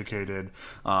well educated.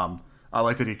 I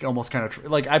like that he almost kind of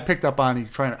like I picked up on he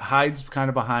hides kind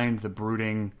of behind the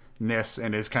broodingness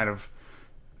and is kind of,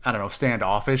 I don't know,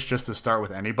 standoffish just to start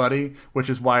with anybody, which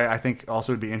is why I think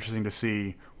also would be interesting to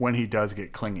see when he does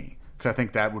get clingy. Because I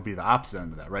think that would be the opposite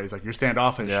end of that, right? He's like, you're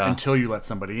standoffish until you let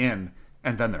somebody in,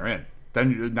 and then they're in.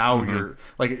 Then you're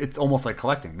like, it's almost like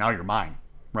collecting. Now you're mine,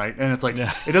 right? And it's like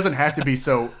it doesn't have to be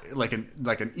so like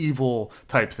an evil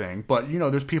type thing, but you know,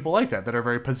 there's people like that are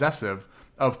very possessive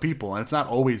of people, and it's not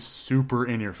always super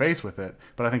in your face with it.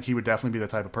 But I think he would definitely be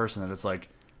the type of person that it's like,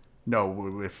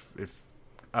 no, if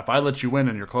I let you in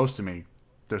and you're close to me,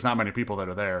 there's not many people that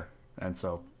are there, and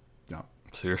so, no.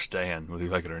 So you're staying, whether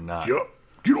you like it or not. Yep.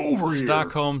 Get over here.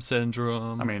 Stockholm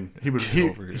Syndrome. I mean, he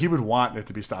would want it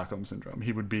to be Stockholm Syndrome.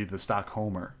 He would be the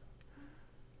Stockholmer.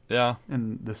 Yeah.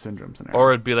 In the syndrome scenario.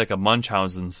 Or it'd be like a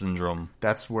Munchausen syndrome.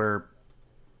 That's where...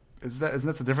 Isn't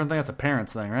that a different thing? That's a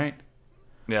parent's thing, right?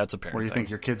 Yeah, it's a parent Where you thing.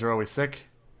 think your kids are always sick?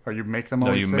 Or you make them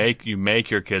always sick? You make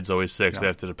your kids always sick, so they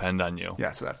have to depend on you.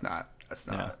 Yeah, so that's not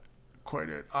quite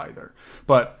it either.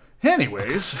 But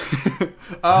anyways, did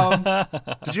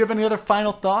you have any other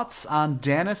final thoughts on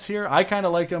Danis here? I kind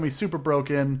of like him. He's super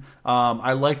broken.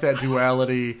 I like that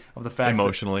duality of the fact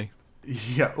emotionally.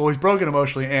 Yeah, well, he's broken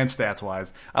emotionally and stats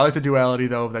wise. I like the duality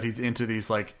though that he's into these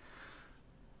like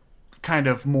kind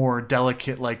of more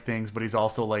delicate like things, but he's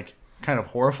also like kind of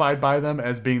horrified by them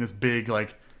as being this big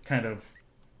like kind of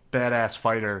badass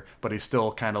fighter, but he's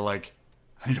still kind of like,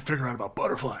 I need to figure out about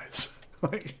butterflies.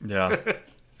 Like, yeah.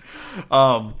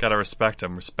 Gotta respect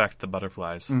him. Respect the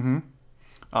butterflies. Mm-hmm.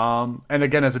 And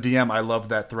again, as a DM, I love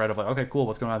that thread of like, okay, cool,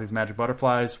 what's going on with these magic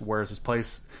butterflies? Where's his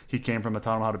place? He came from a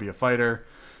taught him how to be a fighter,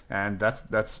 and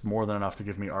that's more than enough to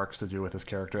give me arcs to do with his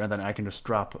character. And then I can just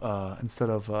drop instead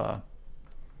of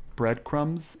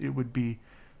breadcrumbs, it would be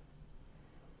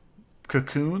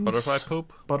cocoons, butterfly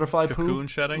poop, cocoon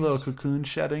sheddings, little cocoon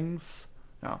sheddings.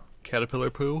 No. Caterpillar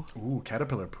poo. Ooh,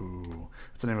 caterpillar poo.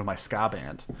 That's the name of my ska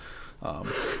band. I'd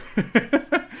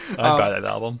buy that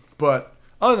album. But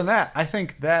other than that, I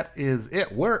think that is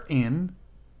it. We're in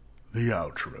the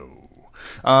outro.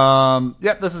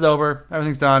 Yep, this is over.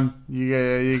 Everything's done.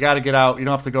 You got to get out. You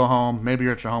don't have to go home. Maybe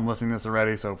you're at your home listening to this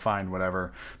already, so fine,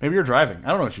 whatever. Maybe you're driving. I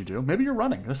don't know what you do. Maybe you're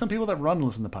running. There's some people that run and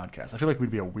listen to podcasts. I feel like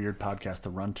we'd be a weird podcast to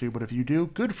run to, but if you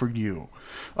do, good for you.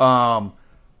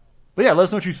 But yeah, let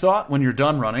us know what you thought when you're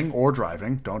done running or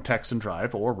driving. Don't text and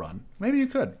drive or run. Maybe you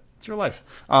could. It's your life.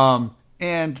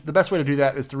 And the best way to do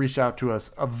that is to reach out to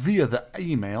us via the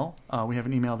email. We have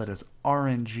an email that is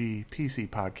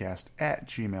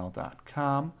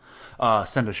rngpcpodcast@gmail.com.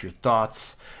 Send us your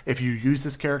thoughts. If you use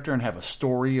this character and have a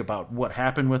story about what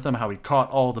happened with him, how he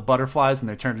caught all the butterflies and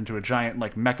they turned into a giant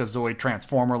like Mechazoid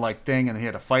Transformer-like thing and he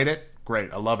had to fight it,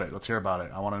 great. I love it. Let's hear about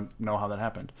it. I want to know how that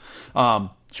happened.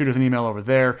 Shoot us an email over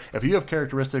there. If you have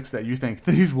characteristics that you think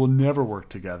these will never work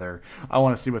together, I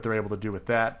want to see what they're able to do with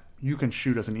that. You can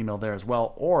shoot us an email there as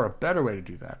well. Or a better way to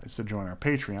do that is to join our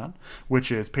Patreon,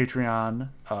 which is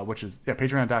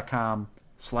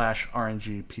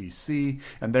patreon.com/RNGPC.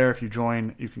 And there, if you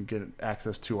join, you can get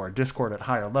access to our Discord at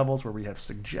higher levels where we have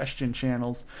suggestion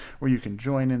channels where you can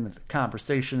join in the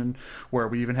conversation, where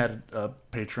we even had a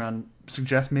Patreon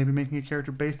suggest maybe making a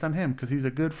character based on him because he's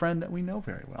a good friend that we know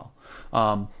very well.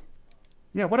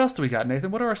 Yeah, what else do we got,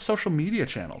 Nathan? What are our social media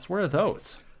channels? Where are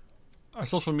those? Our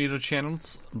social media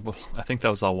channels, well, I think that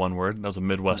was all one word. That was a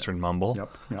Midwestern mumble.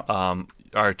 Yep.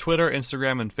 Our Twitter,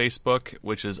 Instagram, and Facebook,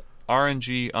 which is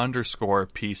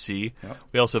RNG_PC. Yep.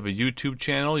 We also have a YouTube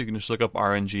channel. You can just look up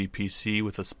RNGPC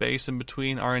with a space in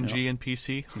between RNG and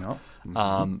PC. Yep.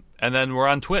 Mm-hmm. And then we're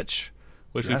on Twitch,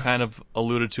 which we kind of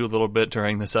alluded to a little bit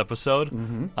during this episode.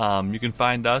 Mm-hmm. You can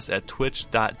find us at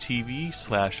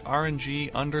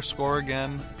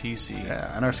twitch.tv/RNG_PC.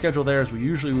 Yeah, and our schedule there is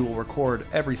we will record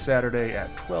every Saturday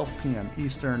at 12 p.m.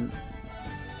 Eastern,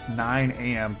 9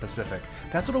 a.m. Pacific.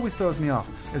 That's what always throws me off,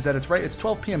 is that it's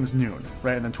 12 p.m. is noon,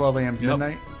 right? And then 12 a.m. is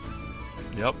midnight.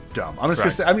 Yep. Dumb. I'm just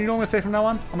going to say, you know what I'm going to say from now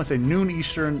on? I'm going to say noon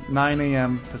Eastern, 9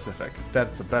 a.m. Pacific.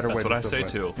 That's a better way to That's what I say,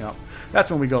 too. Yep. That's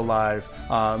when we go live.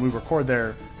 We record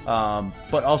there.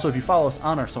 But also, if you follow us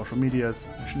on our social medias,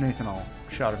 which Nathan will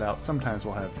shout it out, sometimes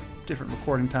we'll have different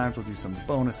recording times. We'll do some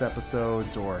bonus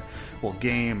episodes, or we'll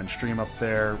game and stream up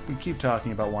there. We keep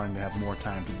talking about wanting to have more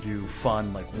time to do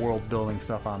fun, like world-building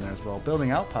stuff on there as well.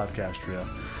 Building out Podcastria,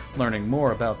 learning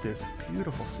more about this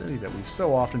beautiful city that we've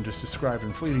so often just described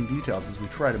in fleeting details as we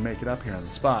try to make it up here on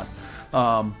the spot.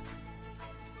 So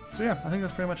yeah, I think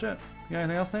that's pretty much it. You got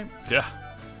anything else, Nate? Yeah.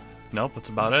 Nope, that's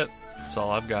about it. That's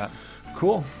all I've got.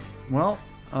 Cool. Well,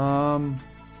 I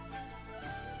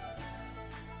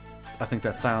think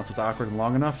that silence was awkward and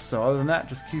long enough. So other than that,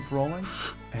 just keep rolling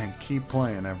and keep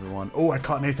playing, everyone. Oh, I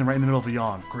caught Nathan right in the middle of a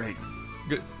yawn. Great.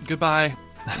 Goodbye.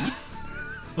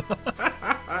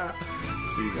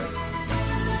 See you guys.